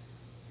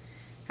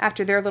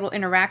after their little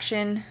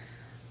interaction.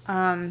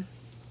 Um,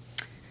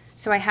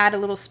 so I had a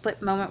little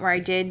split moment where I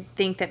did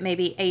think that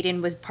maybe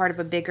Aiden was part of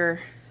a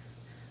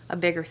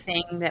bigger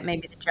thing. That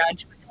maybe the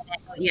judge was in it.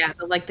 Yeah,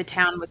 like the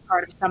town was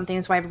part of something.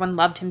 That's why everyone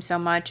loved him so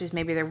much. Is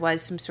maybe there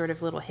was some sort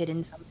of little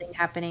hidden something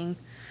happening.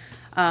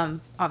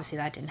 Obviously,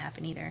 that didn't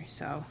happen either.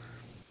 So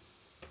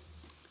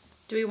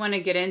Do we want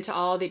to get into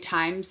all the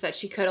times that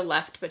she could have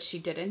left but she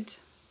didn't?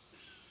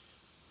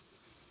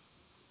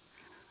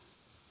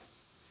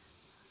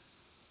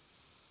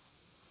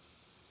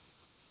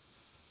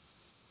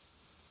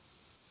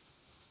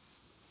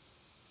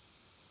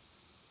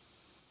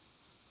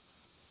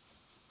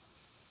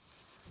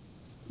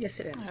 yes,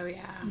 it Oh is.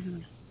 yeah.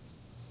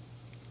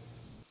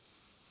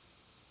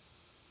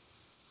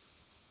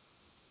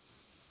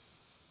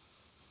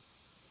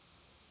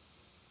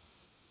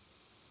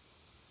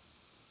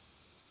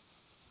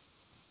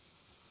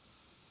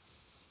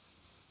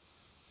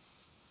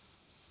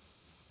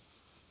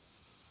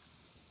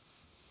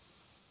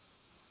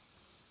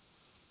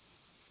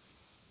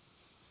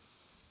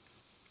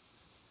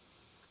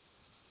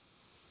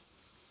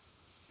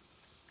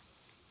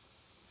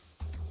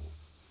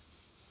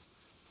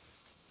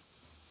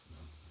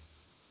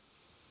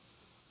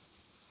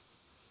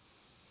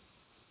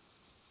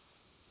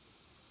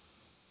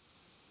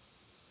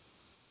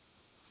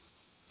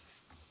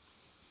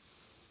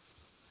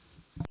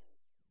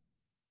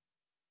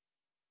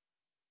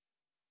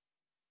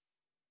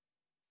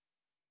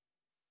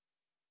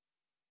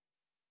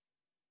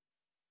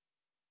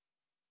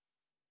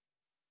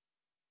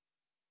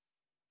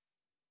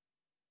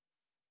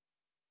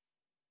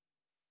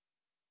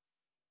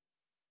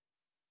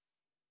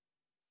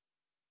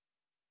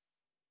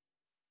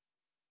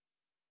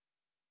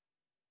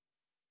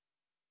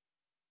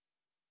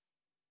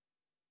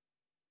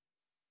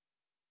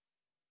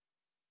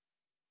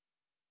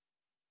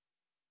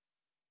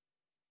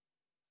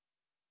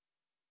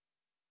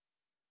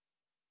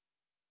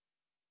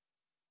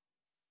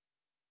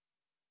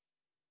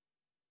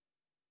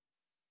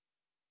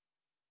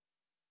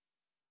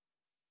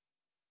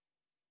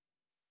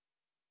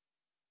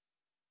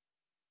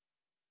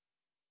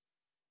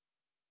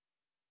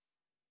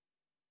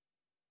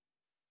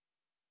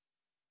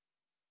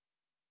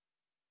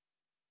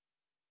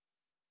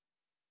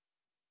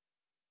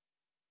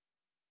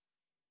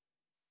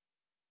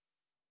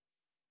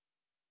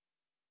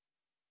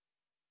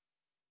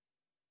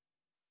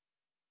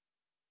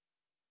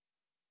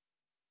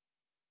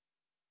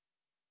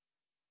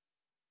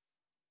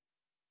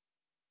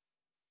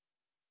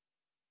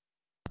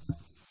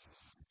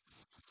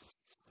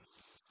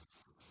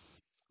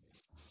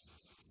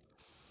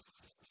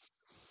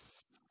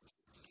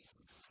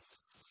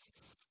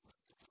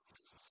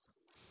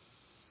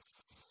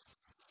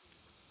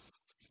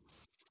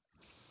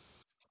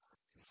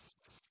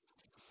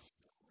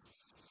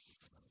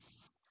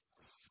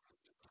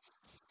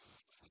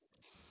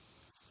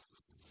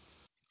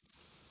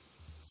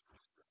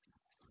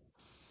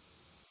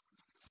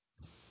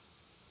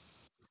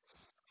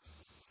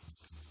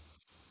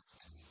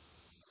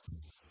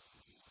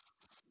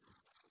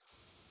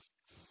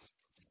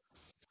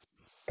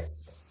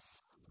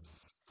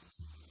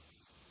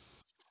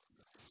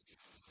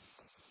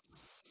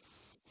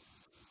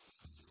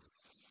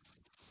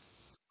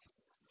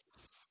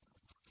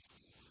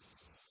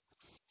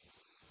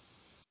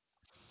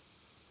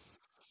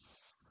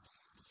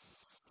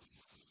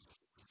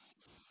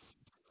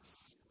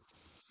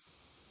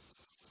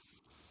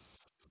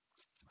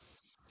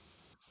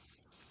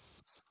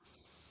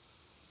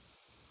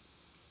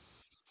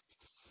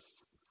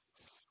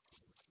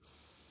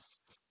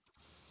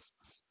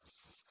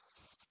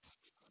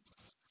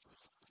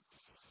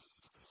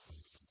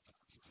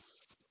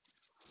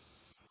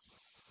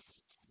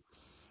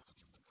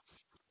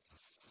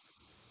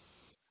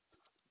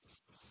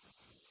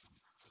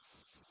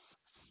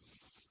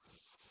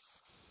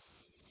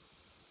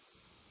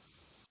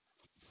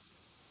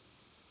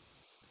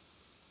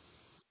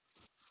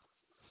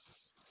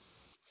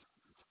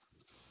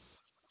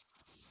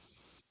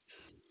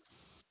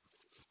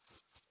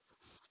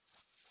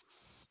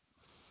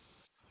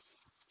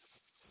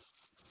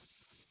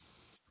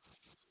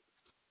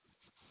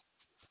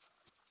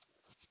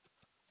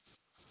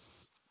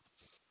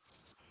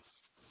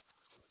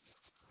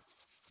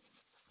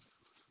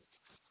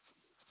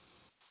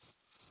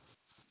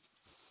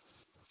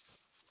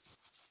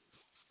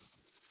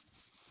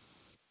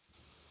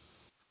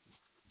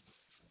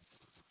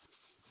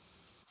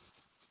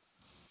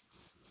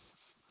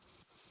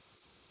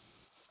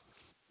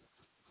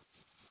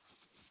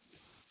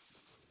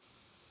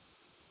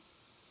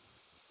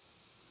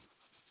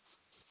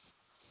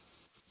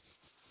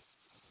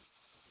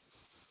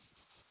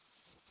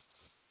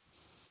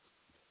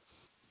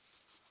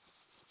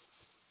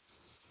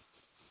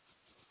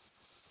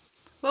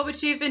 What would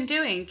she have been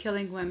doing?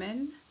 Killing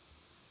women?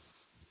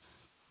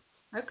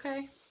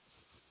 Okay.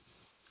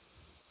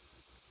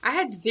 I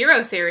had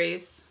zero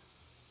theories.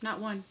 Not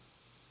one.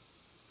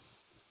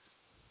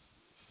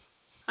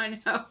 I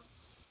know.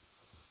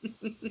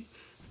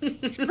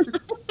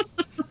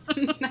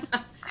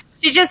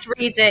 She just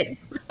reads it.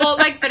 Well,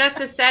 like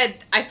Vanessa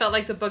said, I felt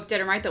like the book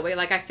didn't write that way.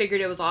 Like I figured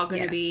it was all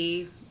going to Yeah.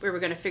 be we were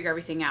going to figure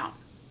everything out.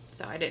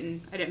 So I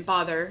didn't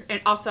bother.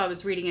 And also I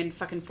was reading in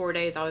fucking 4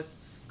 days. I was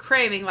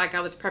craving like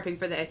I was prepping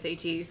for the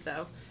SAT,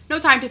 so no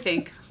time to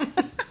think.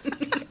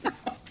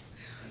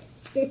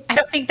 I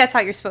don't think that's how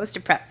you're supposed to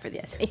prep for the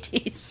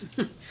SATs.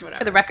 For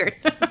the Whatever. record.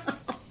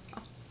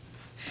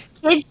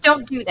 Kids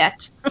don't do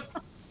that.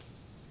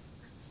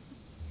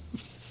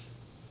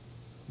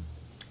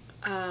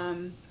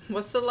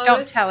 What's the lowest?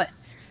 Don't tell it.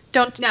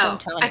 Don't No,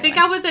 tell I think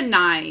anyone. I was a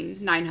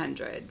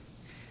 900.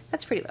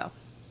 That's pretty low.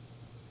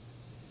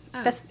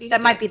 Oh,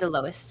 That might be the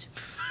lowest.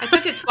 I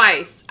took it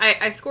twice.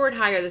 I scored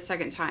higher the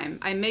second time.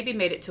 I maybe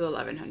made it to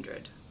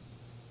 1100.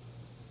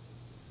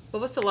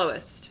 But what's the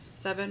lowest?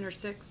 7 or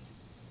 6?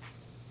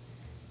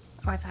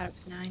 Oh, I thought it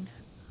was 9.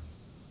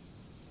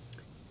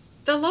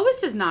 The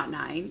lowest is not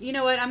 9. You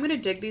know what? I'm going to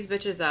dig these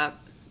bitches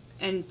up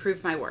and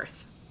prove my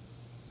worth.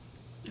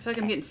 I feel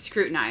like I'm getting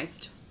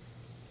scrutinized.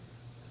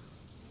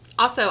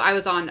 Also, I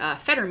was on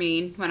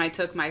Fettermine when I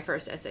took my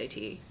first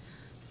SAT.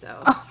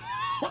 So,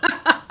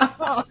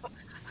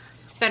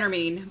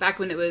 Fettermine, back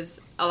when it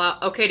was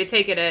okay to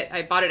take it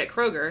I bought it at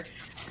Kroger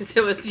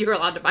because you were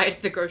allowed to buy it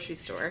at the grocery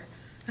store.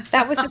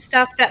 That was the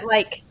stuff that,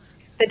 like,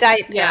 the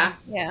diet pill. Yeah.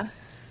 Yeah.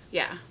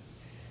 Yeah.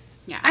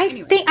 Yeah.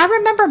 I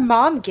remember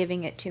Mom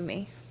giving it to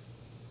me.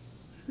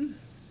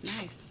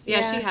 Nice.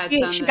 Yeah, she had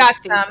some. She that got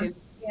thing some. too.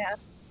 Yeah.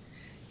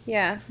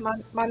 Yeah.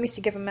 Mom used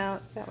to give them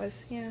out. That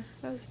was the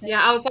thing.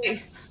 Yeah, I was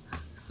like,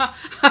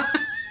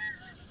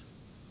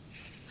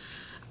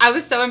 I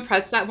was so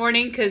impressed that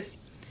morning because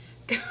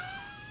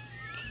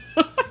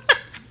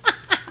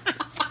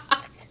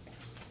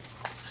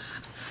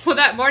well,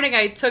 that morning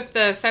I took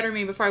the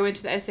Fettermine before I went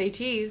to the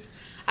SATs.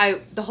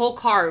 The whole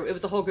car, it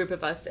was a whole group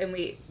of us, and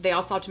they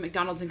all stopped at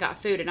McDonald's and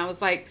got food, and I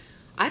was like,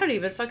 I don't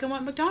even fucking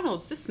want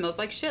McDonald's. This smells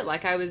like shit.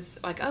 Like I was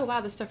like, oh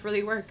wow, this stuff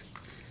really works.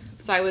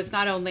 So I was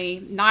not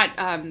only not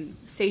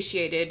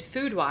satiated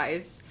food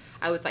wise,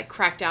 I was like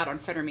cracked out on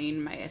Fettermine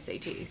in my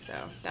SAT. So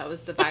that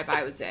was the vibe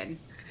I was in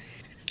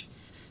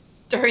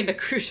during the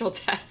crucial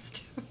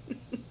test.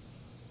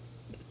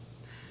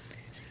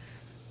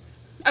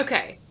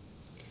 Okay.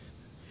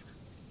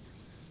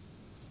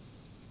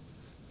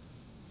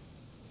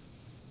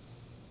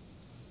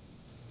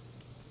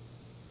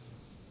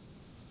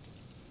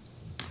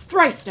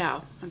 Thrice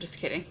now. I'm just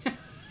kidding.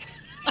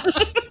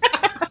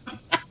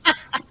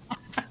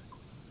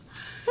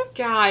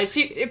 God,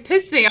 it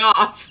pissed me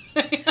off.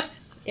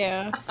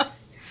 Yeah.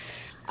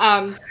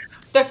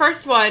 The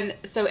first one,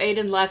 so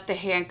Aiden left the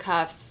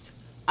handcuffs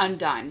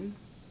undone.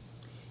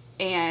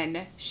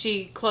 And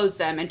she closed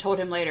them and told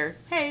him later,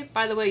 hey,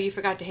 by the way, you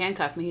forgot to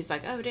handcuff me. He's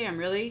like, oh, damn,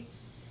 really?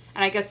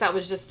 And I guess that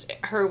was just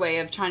her way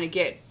of trying to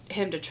get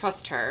him to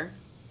trust her.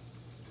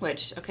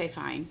 Which, okay,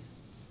 fine.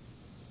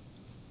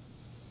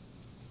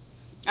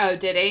 Oh,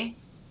 did he?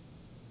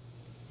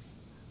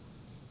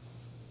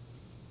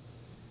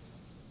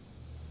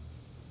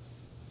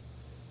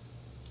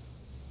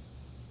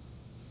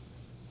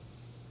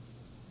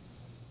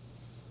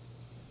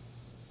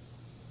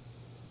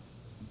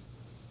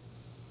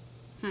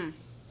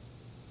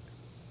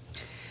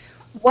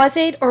 Was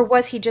it, or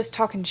was he just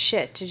talking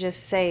shit to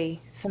just say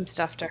some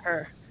stuff to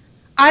her?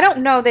 I don't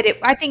know that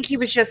I think he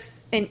was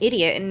just an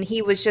idiot and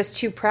he was just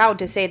too proud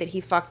to say that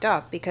he fucked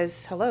up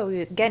because, hello,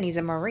 again, he's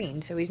a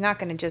Marine, so he's not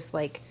going to just,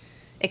 like,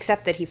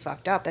 accept that he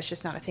fucked up. That's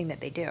just not a thing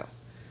that they do.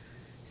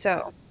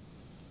 So,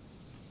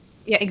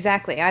 yeah,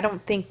 exactly. I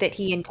don't think that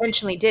he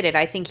intentionally did it.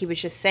 I think he was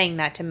just saying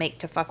that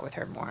to fuck with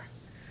her more.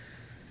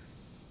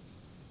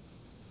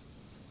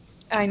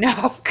 I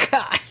know.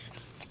 God.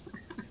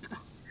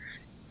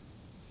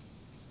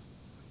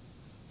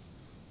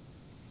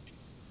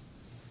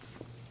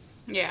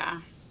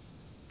 Yeah.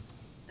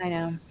 I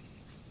know.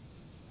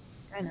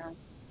 I know.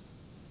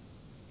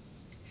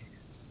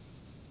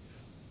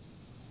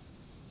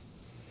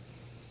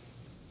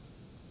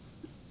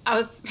 I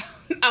was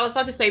I was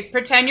about to say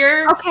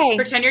Okay.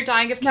 pretend you're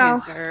dying of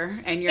No. cancer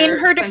and In your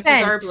her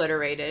senses are defense,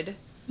 obliterated.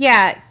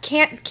 yeah,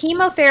 can't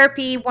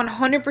chemotherapy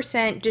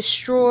 100%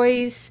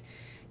 destroys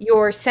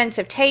your sense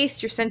of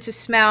taste, your sense of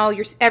smell,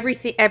 your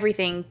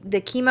everything.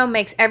 The chemo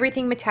makes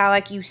everything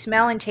metallic. You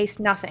smell and taste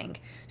nothing.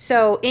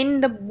 So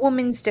in the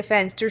woman's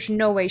defense, there's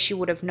no way she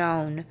would have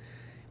known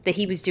that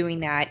he was doing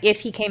that.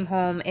 If he came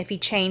home, if he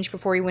changed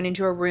before he went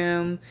into a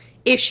room,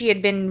 if she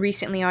had been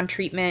recently on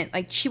treatment,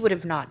 like she would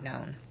have not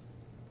known.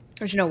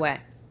 There's no way.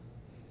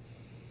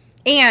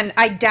 And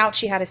I doubt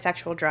she had a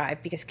sexual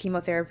drive because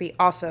chemotherapy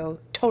also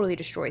totally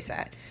destroys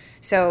that.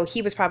 So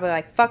he was probably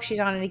like, fuck, she's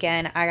on it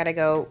again. I gotta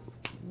go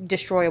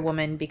destroy a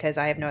woman because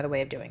I have no other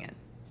way of doing it.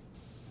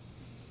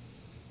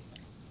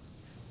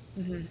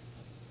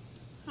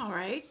 All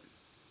right.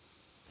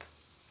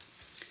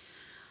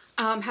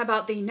 How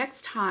about the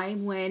next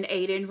time when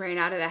Aiden ran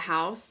out of the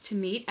house to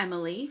meet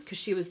Emily because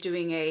she was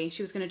going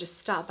to just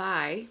stop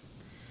by,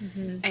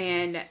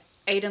 and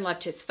Aiden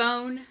left his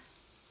phone,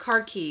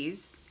 car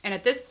keys, and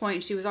at this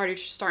point she was already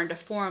starting to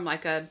form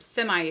like a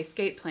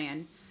semi-escape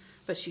plan,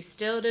 but she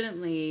still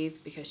didn't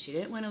leave because she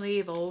didn't want to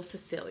leave old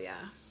Cecilia.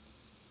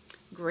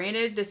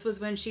 Granted, this was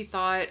when she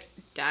thought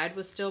Dad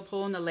was still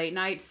pulling the late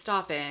night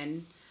stop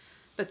in,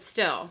 but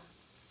still,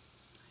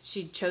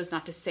 she chose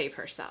not to save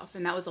herself,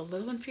 and that was a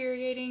little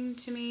infuriating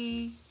to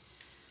me.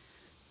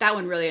 That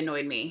one really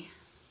annoyed me.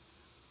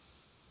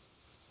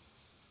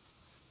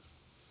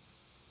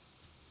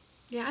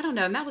 Yeah, I don't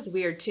know, and that was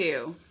weird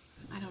too.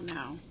 I don't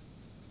know.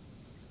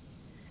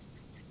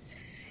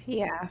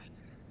 Yeah.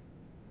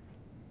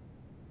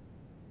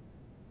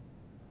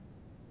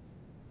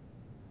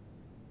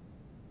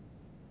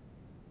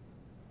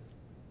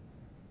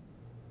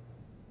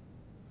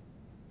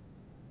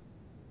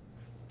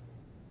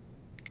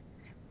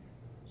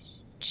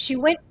 She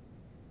went.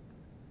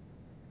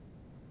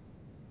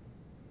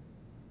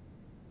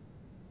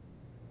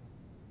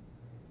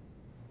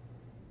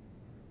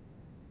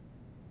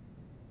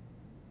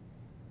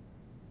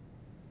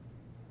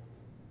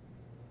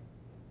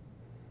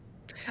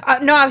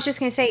 No, I was just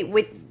gonna say,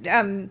 with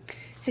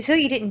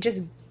Cecilia didn't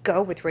just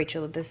go with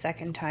Rachel the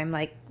second time.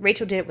 Like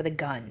Rachel did it with a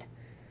gun.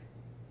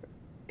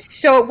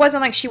 So it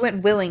wasn't like she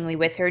went willingly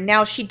with her.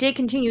 Now she did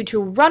continue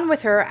to run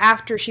with her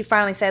after she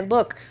finally said,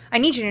 "Look, I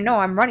need you to know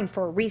I'm running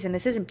for a reason.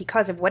 This isn't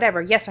because of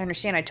whatever. Yes, I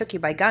understand I took you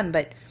by gun,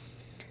 but."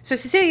 So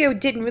Cecilia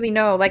didn't really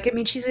know. Like, I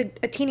mean, she's a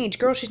teenage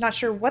girl. She's not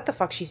sure what the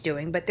fuck she's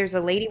doing. But there's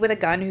a lady with a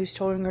gun who's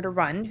telling her to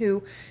run,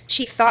 who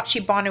she thought she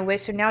bonded with.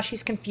 So now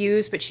she's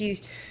confused. But she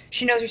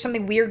knows there's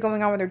something weird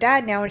going on with her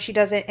dad now, and she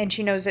doesn't. And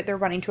she knows that they're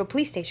running to a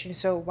police station.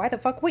 So why the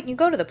fuck wouldn't you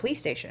go to the police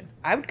station?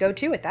 I would go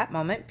too at that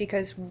moment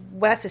because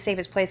well, that's the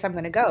safest place I'm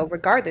going to go,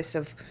 regardless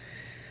of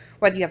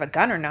whether you have a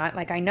gun or not.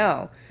 Like I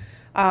know.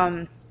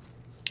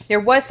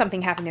 There was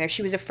something happening there.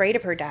 She was afraid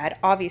of her dad,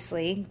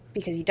 obviously,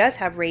 because he does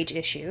have rage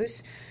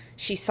issues.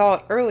 She saw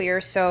it earlier,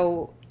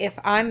 so if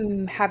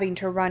I'm having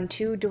to run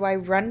too, do I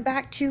run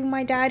back to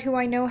my dad, who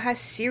I know has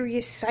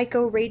serious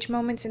psycho rage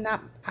moments in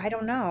that? I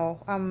don't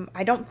know.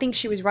 I don't think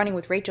she was running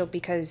with Rachel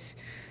because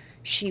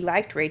she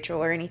liked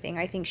Rachel or anything.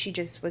 I think she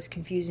just was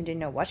confused and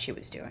didn't know what she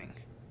was doing.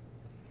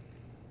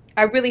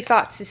 I really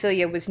thought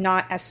Cecilia was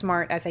not as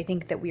smart as I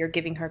think that we are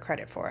giving her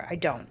credit for. I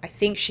don't. I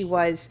think she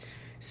was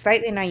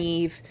slightly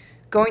naive,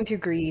 going through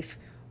grief,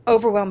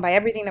 overwhelmed by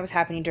everything that was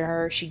happening to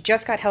her. She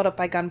just got held up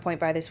by gunpoint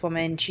by this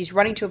woman. She's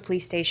running to a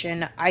police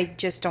station. I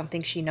just don't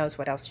think she knows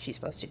what else she's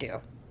supposed to do.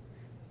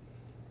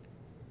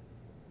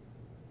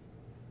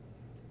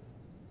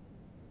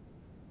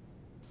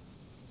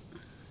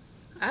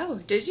 Oh,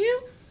 did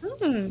you?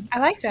 I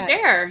like that.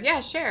 Share. Yeah,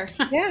 share.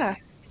 Yeah.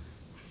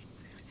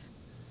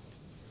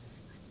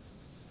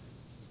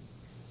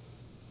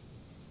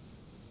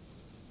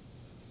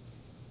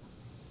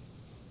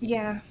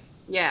 Yeah.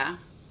 Yeah.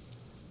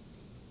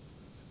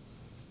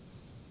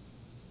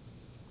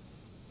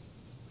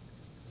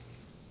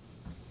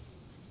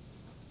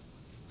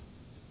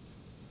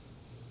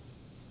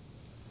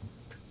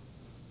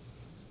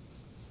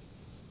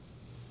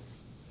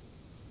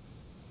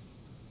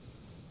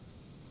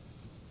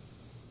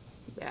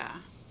 Yeah.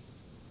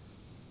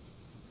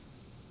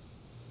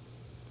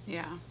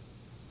 Yeah.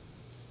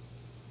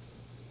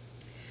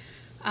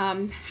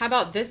 How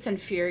about this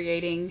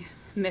infuriating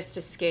missed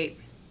escape?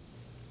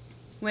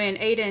 When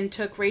Aiden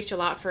took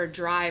Rachel out for a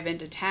drive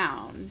into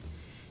town,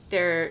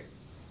 they're,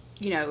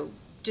 you know,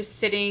 just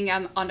sitting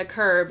on the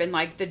curb, and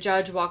like the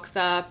judge walks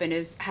up and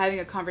is having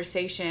a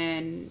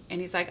conversation,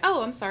 and he's like,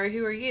 "Oh, I'm sorry,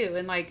 who are you?"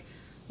 And like,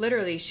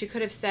 literally, she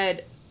could have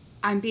said,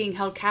 "I'm being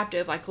held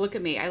captive. Like, look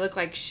at me. I look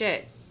like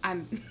shit.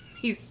 I'm,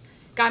 he's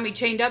got me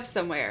chained up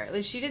somewhere."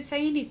 And she didn't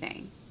say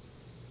anything.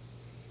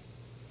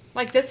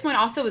 Like, this one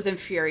also was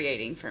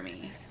infuriating for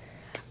me.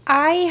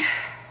 I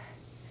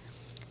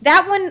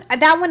that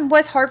one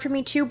was hard for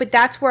me too, but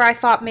that's where I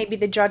thought maybe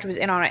the judge was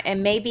in on it,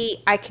 and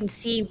maybe I can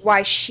see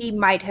why she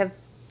might have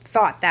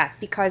thought that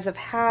because of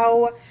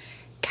how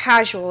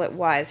casual it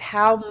was,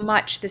 how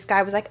much this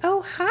guy was like,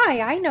 "Oh,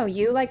 hi, I know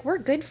you. Like we're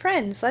good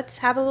friends. Let's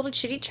have a little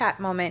chitty chat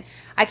moment."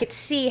 I could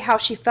see how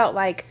she felt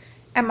like,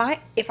 "Am I?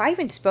 If I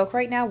even spoke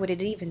right now, would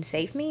it even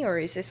save me, or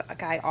is this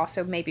guy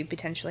also maybe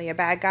potentially a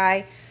bad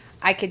guy?"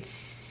 I could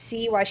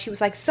see why she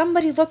was like,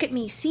 "Somebody look at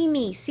me, see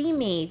me, see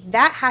me."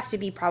 That has to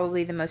be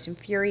probably the most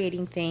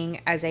infuriating thing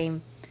as a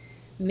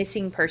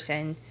missing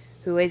person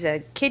who is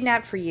a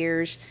kidnapped for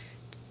years,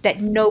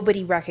 that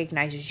nobody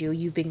recognizes you.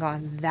 You've been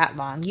gone that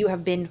long. You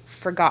have been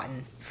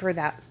forgotten for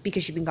that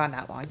because you've been gone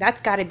that long.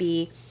 That's got to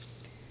be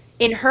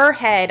in her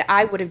head.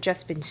 I would have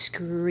just been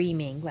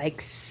screaming,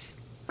 like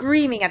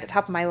screaming at the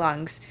top of my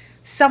lungs.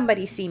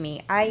 Somebody see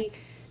me. I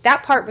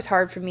That part was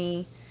hard for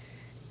me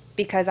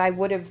because I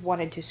would have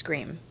wanted to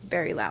scream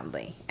very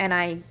loudly. And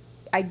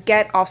I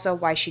get also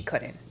why she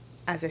couldn't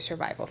as a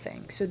survival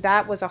thing. So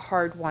that was a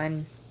hard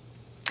one.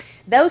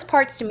 Those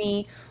parts to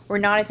me were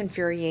not as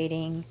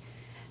infuriating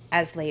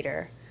as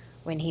later.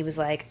 when he was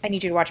like, I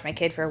need you to watch my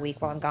kid for a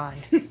week while I'm gone.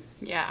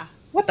 Yeah.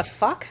 What the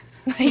fuck?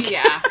 Like,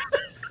 Yeah.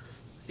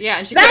 Yeah,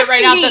 and she That put it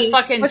right to out me the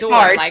fucking was door,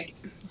 hard. like,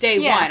 day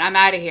Yeah. one, I'm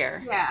out of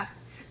here. Yeah.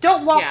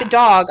 Don't walk the Yeah.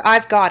 dog.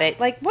 I've got it.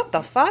 Like, what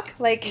the fuck?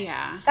 Like,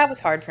 Yeah. that was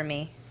hard for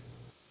me.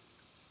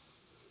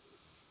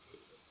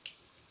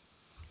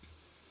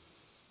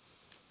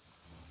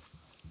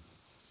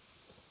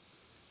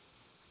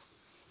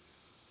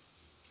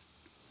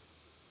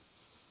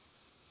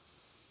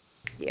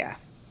 Yeah.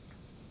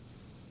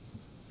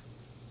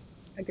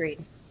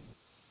 Agreed.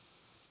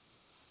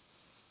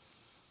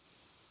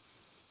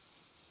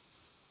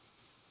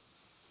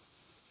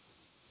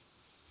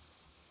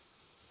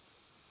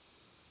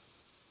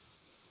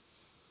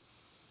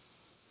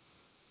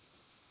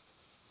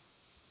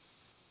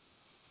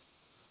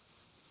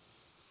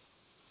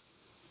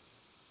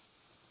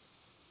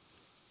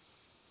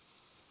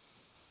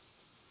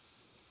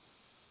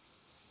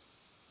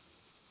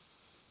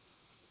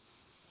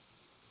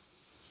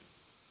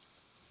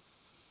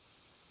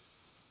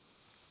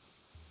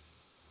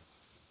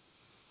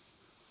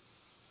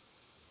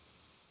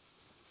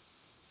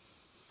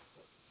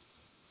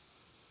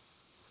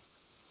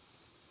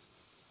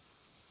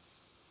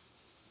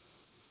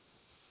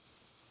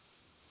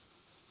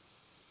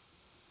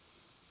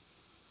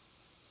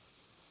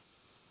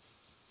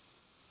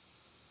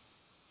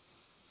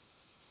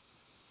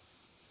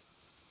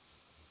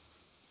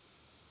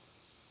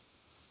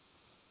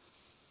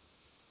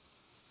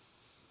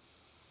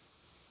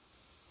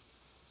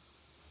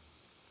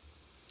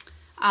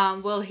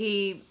 Well,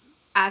 he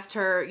asked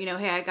her,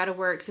 hey, I got to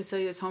work.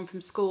 Cecilia's home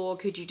from school.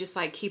 Could you just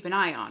like keep an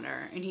eye on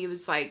her? And he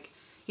was like,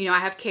 I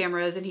have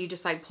cameras. And he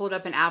just like pulled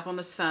up an app on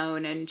his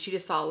phone, and she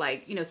just saw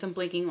like, some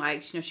blinking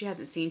lights. She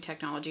hasn't seen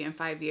technology in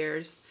 5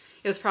 years.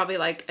 It was probably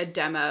like a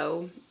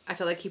demo. I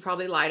feel like he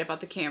probably lied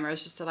about the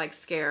cameras just to like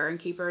scare her and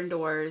keep her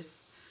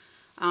indoors.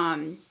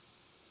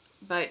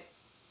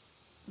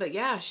 But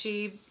yeah,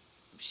 she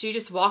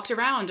just walked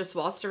around, just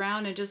waltzed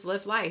around and just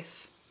lived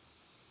life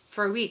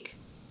for a week.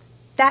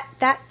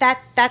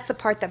 That's the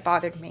part that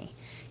bothered me.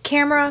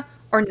 Camera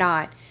or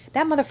not,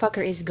 that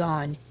motherfucker is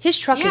gone. His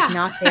truck Yeah. is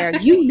not there.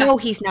 You know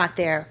he's not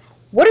there.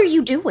 What are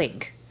you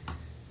doing?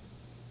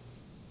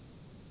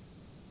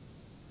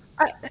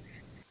 I,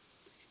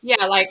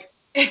 Yeah, like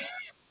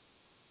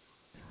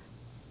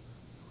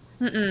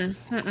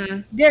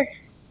there.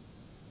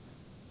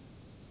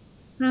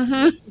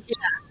 Mm-hmm.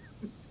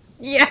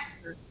 Yeah.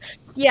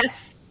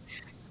 Yes.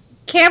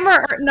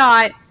 Camera or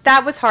not,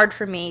 that was hard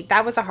for me.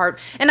 That was a hard.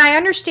 And I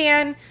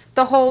understand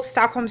the whole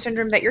Stockholm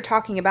syndrome that you're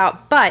talking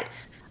about, but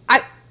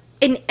I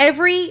in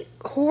every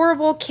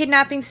horrible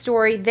kidnapping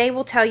story, they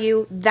will tell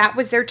you that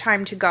was their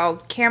time to go.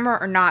 Camera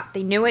or not,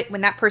 they knew it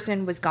when that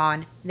person was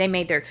gone. They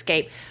made their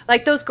escape.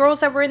 Like those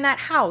girls that were in that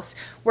house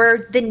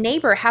where the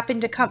neighbor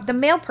happened to come, the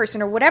male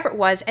person or whatever it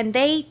was, and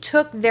they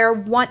took their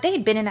one, they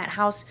had been in that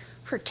house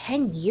for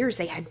 10 years.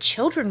 They had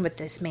children with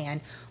this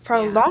man for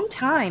a Yeah. long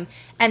time,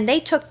 and they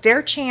took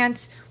their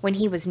chance when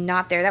he was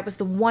not there. That was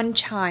the one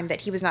time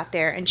that he was not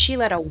there, and she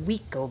let a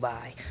week go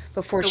by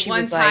before the she one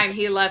was time like,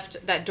 he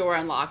left that door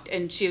unlocked,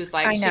 and she was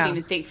like, I she didn't know.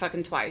 even think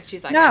fucking twice.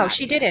 She's like, I'm No, outta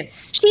she here. didn't.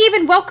 She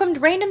even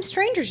welcomed random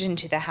strangers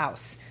into the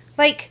house.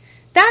 Like,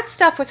 that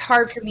stuff was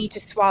hard for me to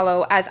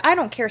swallow, as I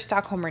don't care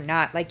Stockholm or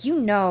not. Like,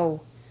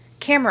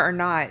 camera or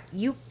not,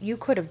 you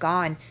could have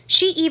gone.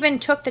 She even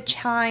took the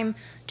time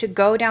to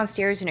go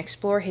downstairs and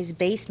explore his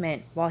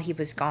basement while he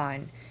was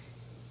gone.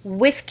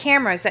 With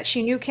cameras, that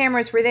she knew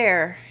cameras were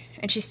there,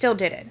 and she still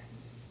did it.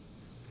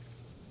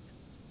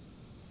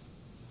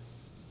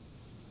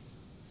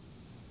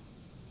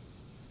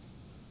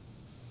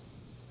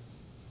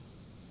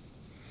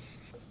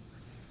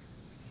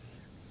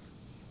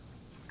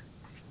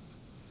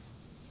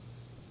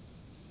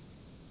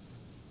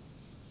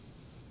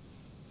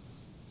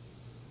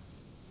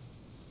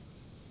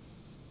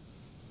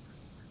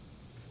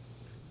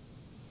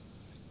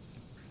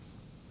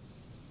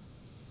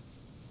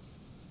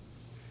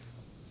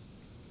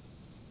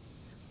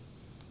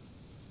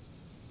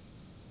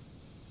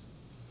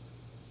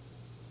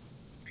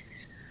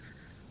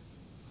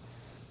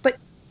 But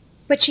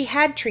But she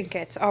had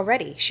trinkets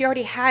already. She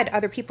already had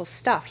other people's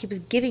stuff. He was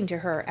giving to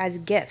her as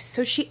gifts.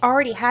 So she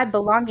already had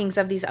belongings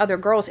of these other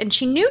girls, and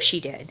she knew she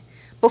did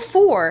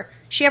before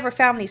she ever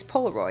found these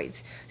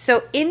Polaroids.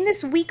 So in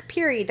this week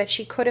period that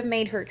she could have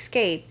made her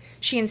escape,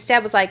 she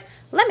instead was like,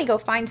 let me go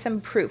find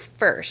some proof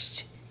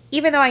first.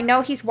 Even though I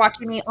know he's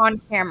watching me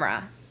on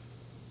camera.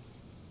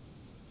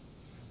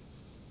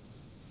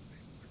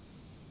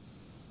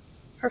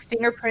 Her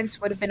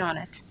fingerprints would have been on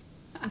it.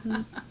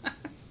 Mhm.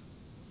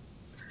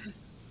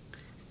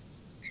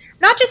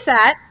 Not just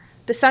that,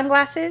 the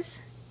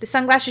sunglasses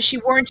she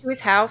wore into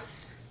his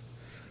house.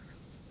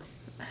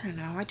 I don't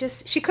know.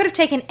 She could have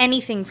taken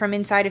anything from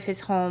inside of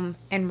his home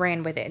and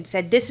ran with it and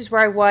said, this is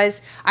where I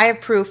was. I have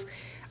proof.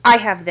 I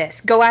have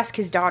this. Go ask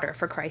his daughter,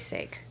 for Christ's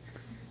sake.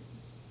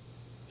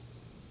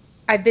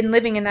 I've been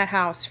living in that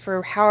house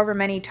for however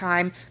many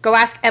time. Go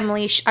ask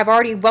Emily. I've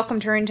already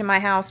welcomed her into my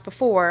house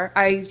before.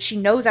 She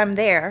knows I'm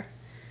there.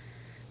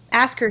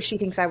 Ask her if she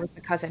thinks I was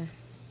the cousin.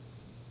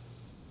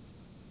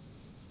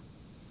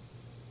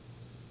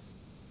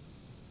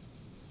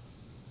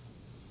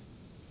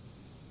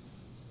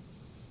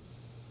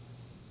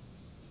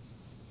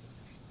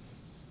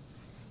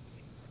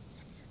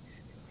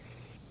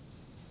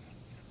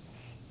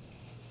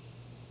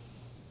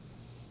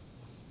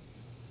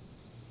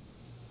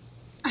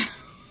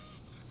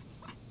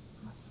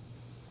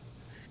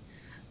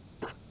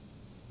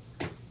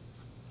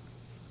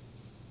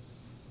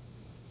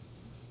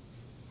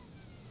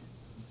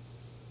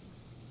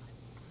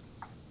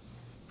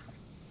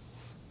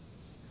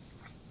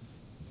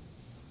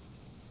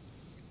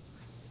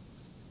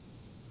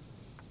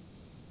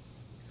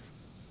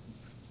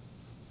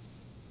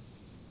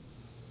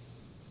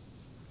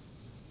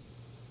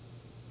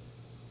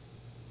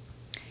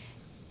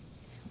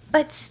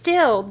 But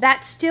still,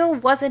 that still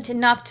wasn't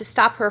enough to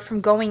stop her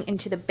from going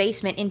into the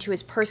basement into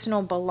his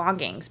personal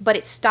belongings, but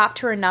it stopped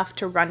her enough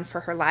to run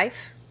for her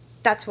life.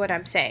 That's what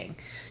I'm saying.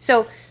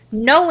 So,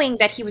 knowing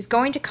that he was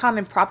going to come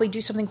and probably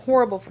do something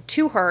horrible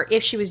to her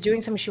if she was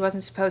doing something she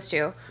wasn't supposed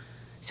to.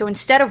 So,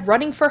 instead of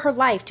running for her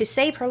life to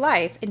save her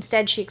life,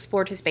 instead she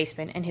explored his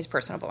basement and his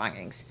personal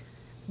belongings.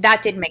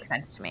 That didn't make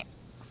sense to me.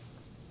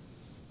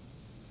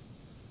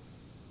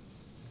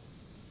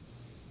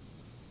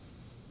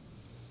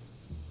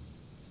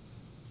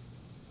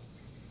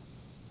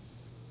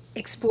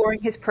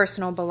 Exploring his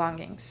personal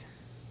belongings.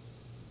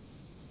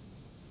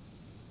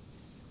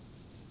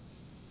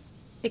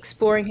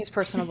 Exploring his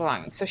personal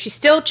belongings. So she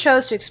still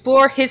chose to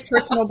explore his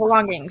personal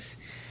belongings.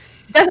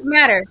 Doesn't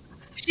matter.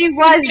 She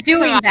was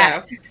doing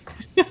that.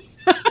 Tomato.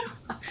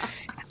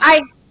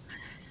 I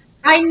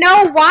I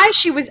know why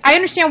she was I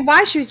understand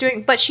why she was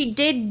doing, but she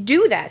did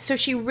do that. So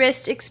she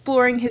risked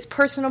exploring his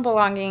personal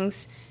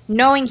belongings,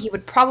 knowing he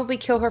would probably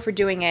kill her for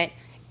doing it.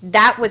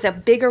 That was a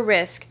bigger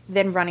risk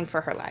than running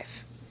for her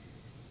life.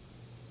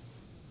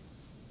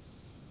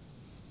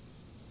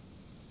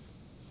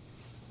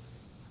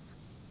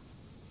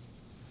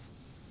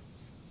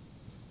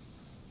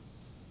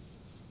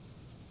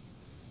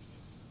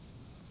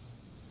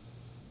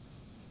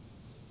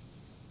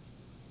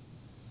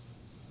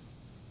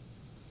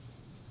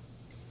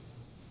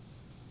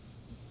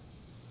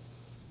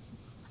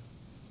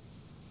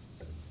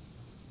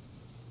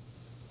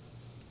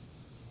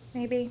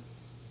 Maybe.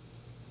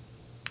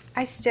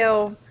 I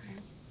still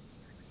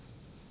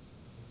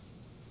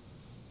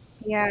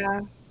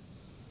yeah,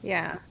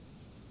 yeah,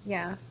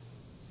 yeah.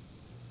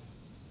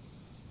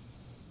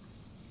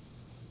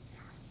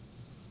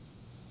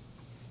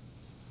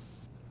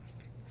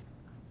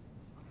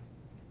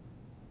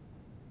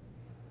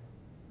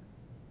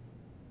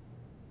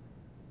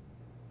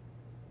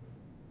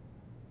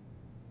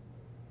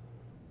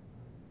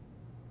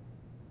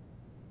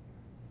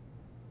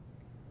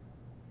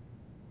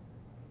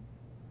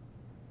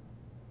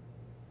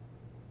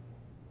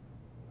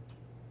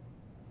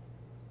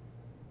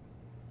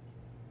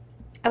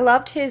 I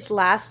loved his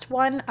last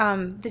one.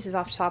 This is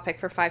off topic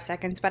for 5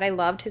 seconds, but I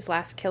loved his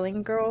last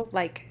killing girl,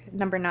 like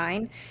number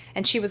 9.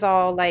 And she was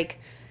all like,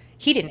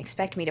 he didn't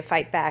expect me to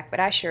fight back, but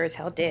I sure as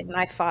hell did. And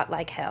I fought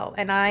like hell.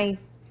 And I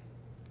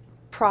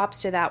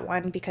props to that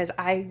one because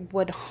I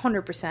would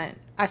 100%,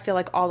 I feel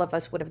like all of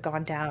us would have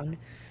gone down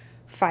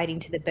fighting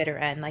to the bitter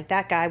end. Like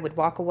that guy would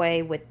walk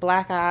away with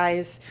black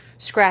eyes,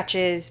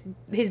 scratches,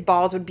 his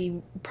balls would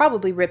be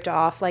probably ripped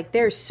off. Like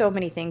there's so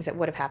many things that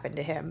would have happened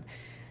to him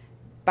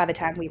by the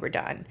time we were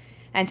done.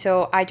 And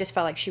so I just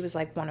felt like she was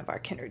like one of our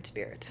kindred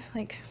spirits.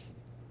 Like,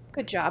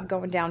 good job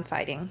going down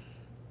fighting.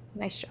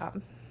 Nice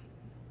job.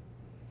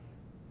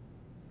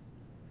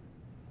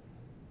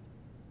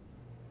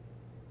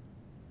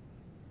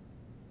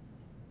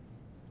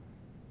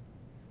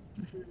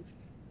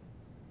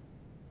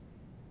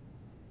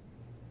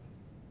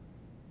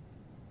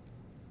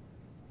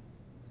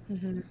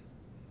 Hmm.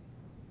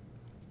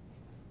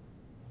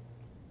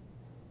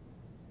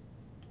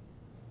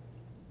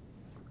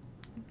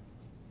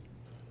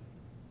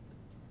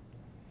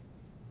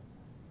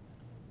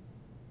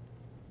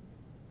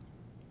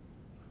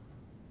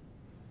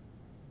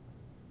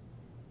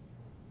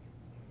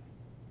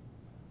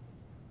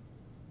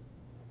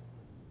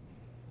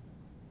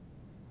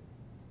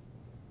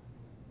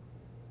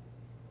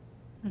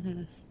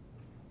 Hmm.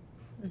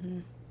 Hmm.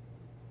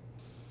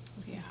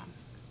 Yeah.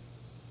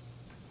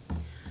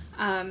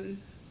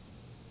 Um,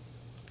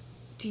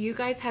 do you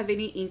guys have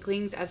any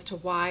inklings as to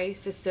why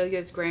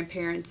Cecilia's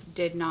grandparents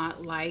did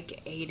not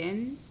like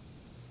Aiden?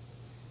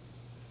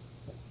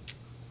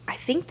 I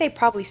think they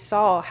probably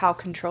saw how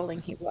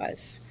controlling he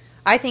was.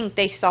 I think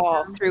they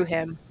saw Yeah. through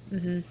him.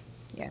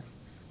 Yeah.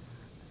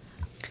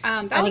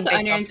 That I was think an they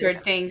saw through unanswered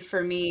him. thing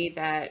for me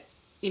that,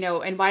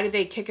 and why did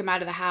they kick him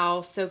out of the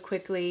house so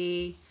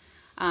quickly?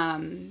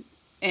 Um,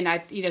 and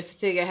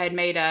Cecilia had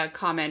made a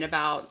comment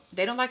about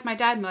they don't like my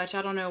dad much.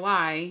 I don't know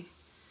why.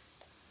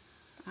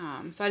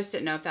 So I just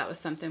didn't know if that was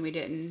something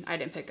I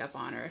didn't pick up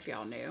on or if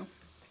y'all knew.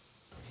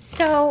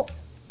 So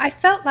I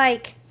felt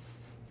like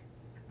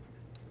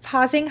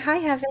pausing. Hi,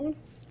 Heaven.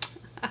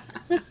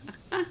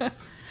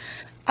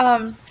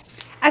 Um,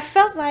 I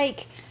felt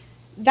like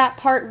that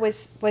part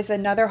was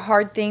another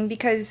hard thing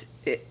because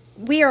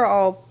we are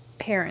all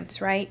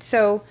parents, right?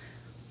 So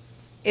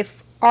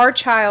if our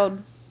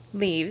child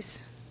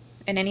leaves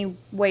in any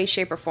way,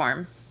 shape, or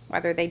form,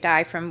 whether they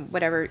die from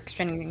whatever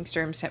extenuating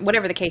circumstance,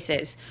 whatever the case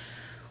is,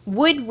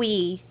 would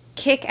we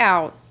kick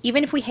out,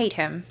 even if we hate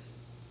him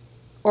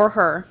or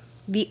her,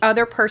 the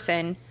other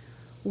person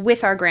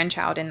with our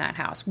grandchild in that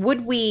house?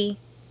 Would we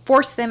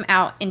force them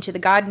out into the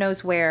God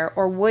knows where,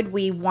 or would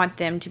we want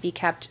them to be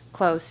kept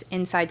close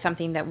inside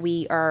something that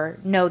we are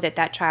know that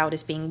that child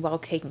is being well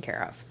taken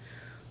care of?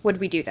 Would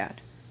we do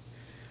that?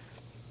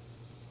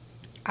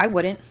 I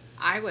wouldn't.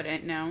 I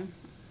wouldn't know.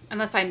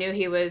 Unless I knew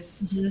he was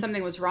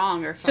something was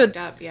wrong or So- fucked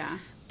up, yeah.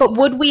 But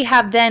would we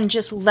have then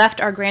just left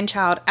our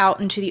grandchild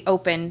out into the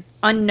open,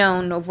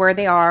 unknown of where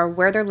they are,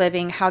 where they're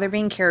living, how they're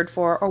being cared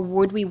for, or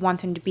would we want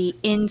them to be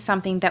in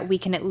something that we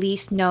can at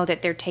least know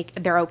that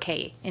they're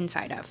okay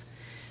inside of?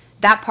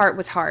 That part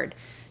was hard.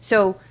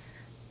 So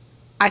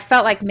I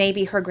felt like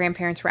maybe her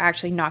grandparents were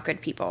actually not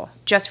good people,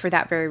 just for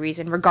that very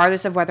reason.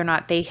 Regardless of whether or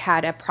not they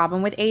had a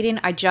problem with Aiden,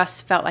 I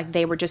just felt like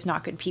they were just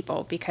not good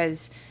people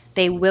because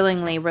they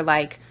willingly were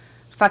like,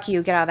 fuck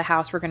you, get out of the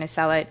house, we're going to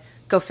sell it,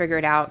 go figure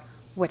it out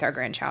with our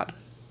grandchild,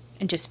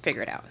 and just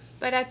figure it out.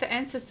 But at the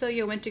end,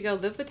 Cecilia went to go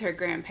live with her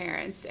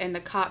grandparents, and the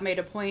cop made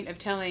a point of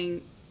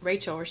telling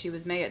Rachel, or she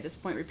was May at this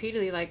point,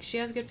 repeatedly, like, she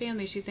has a good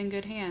family, she's in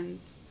good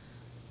hands.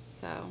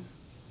 So.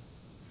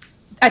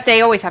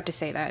 They always have to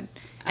say that.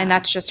 And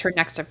that's just her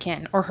next of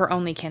kin, or her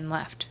only kin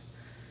left.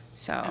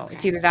 So Okay.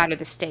 it's either that or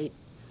the state.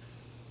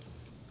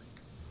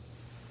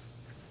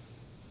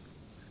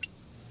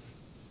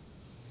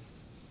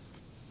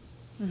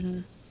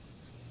 Mm-hmm.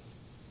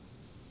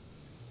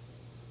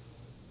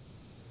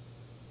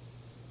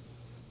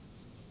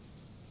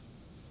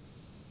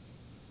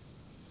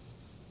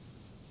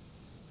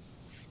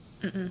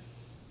 Mm-mm.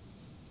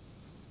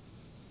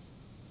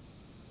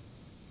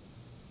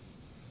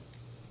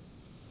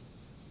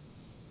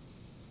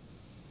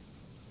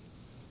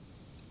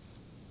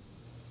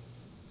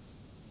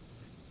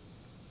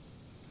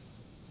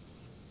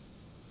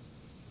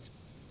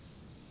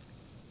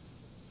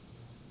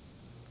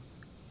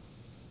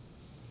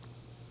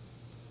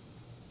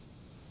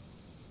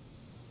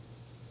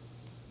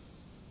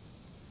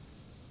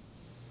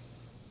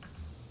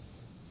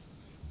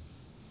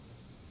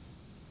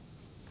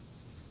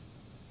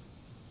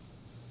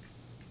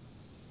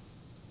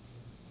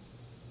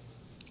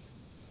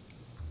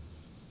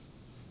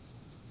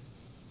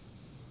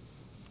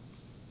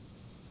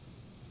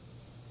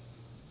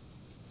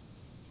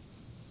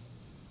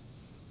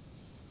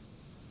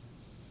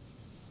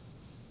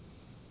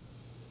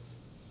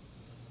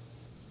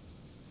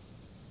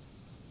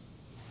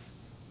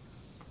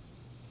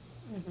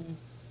 Mm-hmm.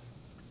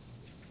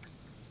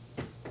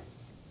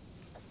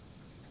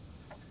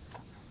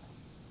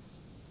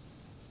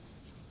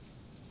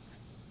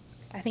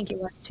 I think it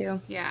was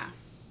too. Yeah.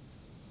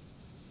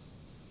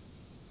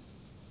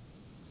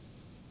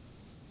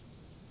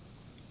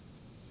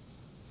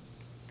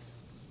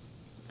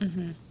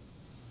 Mm-hmm.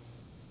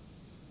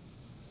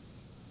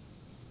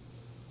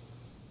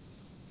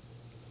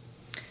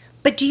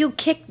 But do you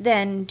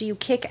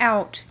kick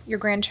out your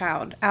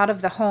grandchild out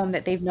of the home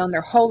that they've known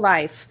their whole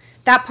life?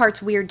 That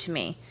part's weird to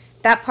me.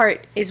 That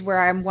part is where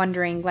I'm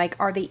wondering, like,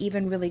 are they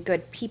even really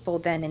good people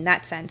then in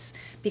that sense?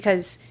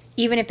 Because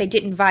even if they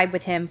didn't vibe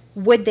with him,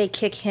 would they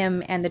kick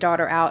him and the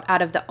daughter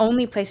out of the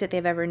only place that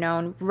they've ever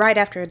known right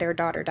after their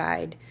daughter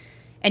died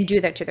and do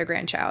that to their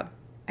grandchild?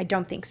 I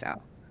don't think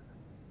so.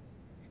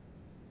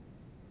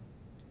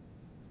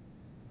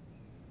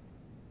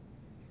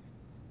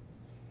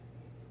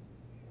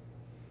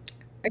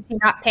 Is he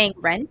not paying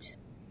rent?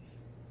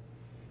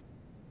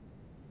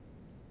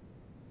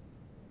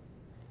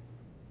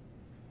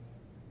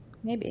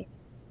 Maybe.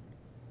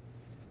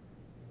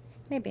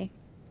 Maybe.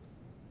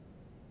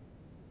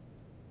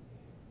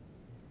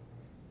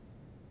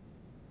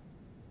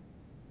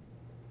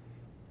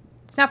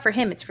 It's not for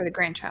him, it's for the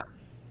grandchild.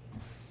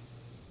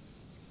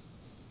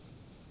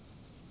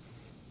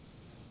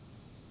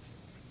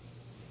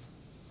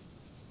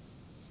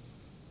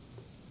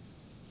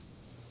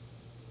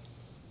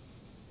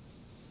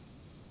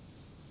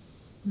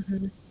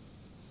 Hmm.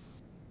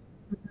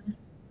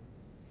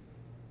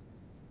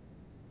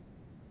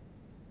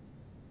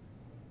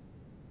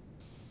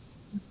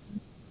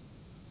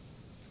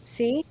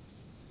 See?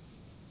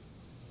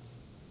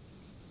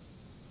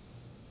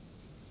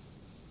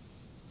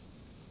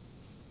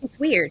 It's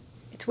weird.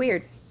 It's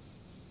weird.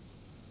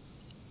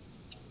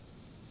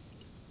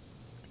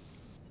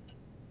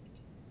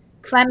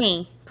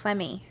 Clemmy.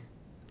 Clemmy.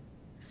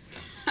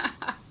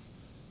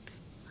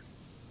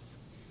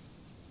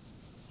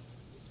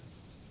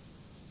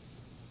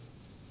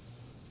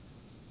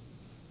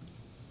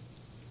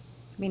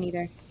 Me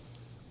neither.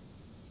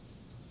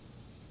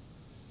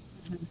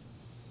 Mhm.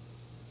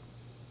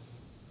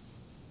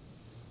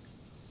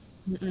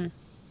 Mm-mm.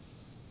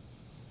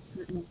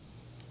 Mm-mm.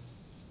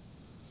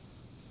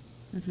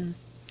 Mm-hmm.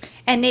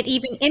 And it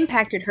even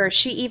impacted her.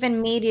 She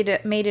even made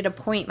it a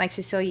point, like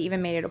Cecilia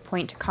even made it a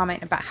point to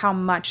comment about how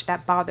much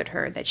that bothered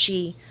her, that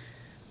she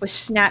was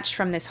snatched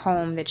from this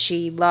home that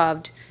she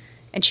loved,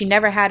 and she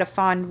never had a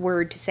fond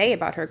word to say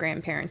about her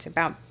grandparents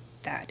about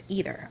that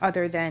either,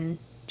 other than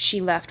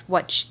she left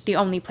the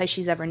only place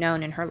she's ever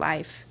known in her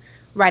life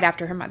right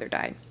after her mother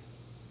died.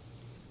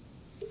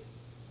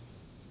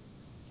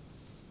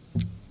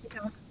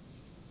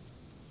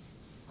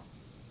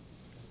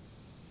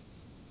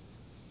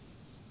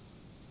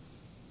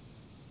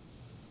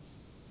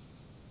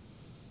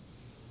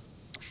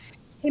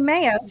 He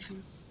may have.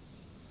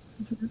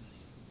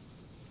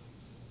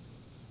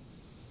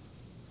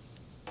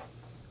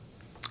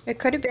 It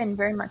could have been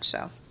very much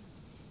so.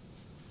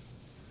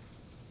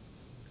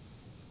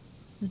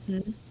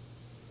 Hmm.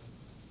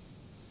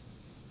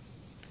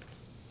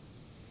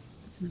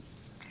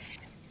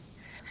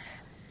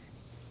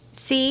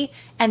 See,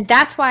 and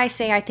that's why I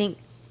say I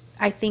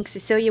think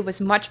Cecilia was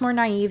much more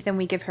naive than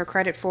we give her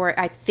credit for.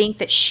 I think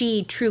that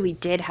she truly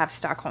did have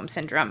Stockholm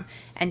syndrome,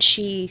 and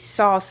she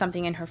saw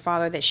something in her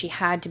father that she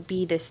had to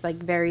be this like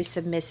very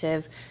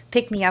submissive,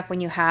 pick me up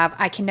when you have,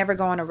 I can never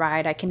go on a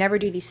ride, I can never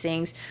do these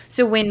things.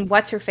 So when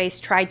what's her face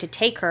tried to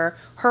take her,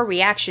 her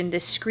reaction,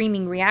 this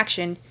screaming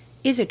reaction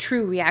is a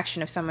true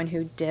reaction of someone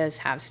who does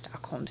have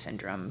Stockholm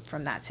syndrome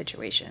from that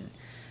situation.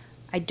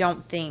 I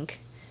don't think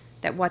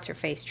that what's her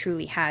face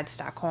truly had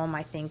Stockholm.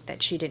 I think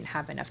that she didn't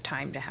have enough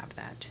time to have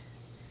that.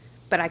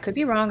 But I could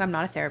be wrong. I'm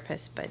not a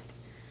therapist, but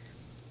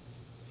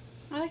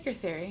I like your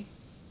theory.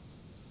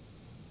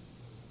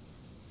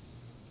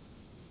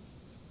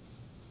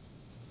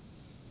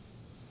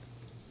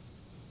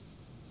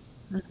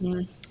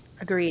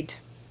 agreed.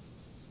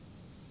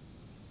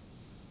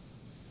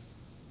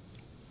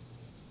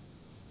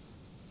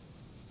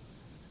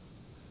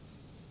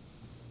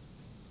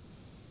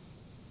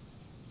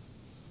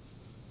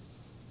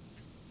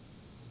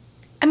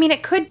 I mean,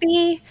 it could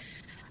be.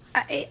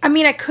 I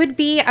mean, it could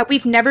be.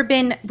 We've never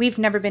been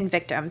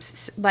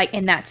victims like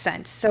in that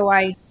sense.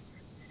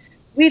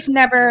 We've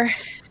never.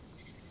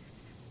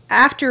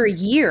 After a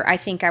year, I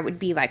think I would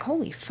be like,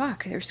 "Holy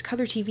fuck, there's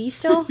color TV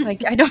still."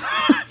 Like I don't,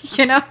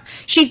 you know.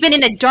 She's been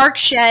in a dark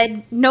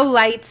shed, no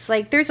lights.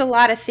 Like there's a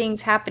lot of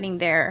things happening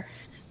there.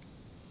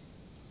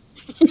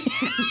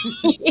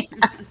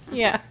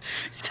 Yeah.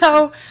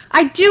 So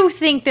I do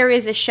think there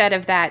is a shed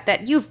of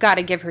that you've got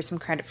to give her some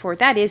credit for.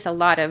 That is a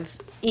lot of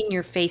in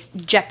your face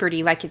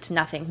Jeopardy like it's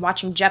nothing.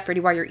 Watching Jeopardy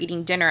while you're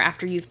eating dinner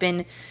after you've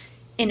been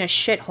in a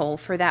shithole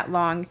for that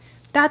long.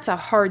 That's a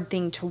hard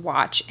thing to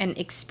watch and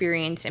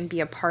experience and be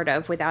a part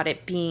of without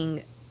it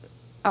being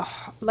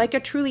like a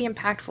truly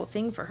impactful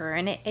thing for her.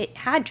 And it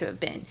had to have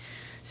been.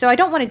 So I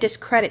don't want to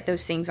discredit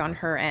those things on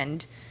her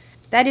end.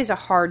 That is a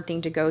hard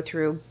thing to go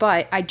through.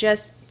 But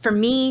for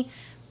me,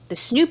 the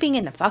snooping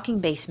in the fucking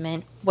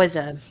basement was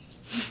a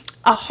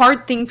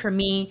hard thing for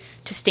me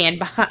to stand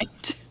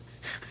behind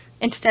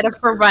instead of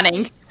her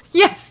running.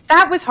 Yes,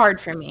 that was hard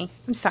for me.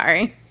 I'm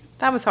sorry.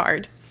 That was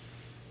hard.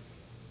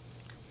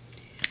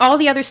 All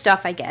the other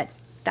stuff I get.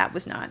 That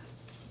was not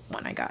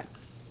one I got.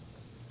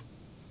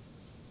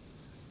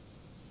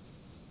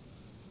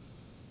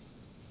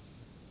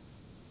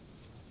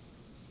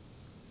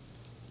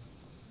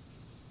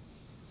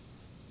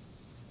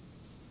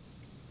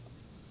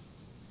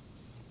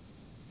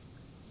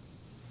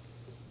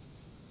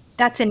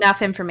 That's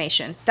enough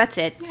information. That's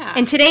it. Yeah.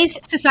 In today's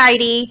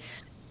society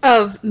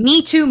of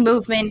Me Too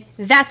movement,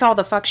 that's all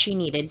the fuck she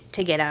needed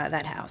to get out of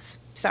that house.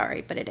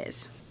 Sorry, but it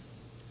is.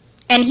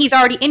 And he's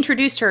already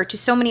introduced her to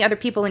so many other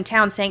people in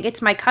town saying,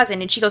 "It's my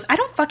cousin." And she goes, "I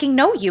don't fucking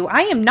know you.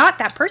 I am not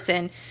that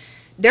person."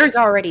 There's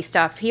already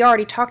stuff. He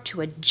already talked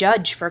to a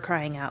judge, for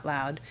crying out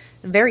loud.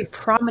 A very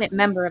prominent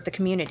member of the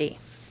community.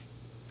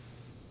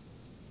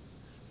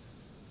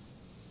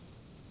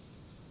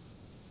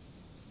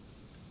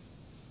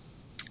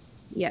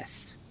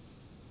 Yes.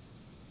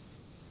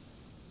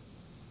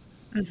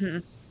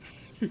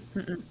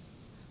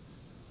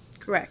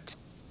 Correct.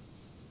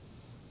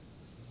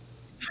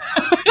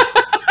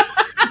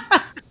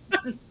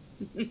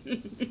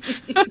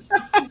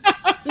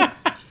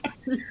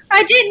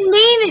 I didn't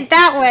mean it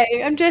that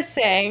way. I'm just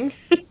saying.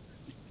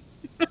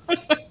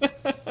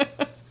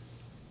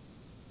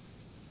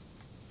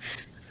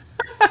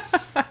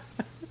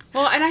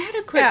 Well, and I had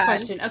a quick God.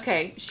 question.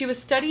 Okay, she was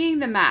studying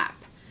the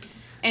map,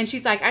 and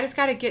she's like, "I just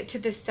got to get to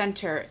this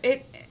center."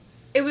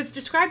 It was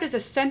described as a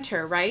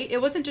center, right?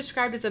 It wasn't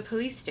described as a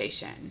police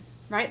station,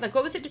 right? Like,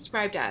 what was it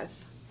described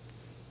as?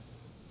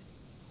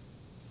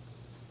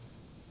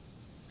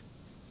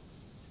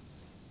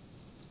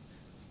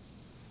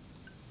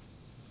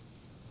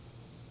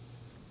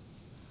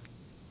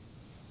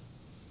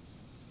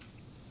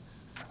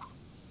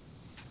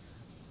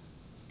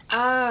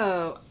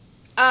 Oh,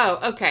 oh,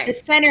 The okay.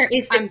 center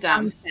is the I'm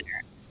town dumb.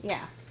 center.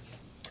 Yeah.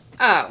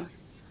 Oh,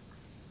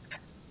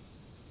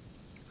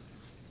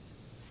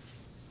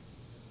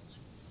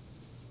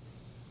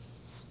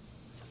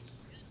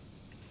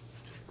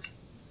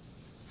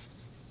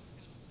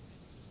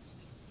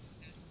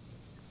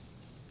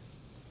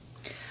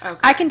 Okay.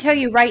 I can tell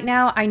you right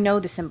now, I know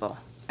the symbol.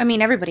 I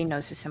mean, everybody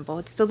knows the symbol.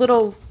 It's the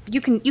little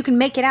you can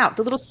make it out,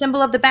 the little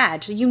symbol of the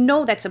badge. You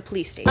know that's a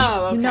police station.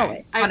 Oh, okay. You know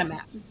it on a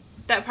map.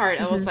 That part,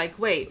 I was like,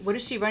 wait, what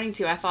is she running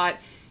to? I thought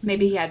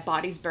maybe he had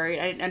bodies buried.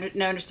 I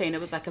didn't understand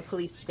it was like a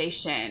police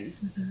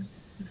station.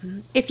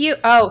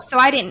 So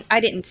I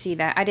didn't see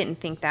that. I didn't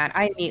think that.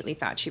 I immediately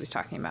thought she was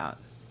talking about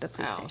the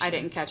police Oh, station. I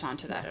didn't catch on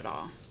to that at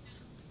all.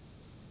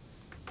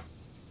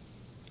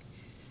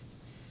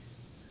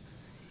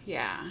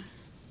 Yeah.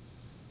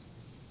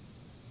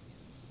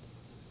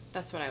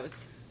 That's what I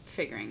was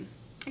figuring.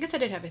 I guess I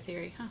did have a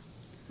theory, huh?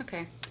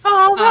 Okay.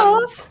 Oh,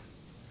 Rose.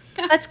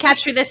 Let's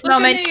capture this Look at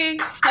moment. me.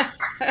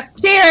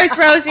 Cheers,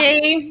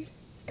 Rosie.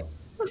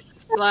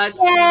 Sluts.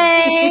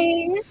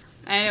 Yay.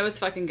 And it was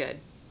fucking good.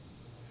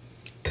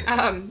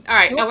 All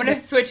right, I want to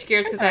switch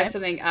gears because I have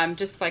something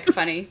just like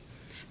funny.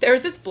 There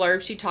was this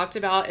blurb she talked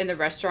about in the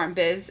restaurant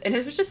biz, and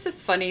it was just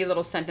this funny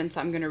little sentence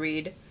I'm going to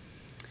read.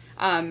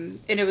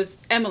 And it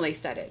was, Emily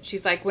said it.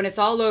 She's like, when it's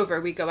all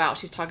over, we go out.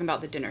 She's talking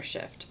about the dinner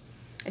shift.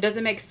 It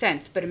doesn't make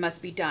sense, but it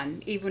must be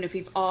done, even if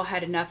we've all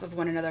had enough of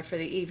one another for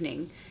the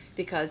evening.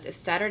 Because if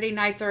Saturday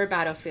nights are a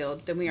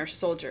battlefield, then we are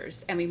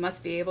soldiers, and we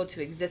must be able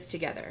to exist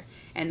together.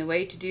 And the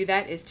way to do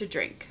that is to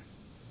drink.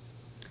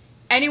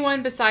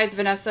 Anyone besides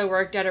Vanessa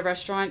worked at a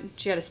restaurant?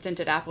 She had a stint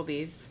at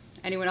Applebee's.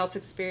 Anyone else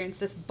experience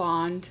this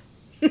bond?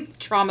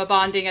 Trauma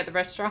bonding at the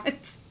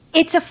restaurants?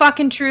 It's a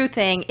fucking true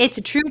thing. It's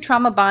a true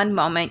trauma bond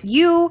moment.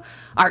 You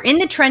are in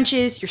the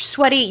trenches. You're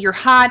sweaty. You're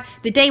hot.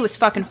 The day was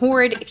fucking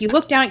horrid. If you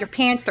look down at your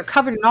pants, they're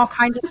covered in all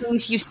kinds of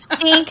things. You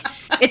stink.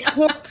 It's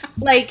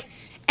like,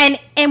 and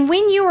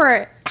when you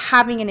are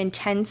having an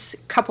intense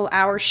couple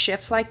hour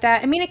shift like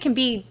that, I mean, it can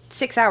be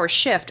 6 hour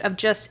shift of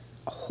just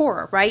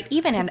horror, right?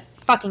 Even at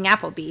fucking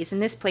Applebee's,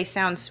 and this place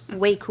sounds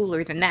way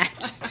cooler than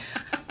that.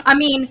 I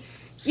mean,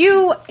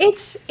 you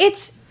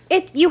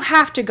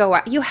have to go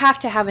out. You have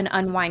to have an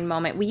unwind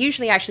moment. We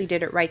usually actually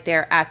did it right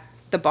there at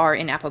the bar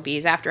in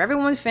Applebee's. After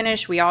everyone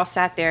finished, we all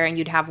sat there and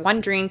you'd have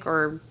one drink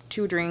or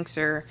two drinks,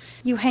 or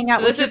you hang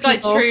out with your people. So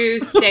this is like true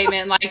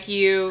statement, like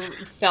you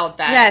felt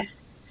that.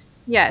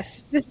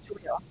 Yes, this is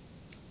real.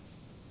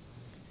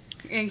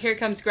 And here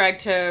comes Greg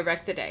to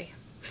wreck the day.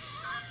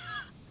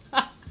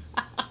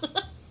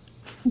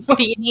 What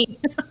do you need?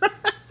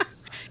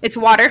 It's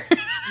water.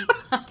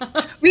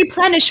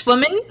 Replenish,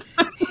 woman.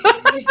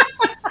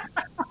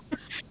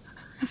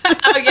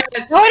 Oh,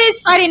 yes. Oh, it is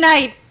Friday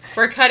night.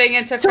 We're cutting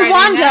into Friday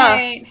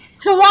night.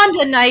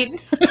 Tawanda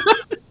night.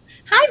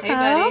 Hi, Hey,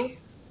 Bo. buddy.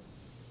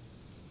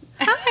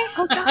 Hi.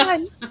 Oh,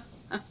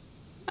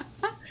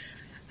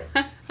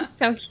 God.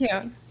 So cute.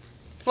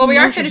 Well, we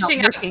are Emotion finishing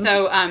not up, working.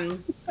 so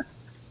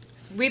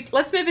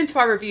let's move into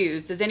our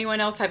reviews. Does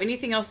anyone else have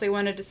anything else they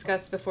want to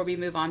discuss before we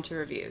move on to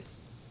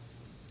reviews?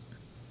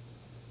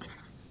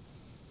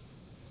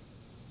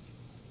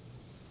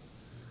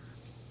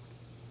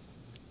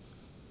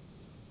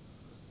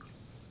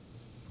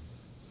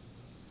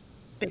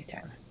 Big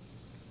time.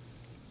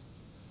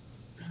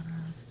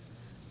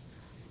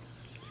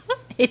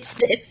 It's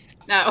this.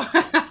 No.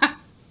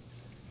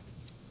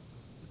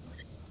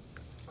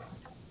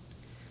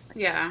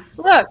 Yeah.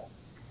 Look,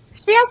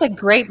 she has a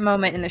great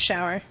moment in the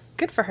shower.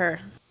 Good for her.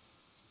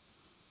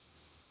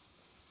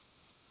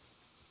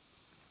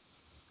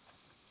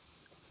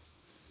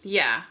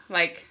 Yeah,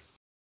 like,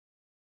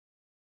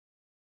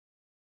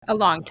 A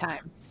long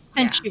time.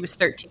 Since Yeah. she was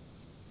 13.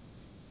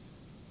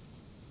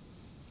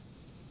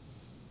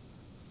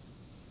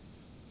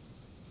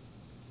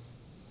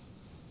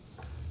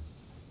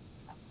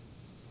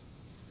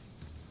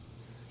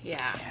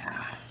 yeah.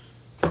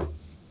 Yeah.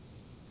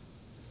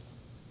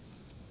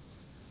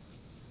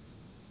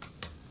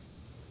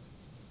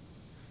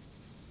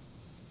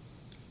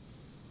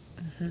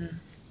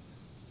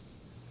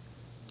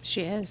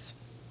 She is.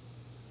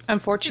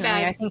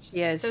 Unfortunately, bad. I think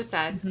she is. So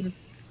sad.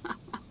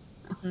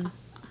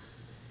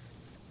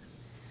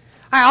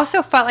 I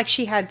also felt like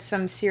she had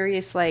some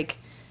serious, like,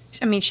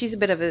 I mean, she's a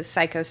bit of a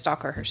psycho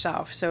stalker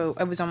herself, so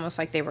it was almost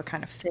like they were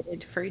kind of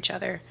fitted for each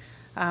other.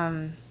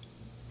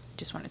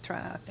 Just want to throw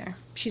that out there.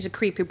 She's a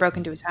creep who broke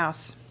into his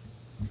house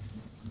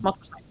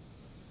multiple times.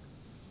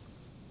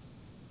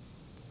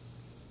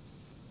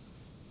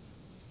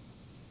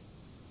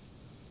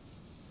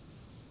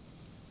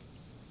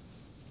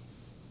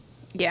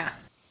 Yeah.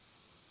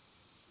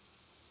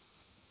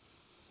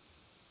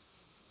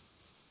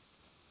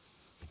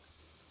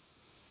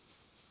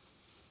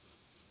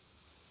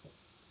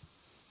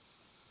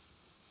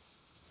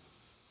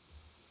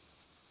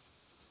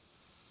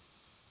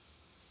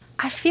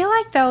 I feel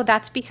like, though,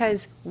 that's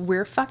because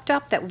we're fucked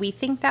up that we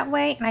think that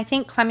way. And I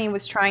think Clemmy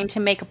was trying to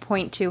make a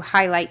point to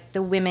highlight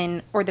the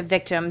women or the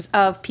victims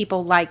of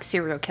people like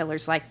serial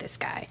killers like this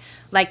guy,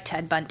 like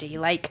Ted Bundy,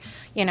 like,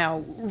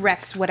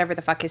 Rex, whatever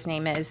the fuck his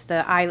name is,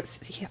 the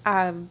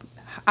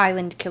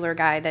island killer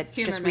guy that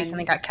just Humerman.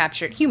 recently got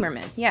captured.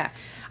 Humerman, yeah.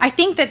 I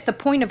think that the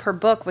point of her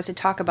book was to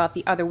talk about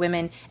the other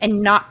women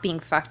and not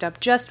being fucked up,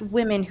 just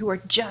women who are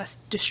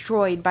just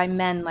destroyed by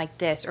men like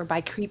this or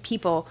by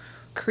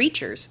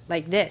creatures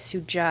like this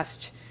who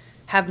just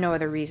have no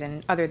other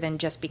reason other than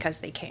just because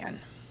they can.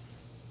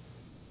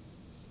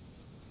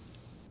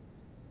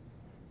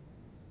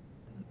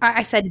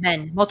 I said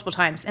men multiple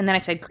times, and then I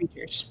said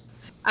creatures.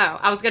 Oh,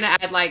 I was going to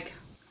add like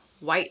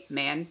white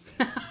man.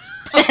 I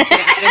was going to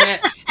add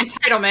an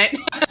entitlement.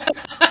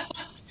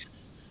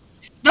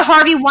 The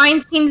Harvey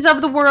Weinsteins of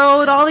the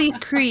world, all these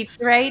creeps,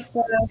 right?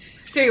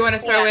 Do you want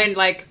to throw in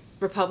like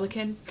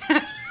Republican?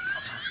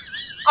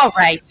 All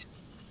right.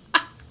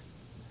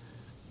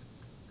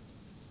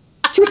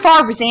 Too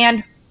far,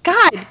 Roseanne.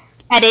 God,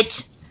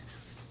 edit.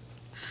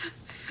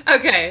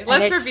 Okay,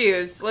 let's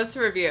Edit. Let's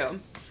review.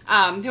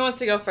 Who wants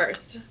to go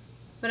first?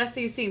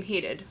 Vanessa, you seem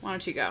heated. Why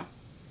don't you go?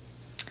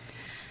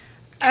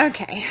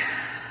 Okay.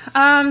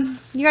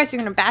 You guys are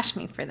going to bash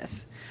me for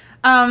this.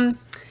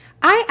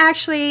 I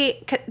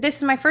actually, this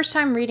is my first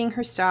time reading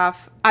her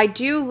stuff. I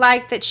do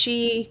like that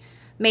she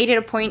made it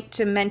a point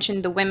to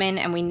mention the women,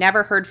 and we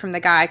never heard from the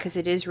guy because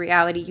it is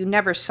reality. You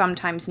never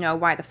sometimes know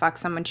why the fuck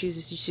someone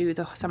chooses to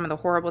do some of the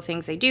horrible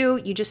things they do.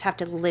 You just have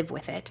to live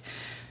with it.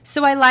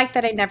 So I like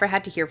that I never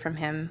had to hear from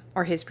him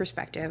or his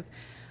perspective.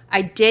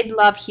 I did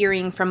love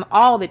hearing from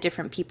all the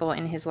different people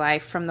in his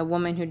life, from the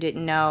woman who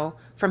didn't know,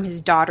 from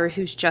his daughter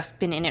who's just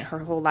been in it her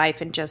whole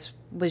life and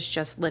was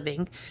just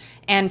living,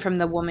 and from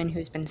the woman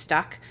who's been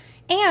stuck,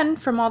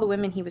 and from all the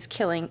women he was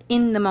killing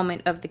in the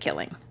moment of the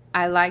killing.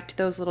 I liked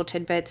those little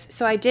tidbits,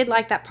 so I did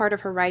like that part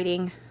of her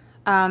writing.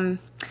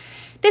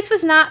 This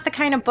was not the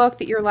kind of book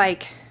that you're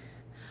like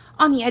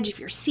on the edge of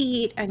your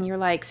seat and you're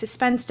like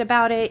suspensed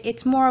about it.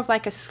 It's more of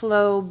like a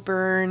slow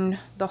burn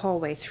the whole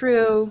way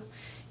through.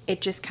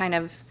 It just kind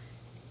of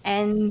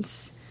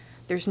ends.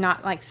 There's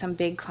not like some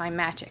big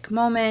climactic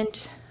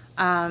moment.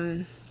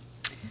 I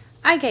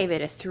gave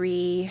it a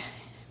 3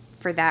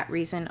 for that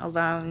reason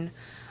alone.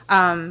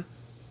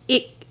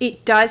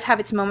 It does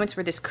have its moments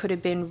where this could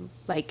have been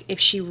like,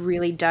 if she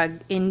really dug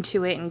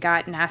into it and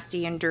got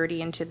nasty and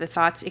dirty into the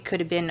thoughts, it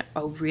could have been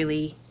a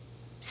really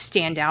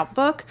standout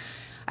book.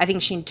 I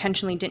think she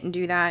intentionally didn't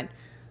do that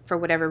for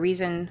whatever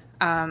reason.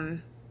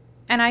 And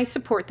I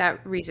support that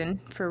reason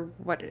for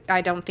what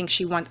I don't think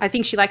she wants. I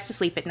think she likes to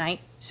sleep at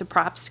night. So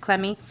props to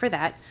Clemmy for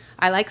that.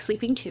 I like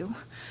sleeping too.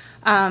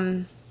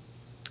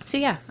 So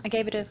yeah, I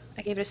gave it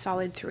a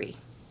solid 3.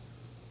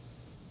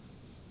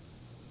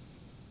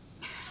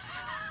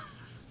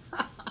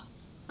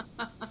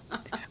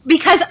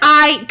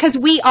 Because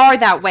we are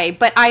that way,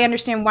 but I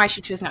understand why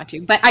she chose not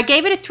to. But I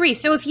gave it a 3.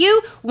 So if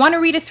you want to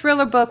read a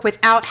thriller book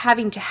without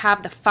having to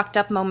have the fucked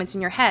up moments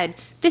in your head,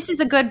 this is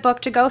a good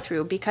book to go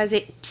through because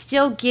it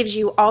still gives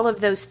you all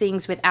of those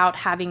things without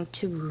having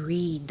to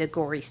read the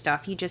gory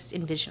stuff. You just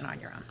envision on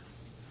your own.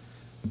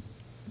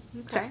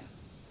 Okay.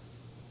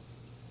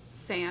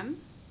 So. Sam?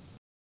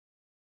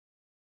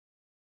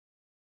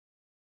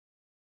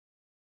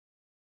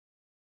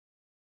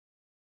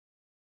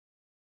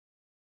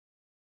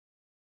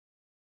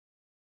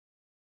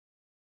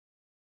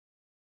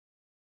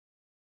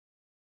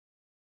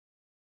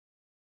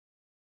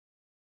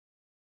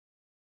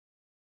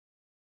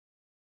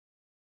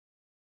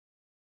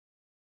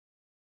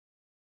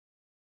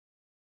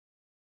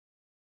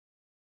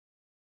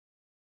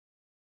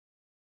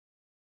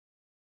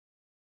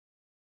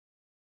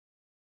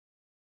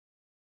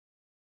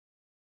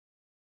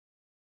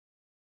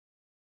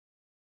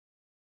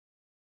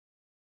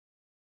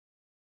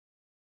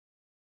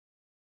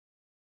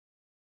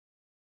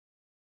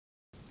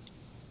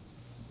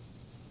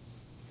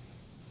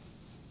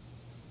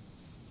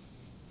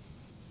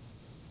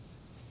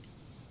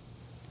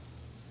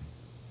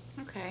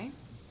 Okay.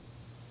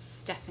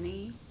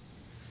 Stephanie?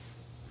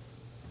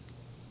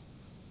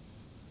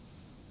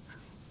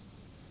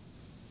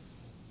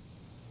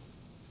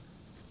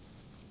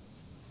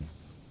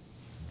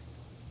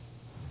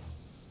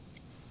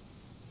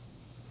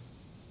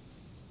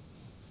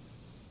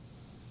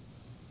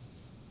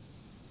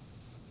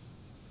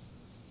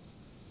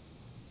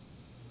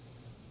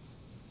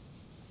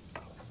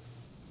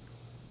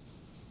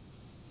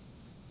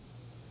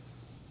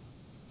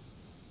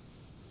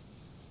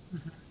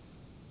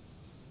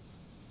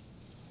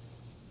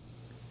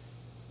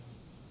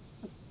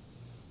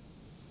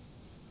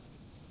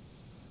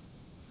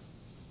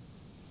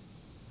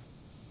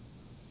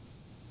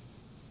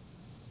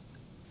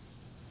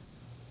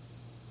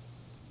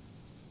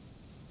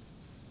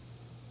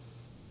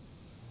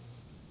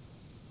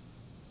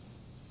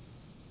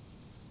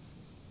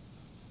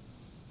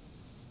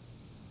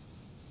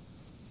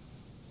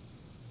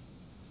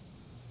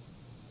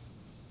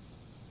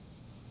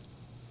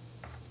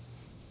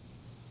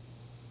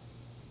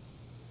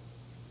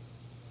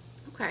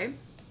 Okay.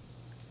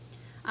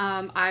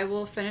 I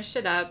will finish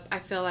it up. I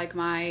feel like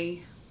my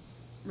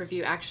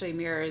review actually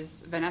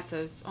mirrors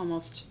Vanessa's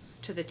almost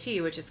to the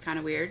T, which is kind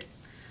of weird.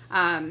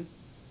 I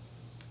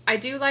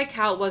do like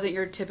how it wasn't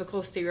your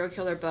typical serial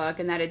killer book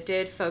and that it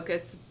did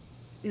focus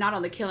not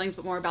on the killings,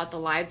 but more about the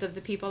lives of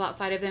the people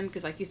outside of them,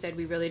 because like you said,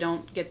 we really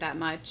don't get that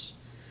much.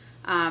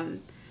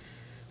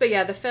 But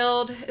yeah, the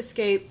failed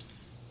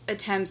escapes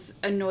attempts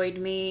annoyed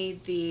me.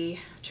 The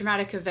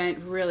traumatic event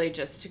really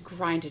just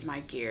grinded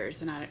my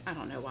gears, and I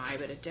don't know why,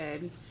 but it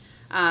did.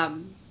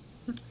 Um,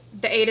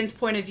 the Aiden's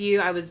point of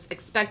view, I was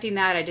expecting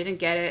that. I didn't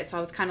get it, so I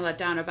was kind of let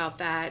down about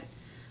that.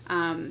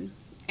 Um,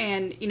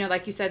 and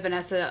like you said,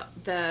 Vanessa,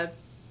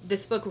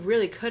 this book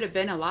really could have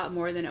been a lot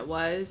more than it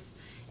was.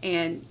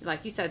 And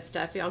like you said,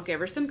 Steffi, I'll give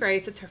her some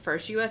grace. It's her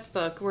first U.S.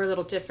 book. We're a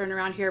little different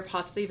around here,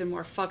 possibly even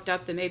more fucked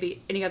up than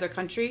maybe any other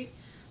country.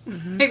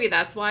 Mm-hmm. Maybe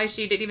that's why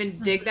she didn't even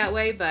dig that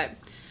way. But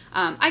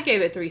I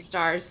gave it 3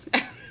 stars.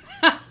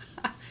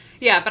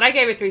 Yeah, but I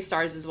gave it 3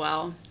 stars as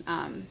well.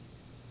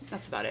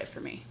 That's about it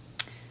for me.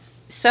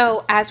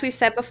 So, as we've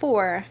said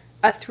before,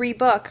 a 3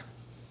 book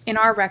in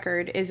our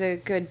record is a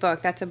good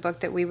book. That's a book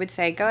that we would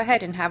say, go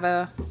ahead and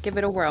give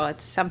it a whirl.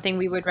 It's something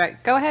we would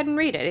go ahead and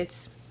read it.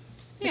 It's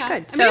good.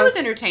 I mean, it was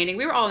entertaining.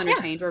 We were all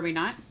entertained, were we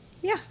not?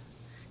 Yeah.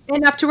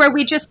 Enough to where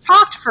we just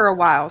talked for a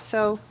while.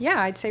 So,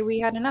 yeah, I'd say we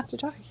had enough to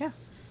talk. Yeah.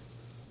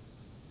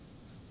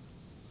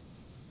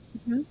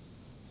 Mm-hmm.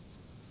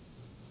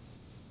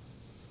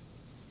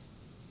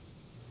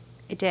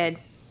 It did.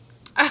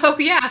 Oh,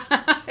 yeah.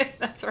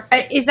 That's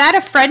right. Is that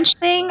a French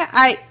thing?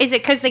 Is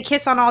it because they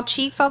kiss on all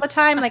cheeks all the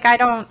time? Like,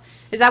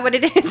 is that what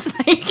it is?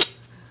 Like,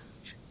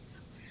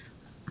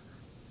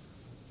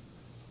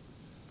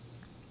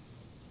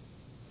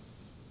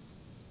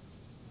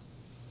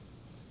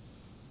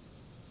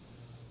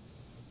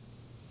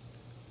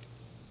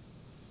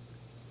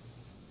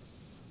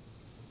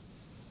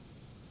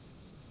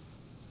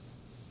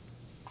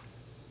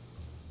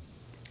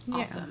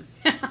 awesome.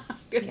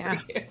 Good for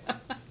you.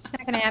 It's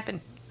not going to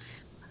happen.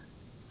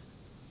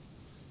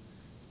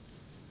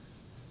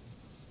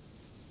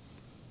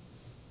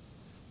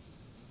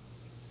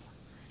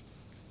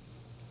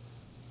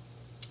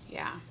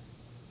 Yeah.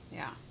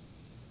 Yeah.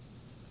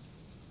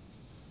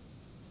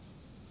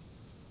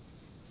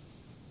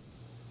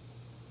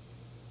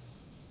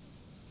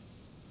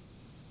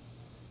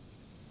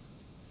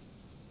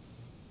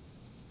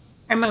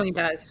 Emily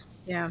does.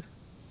 Yeah.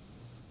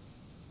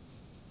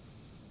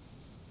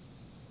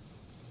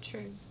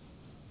 True.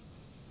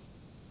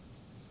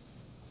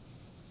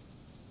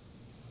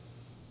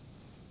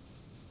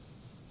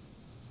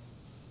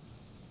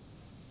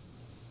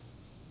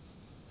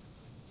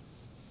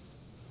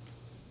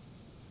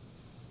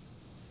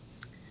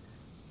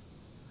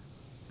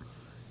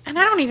 And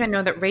I don't even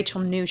know that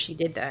Rachel knew she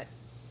did that.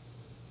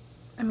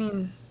 I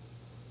mean,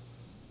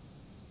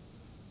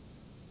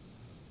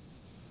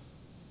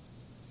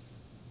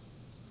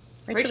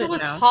 Rachel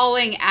was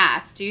hauling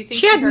ass. Do you think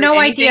she had heard no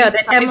anything idea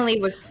that besides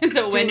Emily was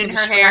the wind doing in the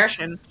her hair?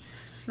 distraction?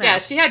 No. Yeah,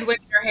 she had wind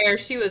in her hair.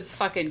 She was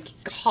fucking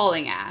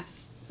hauling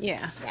ass.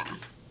 Yeah. Yeah.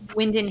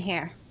 Wind in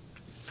hair.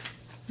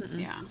 Mm-mm.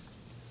 Yeah.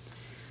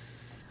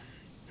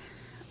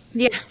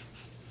 Yeah.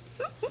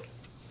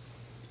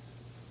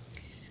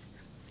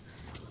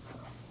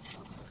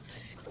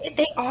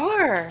 They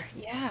are.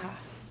 Yeah.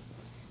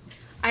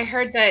 I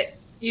heard that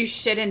you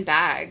shit in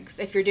bags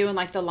if you're doing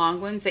like the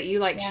long ones, that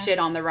you shit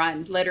on the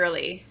run,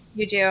 literally.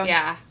 You do.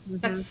 Yeah. Mm-hmm.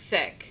 That's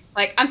sick.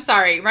 Like, I'm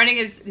sorry, running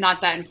is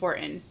not that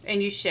important,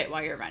 and you shit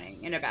while you're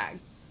running in a bag.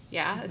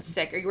 Yeah, that's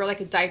sick. Or you wear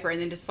like a diaper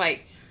and then just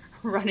like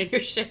running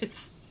your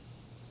shits.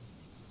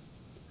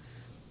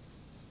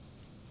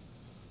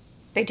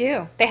 They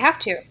do. They have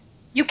to.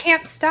 You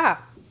can't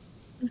stop.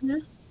 Mm-hmm.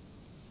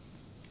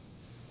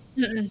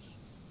 Mm-mm.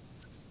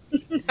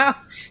 No.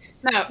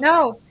 No.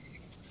 No.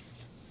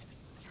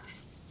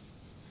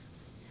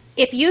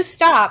 If you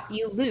stop,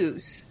 you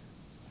lose.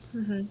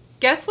 Mm-hmm.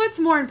 Guess what's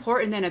more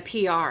important than a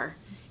PR?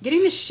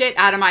 Getting the shit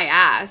out of my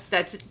ass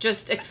that's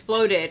just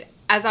exploded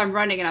as I'm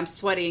running and I'm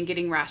sweaty and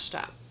getting rashed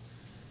up.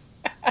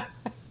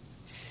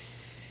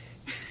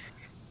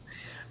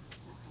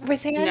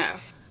 Roseanne? No.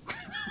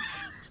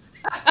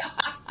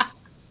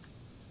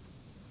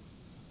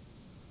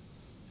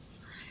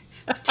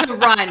 To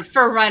run,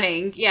 for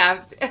running,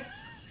 yeah.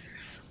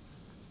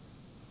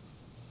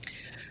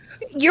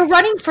 You're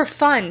running for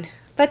fun.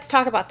 Let's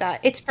talk about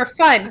that. It's for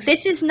fun.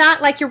 This is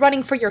not like you're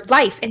running for your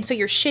life, and so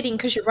you're shitting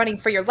because you're running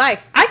for your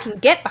life. I can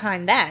get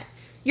behind that.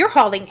 You're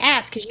hauling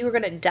ass because you were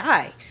going to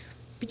die.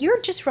 But you're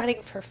just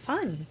running for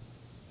fun.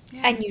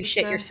 Yeah, and you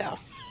shit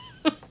yourself.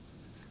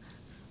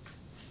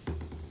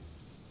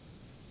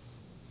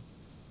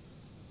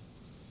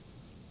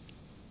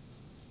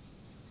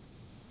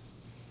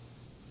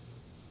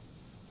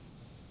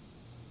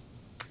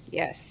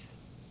 Yes.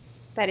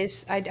 That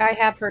is, I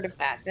have heard of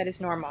that. That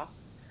is normal.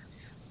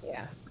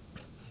 Yeah.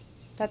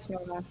 That's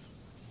normal.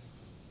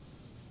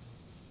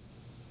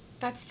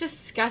 That's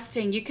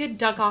disgusting. You could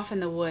duck off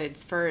in the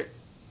woods for...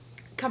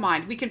 Come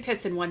on, we can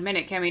piss in 1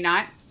 minute, can we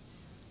not?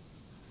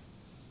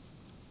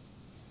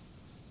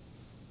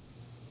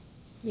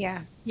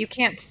 Yeah, you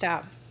can't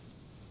stop.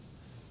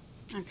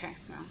 Okay,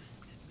 well.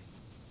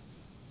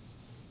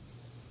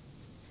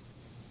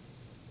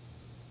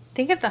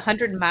 Think of the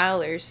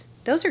 100-milers.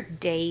 Those are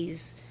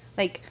days.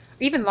 Like,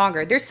 even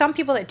longer. There's some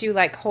people that do,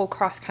 like, whole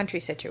cross-country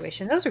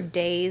situation. Those are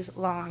days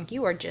long.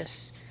 You are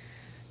just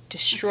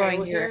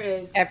destroying here your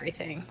is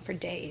everything for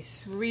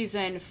days.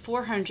 reason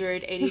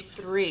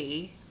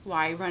 483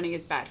 why running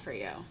is bad for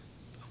you.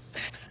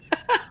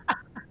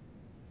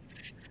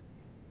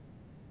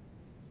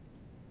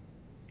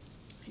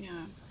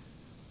 Yeah.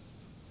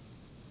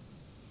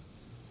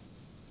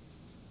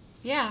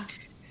 Yeah.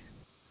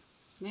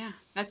 Yeah.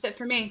 That's it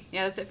for me.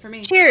 Yeah, that's it for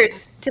me.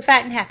 Cheers to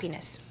fat and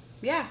happiness.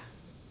 Yeah.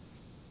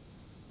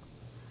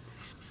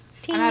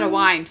 I'm out of Ting.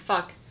 wine.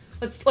 Fuck.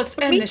 Let's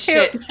end Me this too.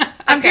 shit.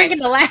 I'm Okay. drinking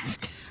the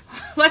last.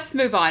 Let's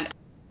move on.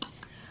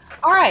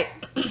 All right.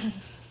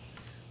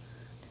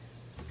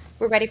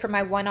 We're ready for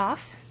my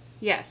one-off?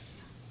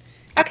 Yes.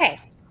 Okay.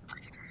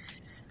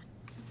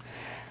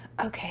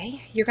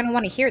 Okay. You're going to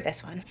want to hear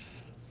this one.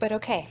 But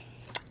okay.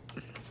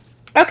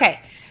 Okay.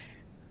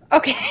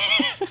 Okay.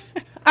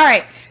 All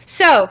right.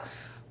 So,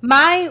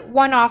 my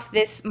one off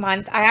this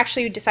month, I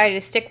actually decided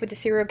to stick with the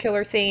serial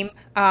killer theme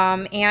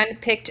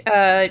and picked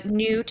a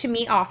new to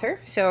me author.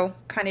 So,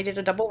 kind of did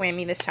a double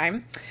whammy this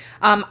time.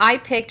 I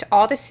picked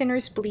All the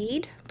Sinners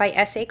Bleed by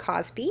S.A.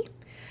 Cosby.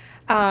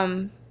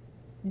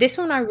 This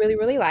one I really,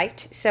 really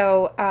liked.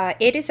 So,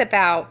 it is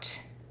about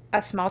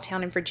a small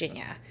town in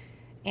Virginia.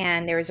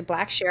 And there is a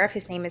black sheriff.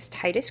 His name is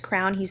Titus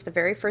Crown. He's the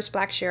very first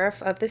black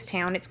sheriff of this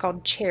town. It's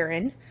called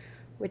Charon,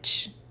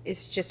 which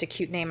is just a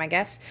cute name, I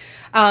guess.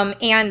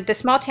 And the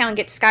small town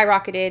gets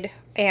skyrocketed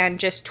and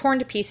just torn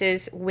to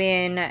pieces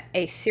when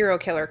a serial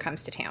killer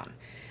comes to town.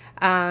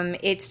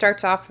 It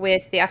starts off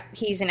with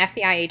he's an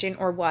FBI agent,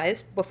 or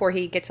was, before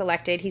he gets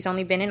elected. He's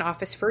only been in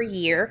office for a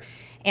year,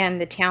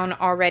 and the town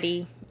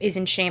already is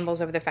in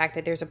shambles over the fact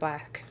that there's a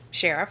black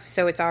sheriff,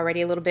 so it's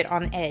already a little bit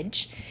on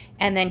edge.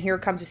 And then here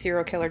comes a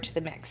serial killer to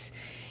the mix.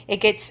 It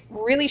gets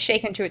really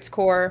shaken to its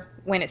core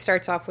when it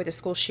starts off with a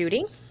school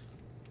shooting.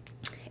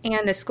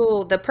 And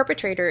the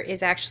perpetrator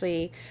is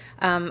actually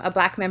a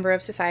black member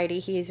of society.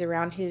 He's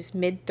around his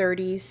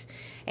mid-30s,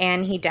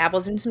 and he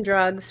dabbles in some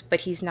drugs,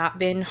 but he's not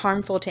been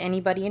harmful to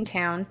anybody in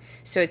town.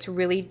 So it's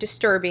really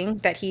disturbing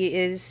that he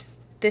is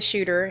the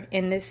shooter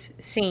in this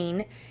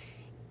scene.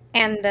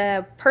 And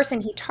the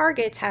person he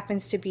targets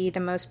happens to be the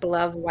most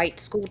beloved white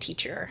school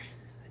teacher.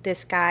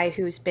 This guy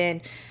who's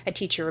been a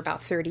teacher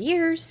about 30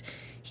 years.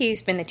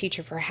 He's been the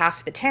teacher for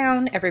half the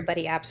town.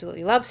 Everybody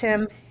absolutely loves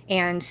him.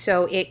 And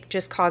so it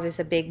just causes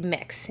a big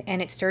mix.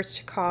 And it starts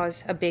to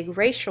cause a big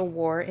racial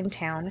war in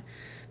town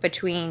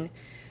between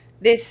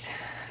this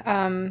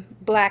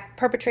black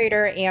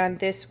perpetrator and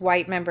this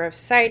white member of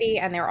society.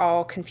 And they're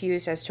all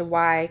confused as to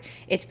why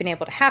it's been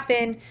able to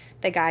happen.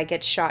 The guy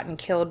gets shot and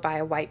killed by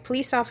a white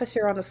police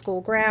officer on the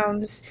school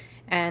grounds.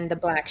 And the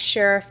black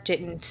sheriff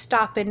didn't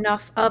stop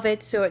enough of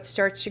it. So it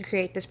starts to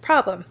create this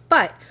problem.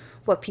 But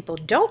what people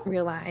don't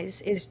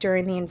realize is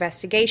during the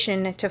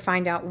investigation to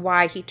find out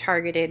why he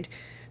targeted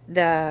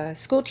the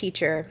school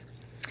teacher,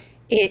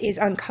 it is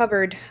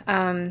uncovered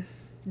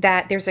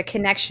that there's a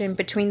connection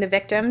between the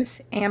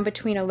victims and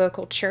between a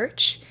local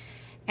church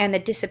and the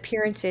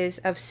disappearances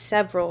of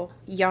several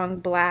young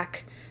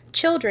black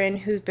children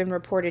who've been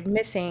reported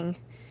missing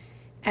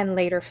and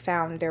later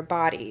found their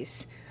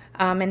bodies.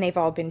 And they've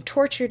all been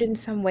tortured in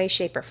some way,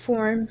 shape, or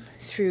form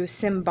through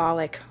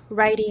symbolic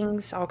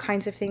writings, all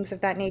kinds of things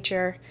of that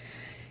nature.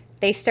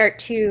 They start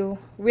to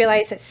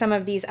realize that some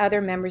of these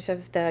other members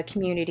of the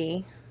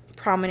community,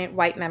 prominent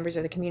white members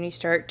of the community,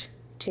 start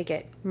to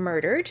get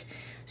murdered.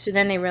 So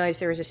then they realize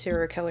there was a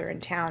serial killer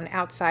in town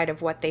outside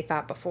of what they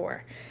thought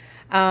before.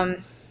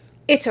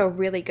 It's a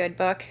really good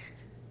book.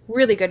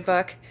 Really good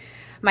book.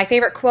 My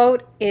favorite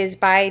quote is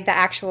by the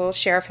actual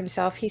sheriff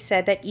himself. He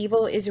said that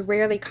evil is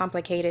rarely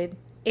complicated.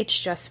 It's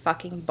just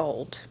fucking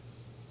bold.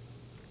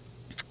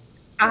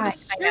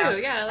 That's true. I know.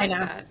 Yeah, I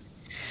like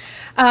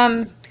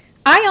that.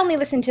 I only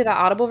listened to the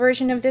Audible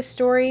version of this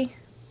story,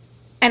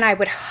 and I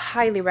would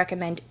highly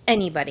recommend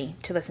anybody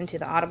to listen to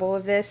the Audible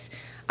of this.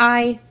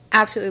 I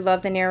absolutely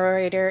love the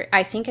narrator.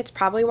 I think it's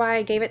probably why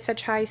I gave it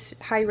such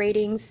high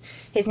ratings.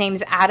 His name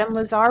is Adam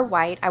Lazar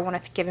White. I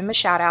want to give him a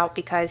shout out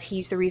because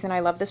he's the reason I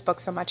love this book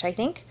so much, I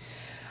think.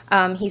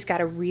 He's got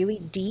a really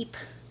deep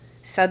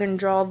Southern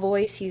drawl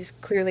voice. He's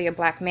clearly a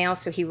black male,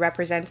 so he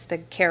represents the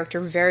character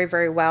very,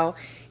 very well.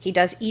 He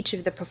does each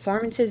of the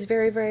performances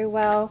very, very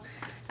well.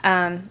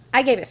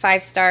 I gave it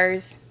 5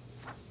 stars.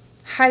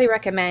 Highly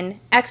recommend.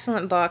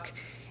 Excellent book.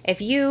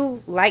 If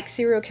you like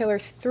serial killer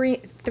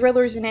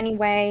thrillers in any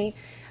way,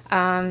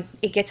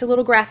 it gets a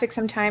little graphic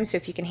sometimes, so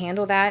if you can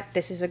handle that,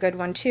 this is a good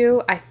one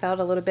too. I felt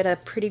a little bit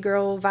of Pretty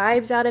Girl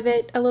vibes out of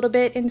it a little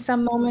bit in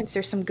some moments.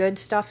 There's some good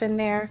stuff in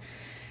there.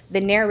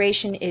 The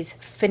narration is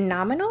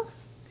phenomenal.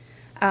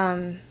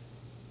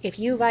 If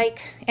you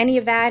like any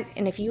of that,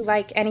 and if you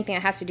like anything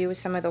that has to do with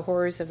some of the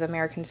horrors of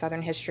American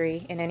Southern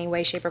history in any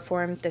way, shape, or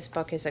form, this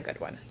book is a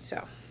good one.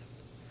 So,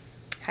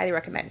 highly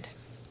recommend.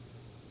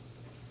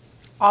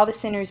 All the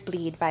Sinners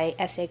Bleed by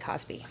S.A.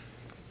 Cosby.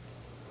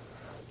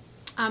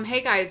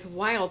 Hey guys,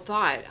 wild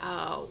thought.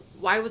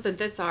 Why wasn't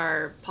this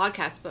our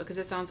podcast book? Because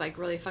it sounds like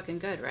really fucking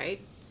good,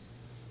 right?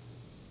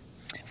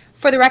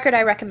 For the record,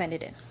 I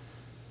recommended it.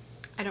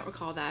 I don't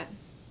recall that.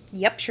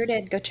 Yep, sure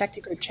did. Go check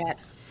the group chat.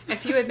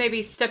 If you would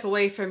maybe step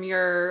away from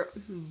your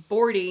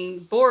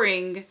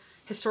boring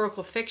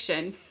historical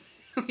fiction,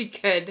 we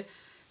could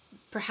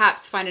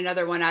perhaps find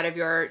another one out of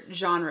your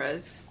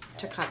genres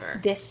to cover.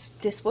 This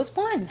was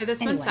one.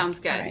 This one sounds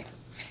good. All right.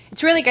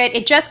 It's really good.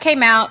 It just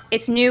came out.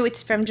 It's new.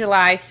 It's from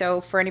July.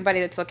 So for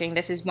anybody that's looking,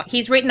 this is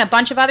he's written a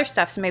bunch of other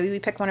stuff. So maybe we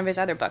pick one of his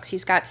other books.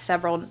 He's got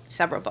several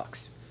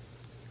books.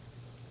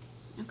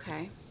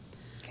 Okay.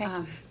 Okay.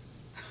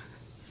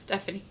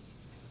 Stephanie.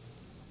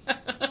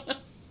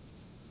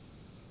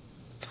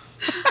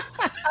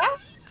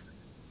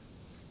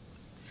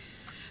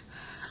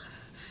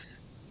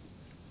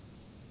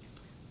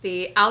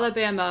 The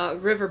Alabama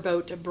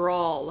Riverboat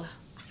Brawl.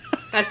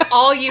 That's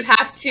all you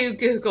have to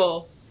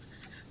Google.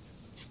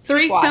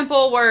 3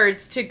 simple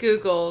words to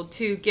Google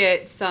to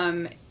get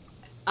some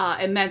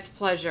immense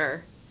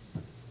pleasure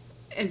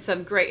and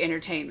some great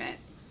entertainment.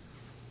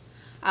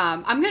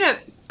 I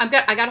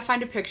gotta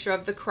find a picture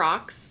of the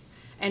Crocs,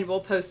 and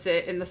we'll post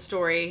it in the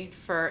story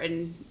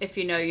and if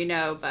you know, you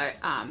know, but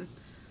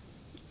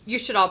you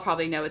should all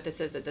probably know what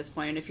this is at this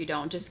point, and if you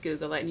don't, just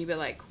Google it and you'll be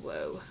like,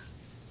 whoa.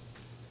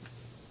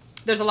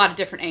 There's a lot of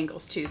different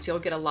angles too, so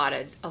you'll get a lot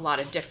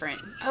of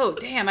different. Oh,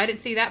 damn! I didn't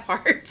see that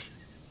part.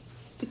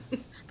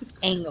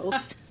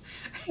 Angles.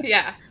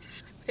 Yeah.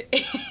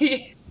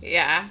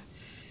 Yeah.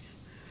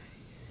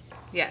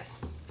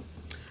 Yes.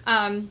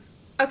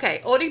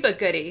 Okay, oldie but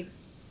goodie.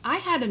 I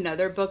had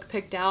another book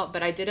picked out,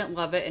 but I didn't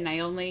love it, and I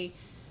only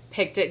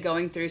picked it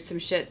going through some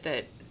shit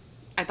that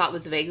I thought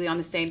was vaguely on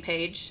the same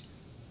page.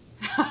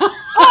 I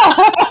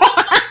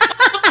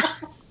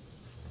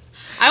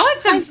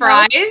want some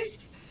fries.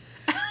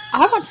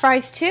 I want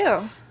fries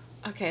too.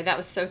 Okay, that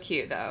was so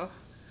cute, though.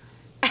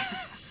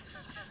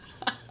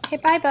 Okay,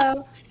 bye,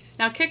 Bo.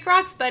 Now kick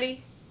rocks,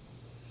 buddy.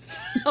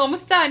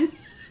 Almost done.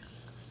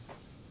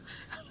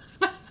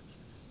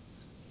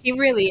 He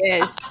really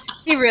is.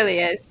 He really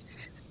is.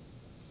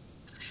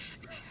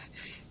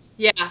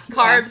 Yeah,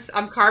 carbs. Yeah.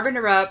 I'm carbing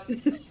her up.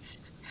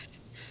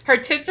 Her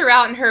tits are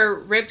out in her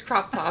ripped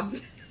crop top.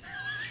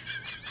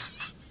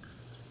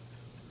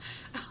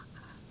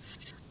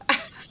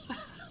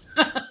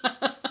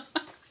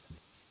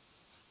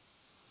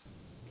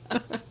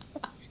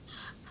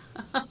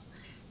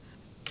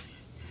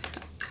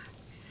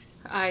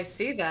 I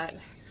see that.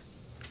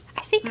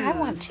 I think I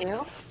want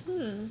to.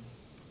 I'm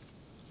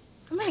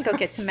going to go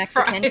get some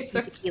Mexican and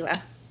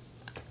tequila.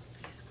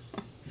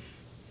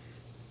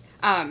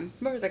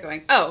 Where was I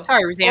going? Oh,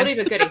 sorry, Roseanne. Oldie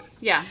but goodie.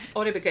 Yeah,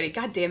 oldie but goodie.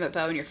 God damn it,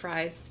 Bo, and your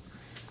fries.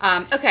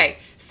 Okay,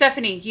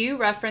 Stephanie, you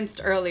referenced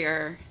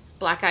earlier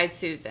Black Eyed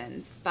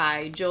Susans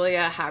by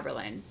Julia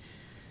Haberlin.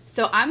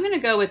 So I'm going to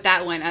go with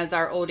that one as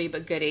our oldie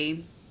but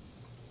goodie.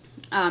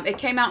 It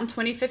came out in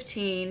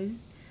 2015.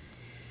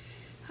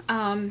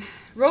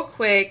 Real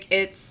quick,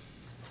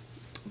 it's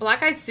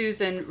Black Eyed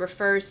Susan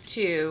refers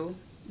to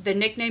the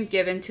nickname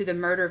given to the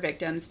murder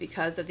victims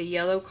because of the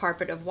yellow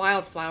carpet of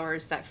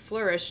wildflowers that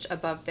flourished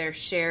above their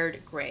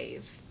shared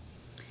grave.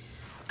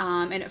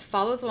 And it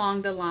follows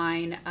along the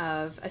line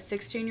of a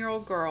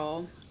 16-year-old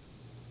girl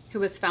who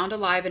was found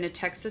alive in a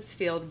Texas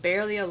field,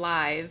 barely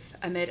alive,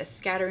 amid a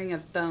scattering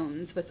of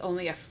bones with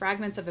only a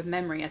fragment of a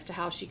memory as to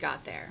how she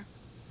got there.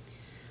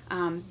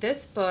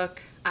 This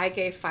book, I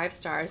gave 5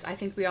 stars. I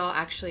think we all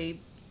actually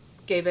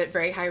gave it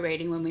very high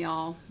rating when we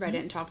all read it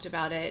and talked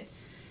about it.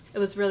 It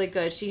was really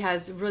good. She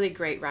has really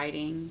great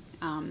writing.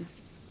 I'm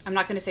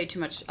not going to say too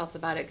much else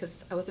about it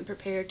because I wasn't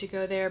prepared to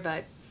go there,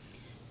 but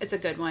it's a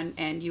good one,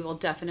 and you will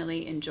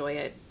definitely enjoy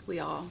it. We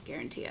all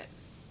guarantee it.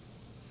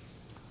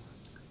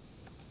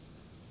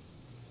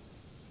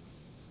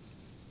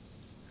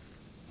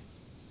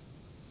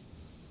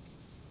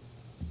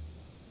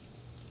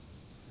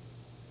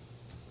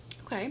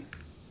 Okay.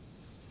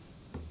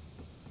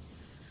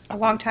 A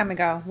long time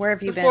ago. Where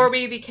have you been? Before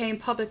we became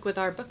public with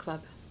our book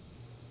club.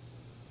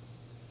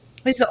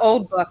 This is an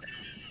old book.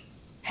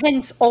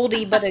 Hence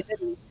oldie but a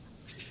goodie.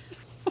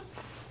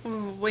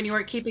 When you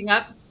weren't keeping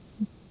up?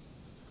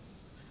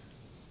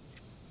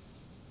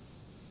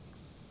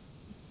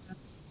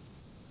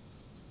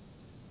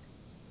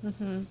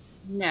 Mm-hmm.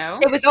 No.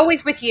 It was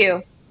always with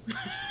you.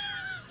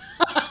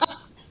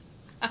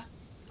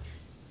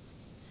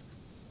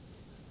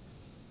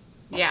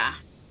 Yeah.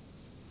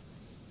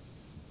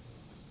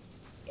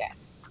 Yeah.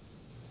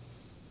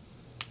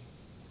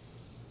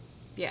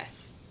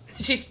 Yes.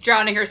 She's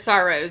drowning her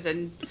sorrows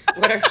and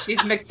whatever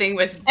she's mixing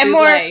with and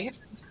Buble. More.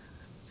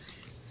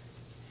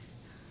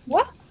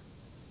 What?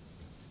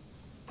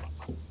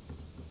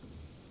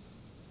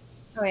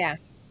 Oh, yeah.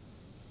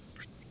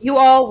 You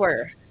all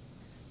were.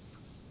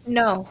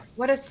 No.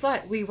 What a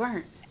slut. We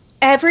weren't.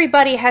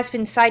 Everybody has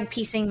been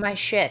side-piecing my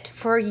shit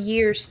for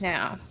years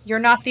now. You're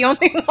not the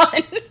only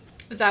one.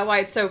 Is that why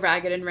it's so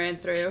ragged and ran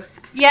through?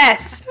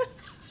 Yes.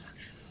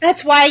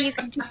 That's why you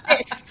can do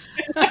this.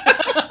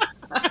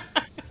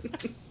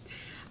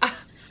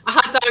 A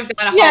hot dog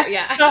down a yes, hall.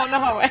 Yeah. Not in the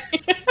hallway.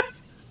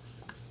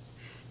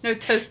 No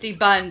toasty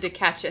bun to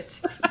catch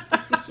it.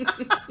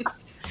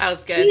 That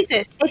was good.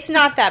 Jesus, it's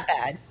not that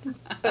bad.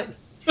 But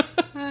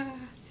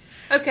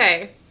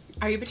Okay.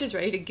 Are you bitches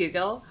ready to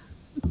Google?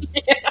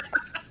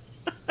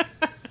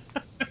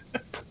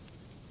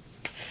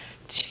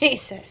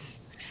 Jesus.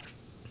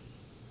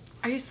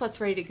 Are you sluts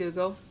ready to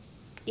Google?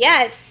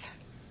 Yes.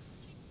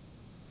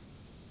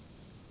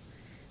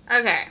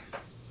 Okay.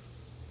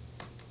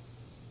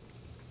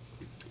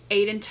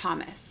 Aiden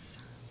Thomas.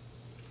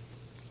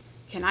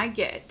 Can I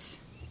get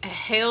a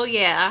hell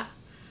yeah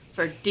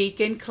for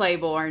Deacon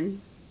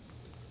Claiborne?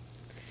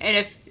 And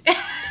if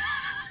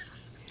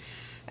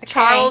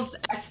Charles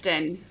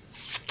Eston.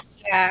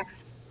 Yeah.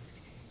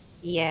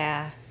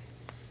 Yeah.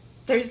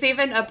 There's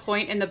even a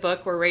point in the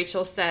book where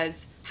Rachel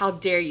says, "How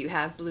dare you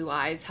have blue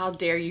eyes? How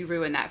dare you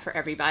ruin that for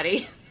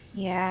everybody?"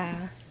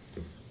 Yeah.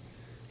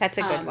 That's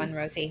a good one,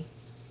 Rosie.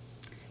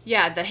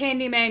 Yeah, the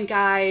handyman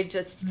guy,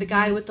 just the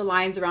guy with the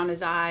lines around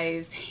his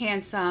eyes,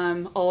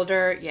 handsome,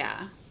 older.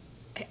 Yeah.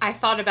 I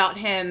thought about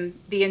him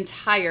the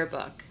entire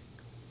book.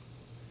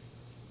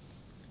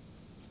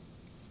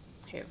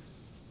 Who?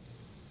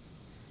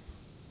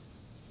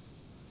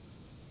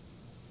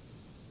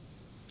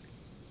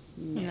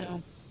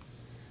 No.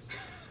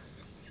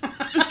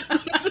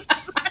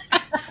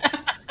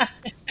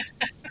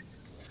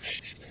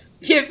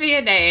 Give me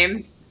a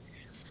name.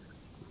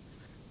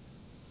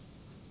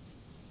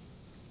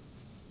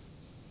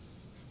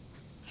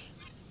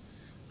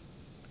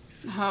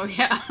 Oh,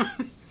 yeah.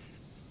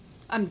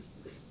 I'm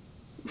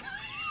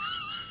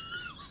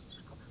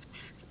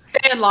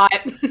Sandlot.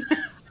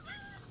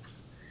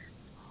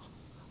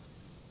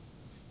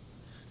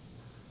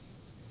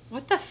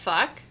 What the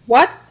fuck?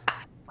 What?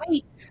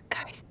 Wait,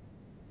 guys.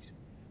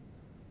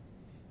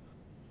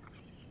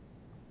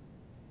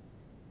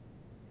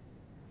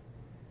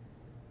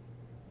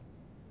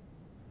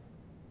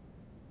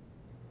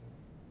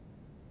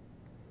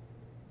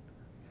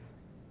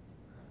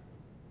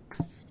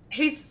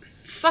 He's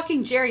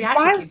fucking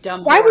geriatric, you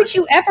dumb Why whore. would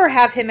you ever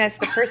have him as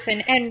the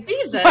person? And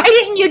Jesus. why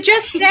didn't you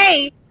just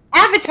say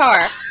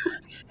Avatar?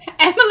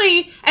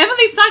 Emily's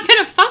not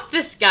gonna fuck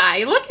this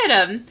guy. Look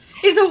at him.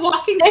 He's a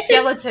walking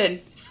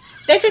skeleton.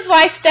 This is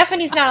why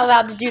Stephanie's not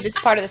allowed to do this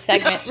part of the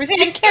segment.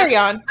 Roseanne, carry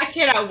on. I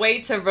cannot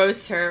wait to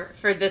roast her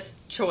for this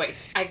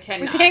choice. I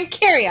cannot. Roseanne,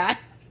 carry on.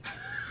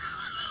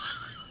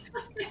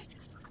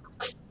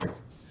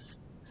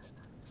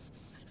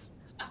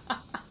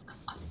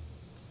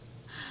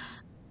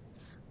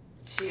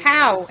 Jesus.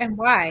 How and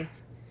why?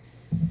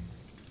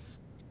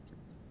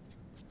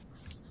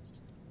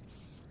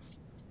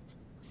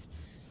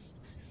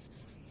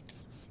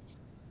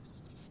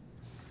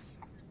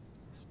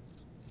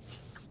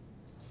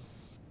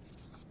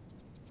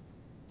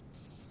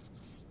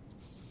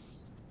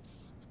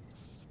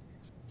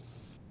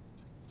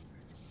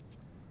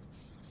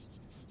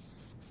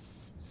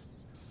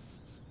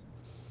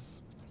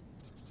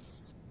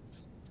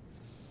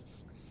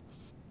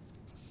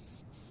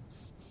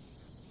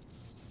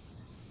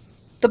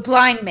 The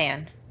blind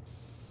man.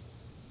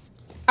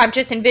 I'm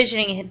just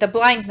envisioning the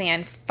blind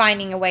man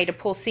finding a way to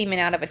pull semen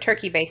out of a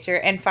turkey baster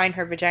and find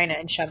her vagina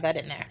and shove that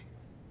in there.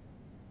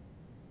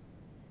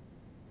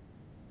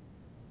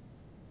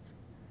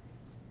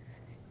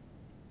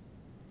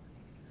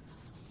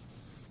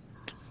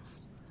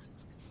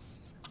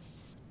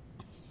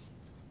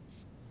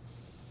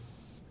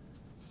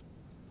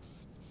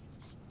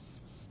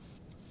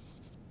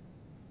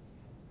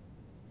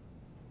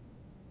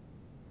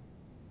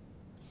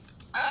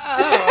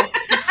 Oh.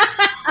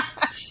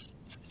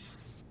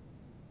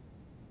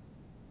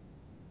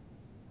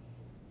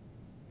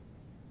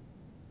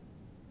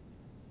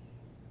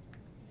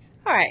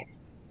 All right.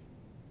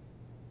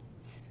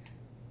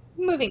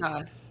 Moving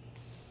on.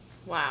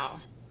 Wow.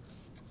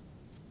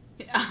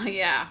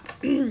 Yeah.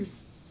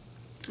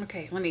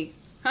 Okay, let me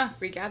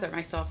regather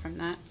myself from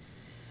that.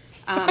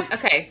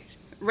 Okay,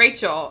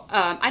 Rachel.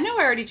 I know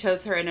I already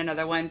chose her in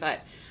another one,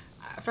 but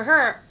for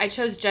her, I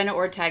chose Jenna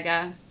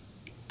Ortega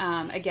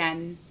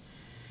again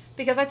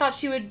because I thought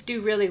she would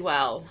do really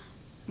well.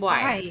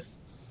 Why?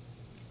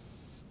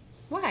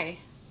 Why?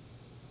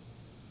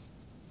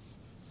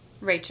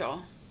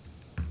 Rachel.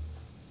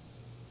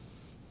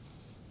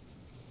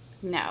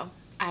 No,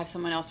 I have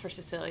someone else for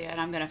Cecilia,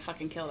 and I'm gonna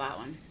fucking kill that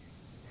one.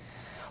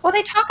 Well,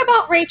 they talk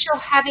about Rachel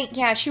having,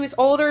 she was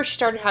older. She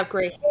started to have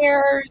gray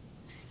hairs.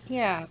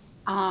 Yeah.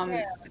 Um,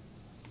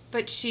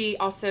 but she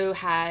also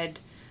had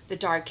the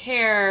dark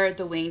hair,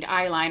 the winged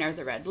eyeliner,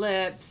 the red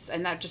lips,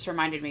 and that just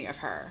reminded me of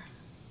her.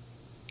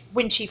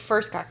 When she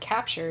first got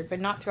captured, but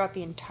not throughout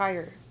the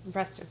entire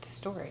rest of the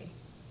story.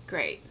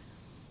 Great.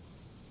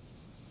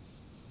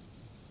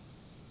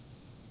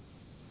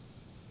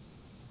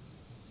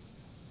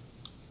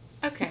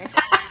 Okay.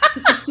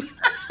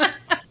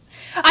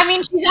 I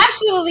mean, she's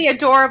absolutely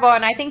adorable,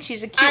 and I think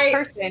she's a cute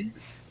person.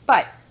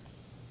 But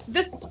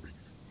this,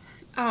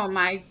 oh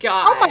my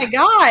god! Oh my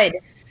god!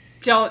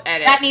 Don't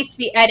edit. That needs to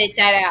be edited.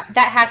 That out.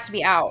 That has to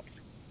be out.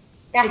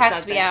 That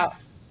has to be out.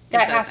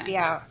 That has to be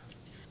out.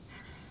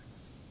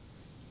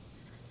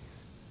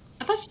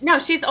 I thought no,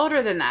 she's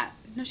older than that.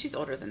 No, she's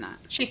older than that.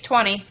 She's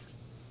 20.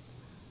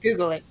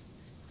 Google it.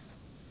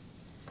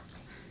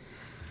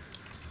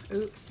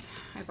 Oops,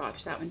 I I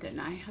botched that one, didn't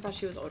I? I thought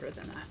she was older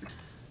than that.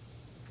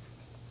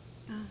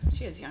 Oh,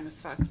 she is young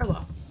as fuck. Oh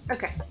well.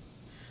 Okay.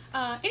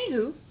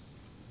 Anywho.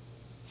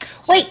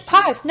 Wait,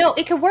 pause. No,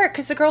 it could work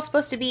because the girl's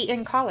supposed to be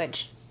in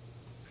college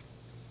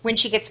when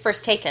she gets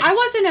first taken. I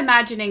wasn't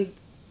imagining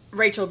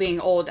Rachel being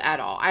old at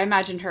all. I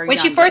imagined her when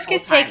young she first this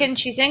gets whole time. taken,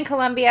 she's in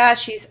Columbia.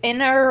 She's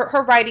in her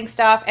writing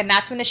stuff, and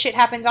that's when the shit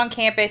happens on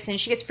campus, and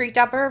she gets freaked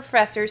out by her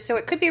professors. So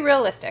it could be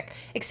realistic,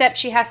 except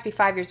she has to be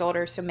 5 years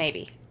older. So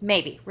maybe.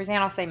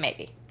 Roseanne, I'll say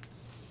maybe.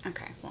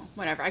 Okay, well,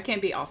 whatever. I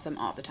can't be awesome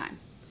all the time.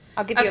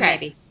 I'll give you a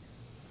maybe.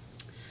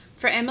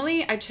 For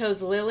Emily, I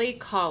chose Lily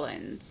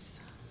Collins.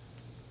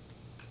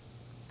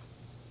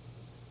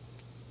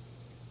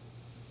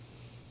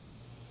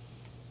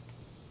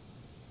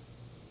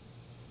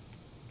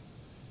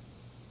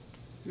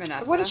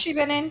 Vanessa. What has she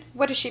been in?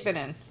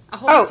 A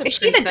whole bunch of is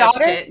she the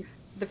daughter? Shit.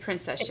 The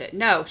princess shit.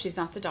 No, she's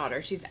not the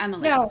daughter. She's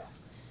Emily.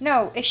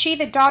 No. Is she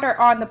the daughter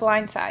on The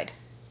Blind Side?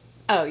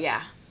 Oh,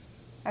 yeah.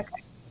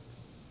 Okay.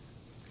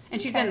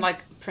 And she's in, like,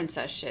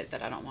 princess shit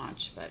that I don't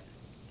watch, but...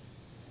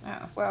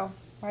 Oh, well,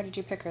 why did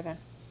you pick her then?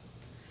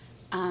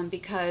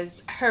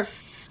 Because her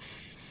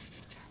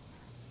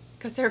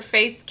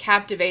face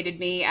captivated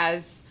me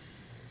as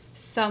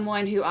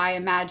someone who I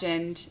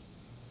imagined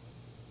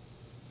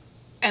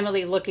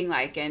Emily looking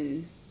like,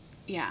 and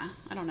yeah,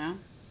 I don't know.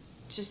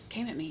 It just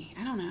came at me.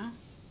 I don't know.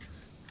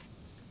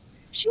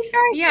 She's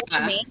very good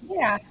to me.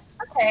 Yeah.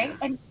 Okay.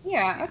 And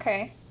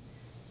okay.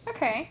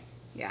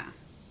 Yeah.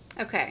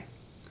 Okay.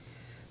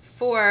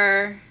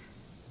 For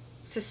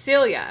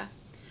Cecilia,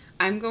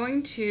 I'm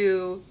going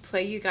to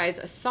play you guys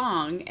a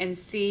song and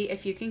see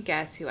if you can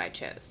guess who I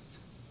chose.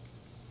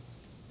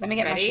 Let me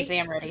get my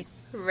Shazam ready.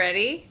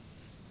 Ready?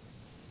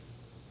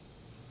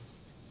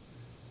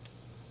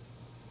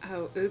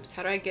 Oh, oops.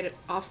 How do I get it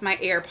off my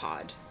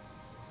AirPod?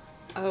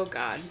 Oh,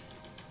 God.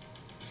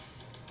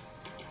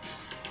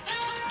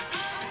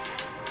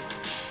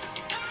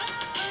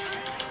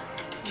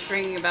 Is this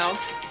ringing a bell?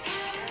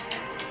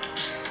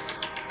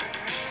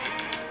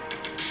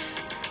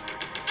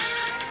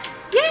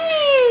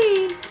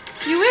 Yay!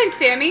 You win,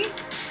 Sammy.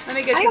 Let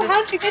me get to this.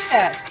 How'd you get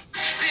that?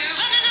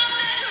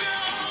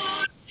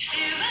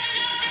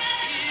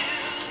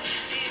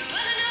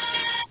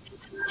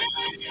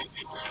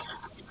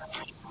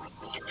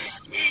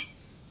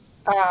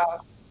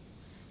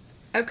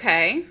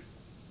 Okay.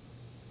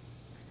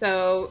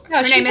 So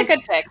her name is a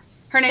good pick.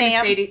 Her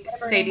name is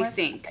Sadie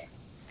Sink.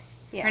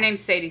 Yeah. Her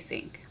name's Sadie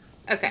Sink.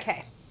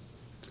 Okay.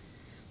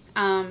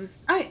 All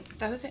right,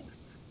 that was it.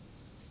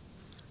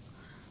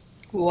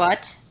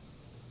 What?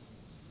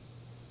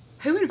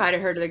 Who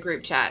invited her to the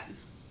group chat?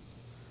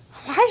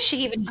 Why is she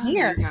even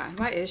here? Oh my God,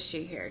 why is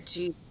she here?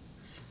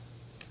 Jesus.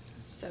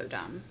 So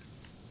dumb.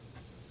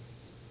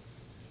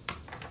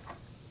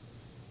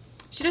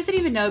 She doesn't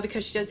even know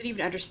because she doesn't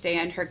even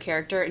understand her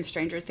character in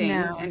Stranger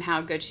Things and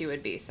how good she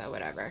would be, so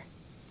whatever.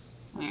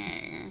 Oh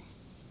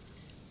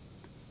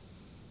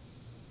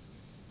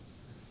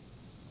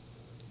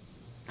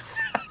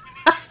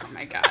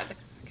my God.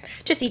 Okay.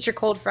 Just eat your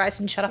cold fries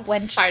and shut up, wench.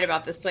 We'll fight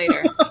about this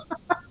later.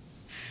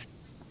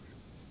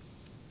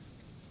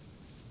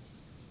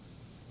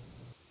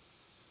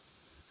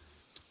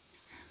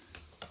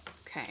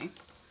 Okay.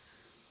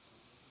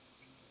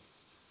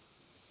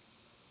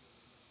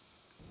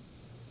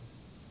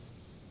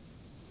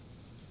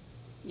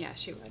 Yeah,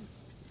 she would.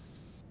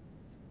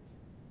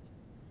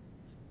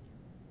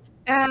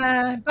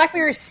 Black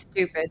Mirror is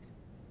stupid.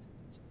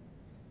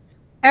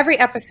 Every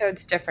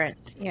episode's different.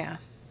 Yeah.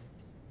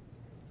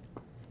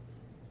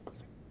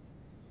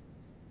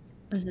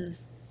 Mm-hmm.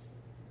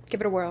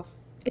 Give it a whirl.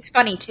 It's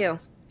funny too.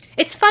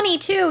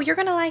 You're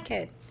gonna like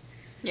it.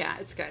 Yeah,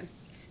 it's good.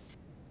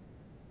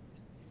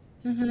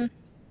 Mm-hmm.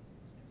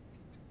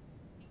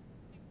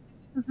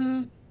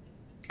 Mm-hmm.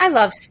 I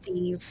love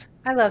Steve.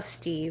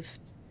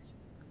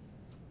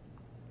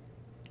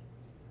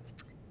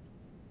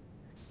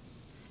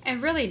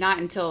 And really not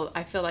until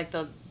I feel like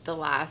the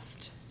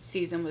last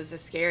season was the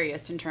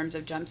scariest in terms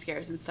of jump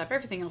scares and stuff.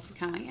 Everything else was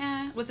kind of like,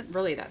 it wasn't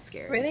really that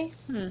scary. Really?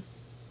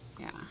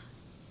 Yeah.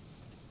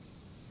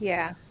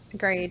 Yeah,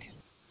 agreed.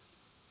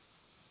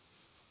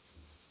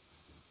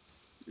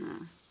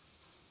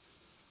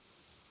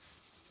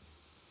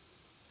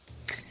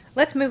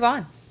 Let's move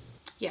on.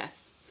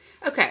 Yes.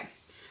 Okay.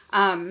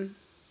 A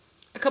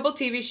couple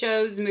TV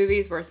shows,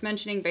 movies worth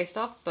mentioning based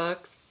off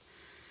books.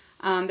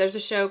 There's a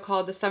show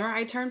called The Summer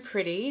I Turned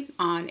Pretty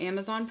on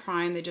Amazon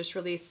Prime. They just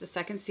released the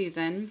second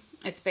season.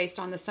 It's based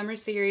on the summer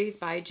series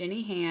by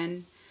Jenny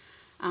Han.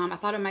 I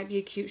thought it might be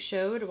a cute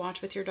show to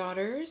watch with your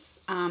daughters.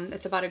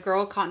 It's about a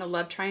girl caught in a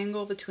love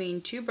triangle between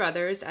two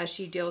brothers as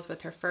she deals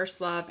with her first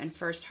love and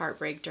first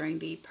heartbreak during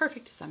the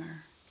perfect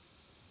summer.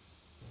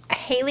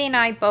 Haley and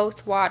I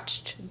both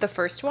watched the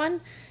first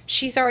one.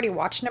 She's already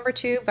watched number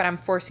 2, but I'm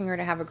forcing her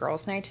to have a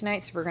girls' night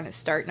tonight, so we're going to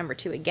start number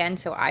 2 again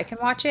so I can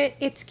watch it.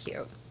 It's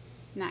cute.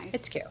 Nice.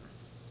 It's cute.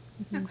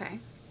 Mm-hmm. Okay.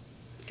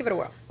 Give it a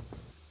whirl.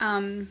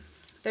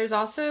 There's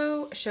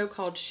also a show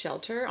called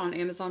Shelter on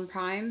Amazon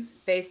Prime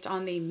based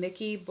on the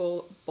Mickey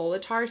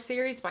Bolitar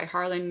series by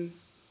Harlan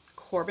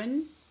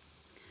Corbin.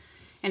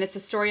 And it's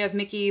a story of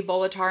Mickey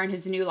Bolitar and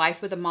his new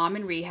life with a mom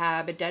in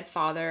rehab, a dead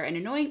father, an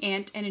annoying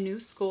aunt, and a new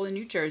school in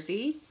New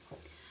Jersey.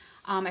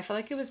 I feel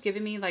like it was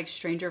giving me like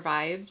Stranger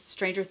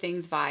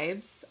Things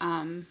vibes.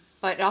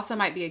 But it also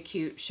might be a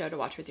cute show to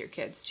watch with your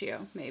kids too,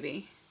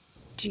 maybe.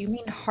 Do you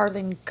mean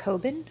Harlan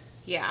Coben?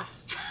 Yeah.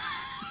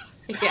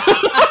 Yeah.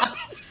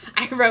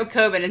 I wrote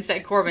Coben and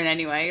said Corbin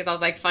anyway, because I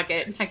was like, fuck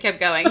it. I kept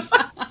going.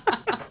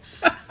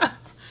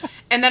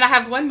 And then I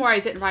have one more I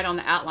didn't write on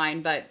the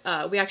outline, but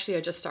we actually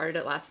had just started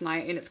it last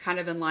night, and it's kind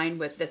of in line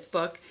with this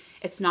book.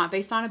 It's not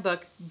based on a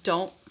book.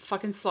 Don't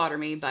fucking slaughter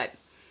me, but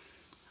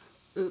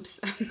oops.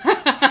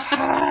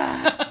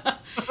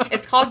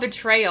 It's called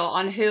Betrayal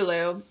on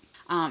Hulu.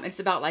 It's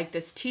about like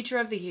this teacher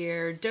of the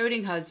year,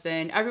 doting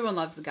husband. Everyone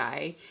loves the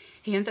guy.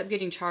 He ends up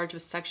getting charged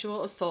with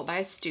sexual assault by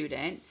a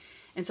student.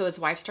 And so his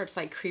wife starts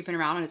like creeping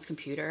around on his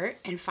computer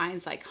and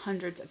finds like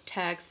hundreds of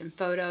texts and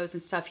photos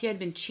and stuff. He had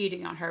been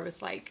cheating on her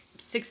with like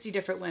 60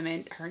 different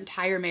women. Her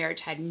entire marriage,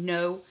 had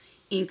no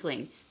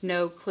inkling,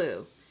 no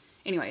clue.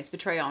 Anyways,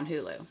 Betrayal on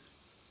Hulu.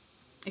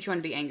 If you want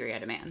to be angry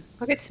at a man.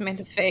 Look at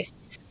Samantha's face.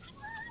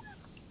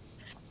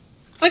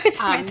 Look at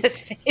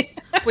Samantha's face.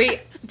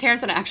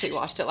 Terrence and I actually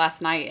watched it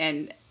last night,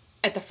 and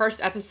at the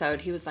first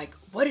episode, he was like,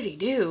 what did he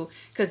do?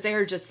 Because they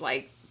were just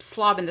like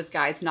slobbing this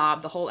guy's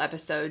knob the whole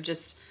episode,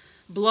 just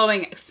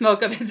blowing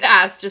smoke up his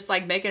ass, just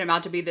like making him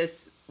out to be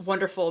this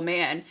wonderful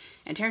man.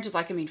 And Terrence was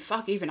like, I mean,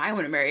 fuck, even I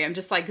want to marry him,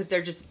 just like, because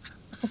they're just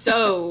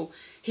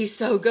he's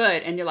so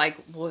good. And you're like,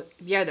 well,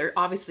 yeah, they're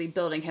obviously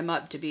building him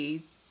up to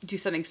do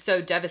something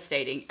so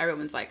devastating.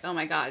 Everyone's like, oh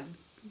my God,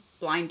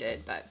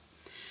 blinded. But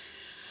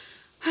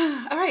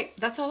all right,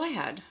 that's all I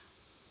had.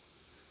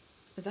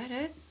 Is that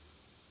it?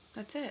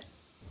 That's it.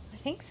 I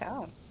think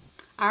so.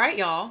 All right,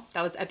 y'all.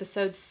 That was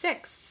episode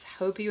 6.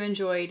 Hope you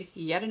enjoyed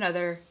yet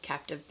another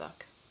captive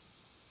book.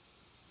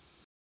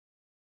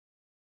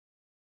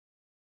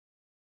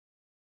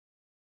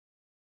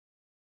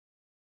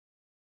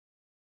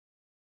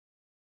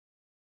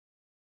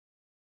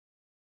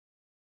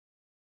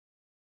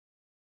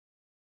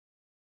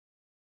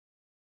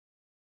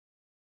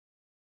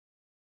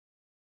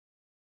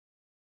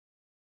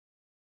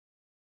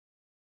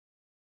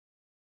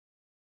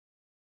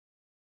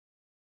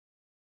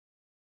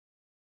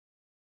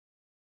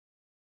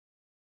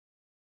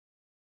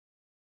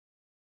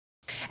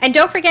 And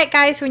don't forget,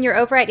 guys, when you're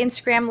over at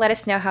Instagram, let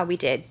us know how we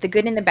did, the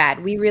good and the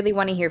bad. We really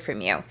want to hear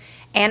from you.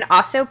 And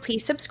also,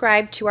 please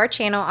subscribe to our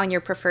channel on your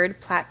preferred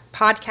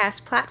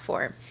podcast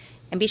platform.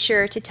 And be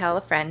sure to tell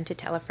a friend to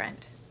tell a friend.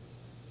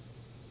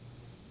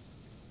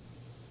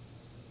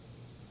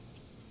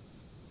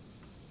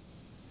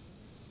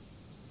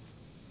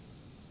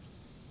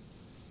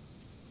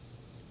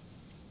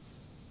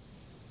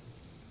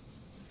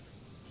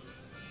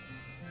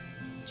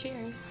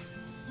 Cheers.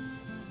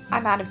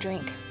 I'm out of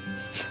drink.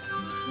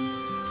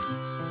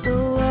 The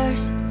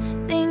worst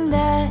thing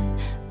that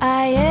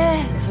I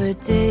ever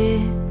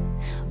did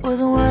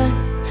was what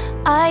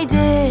I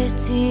did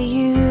to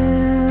you.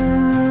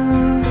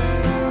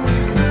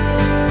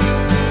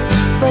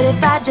 But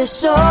if I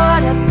just showed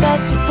up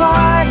at your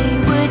party,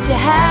 would you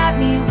have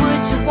me?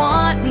 Would you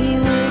want me?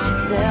 Would you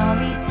tell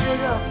me to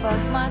go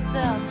fuck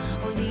myself?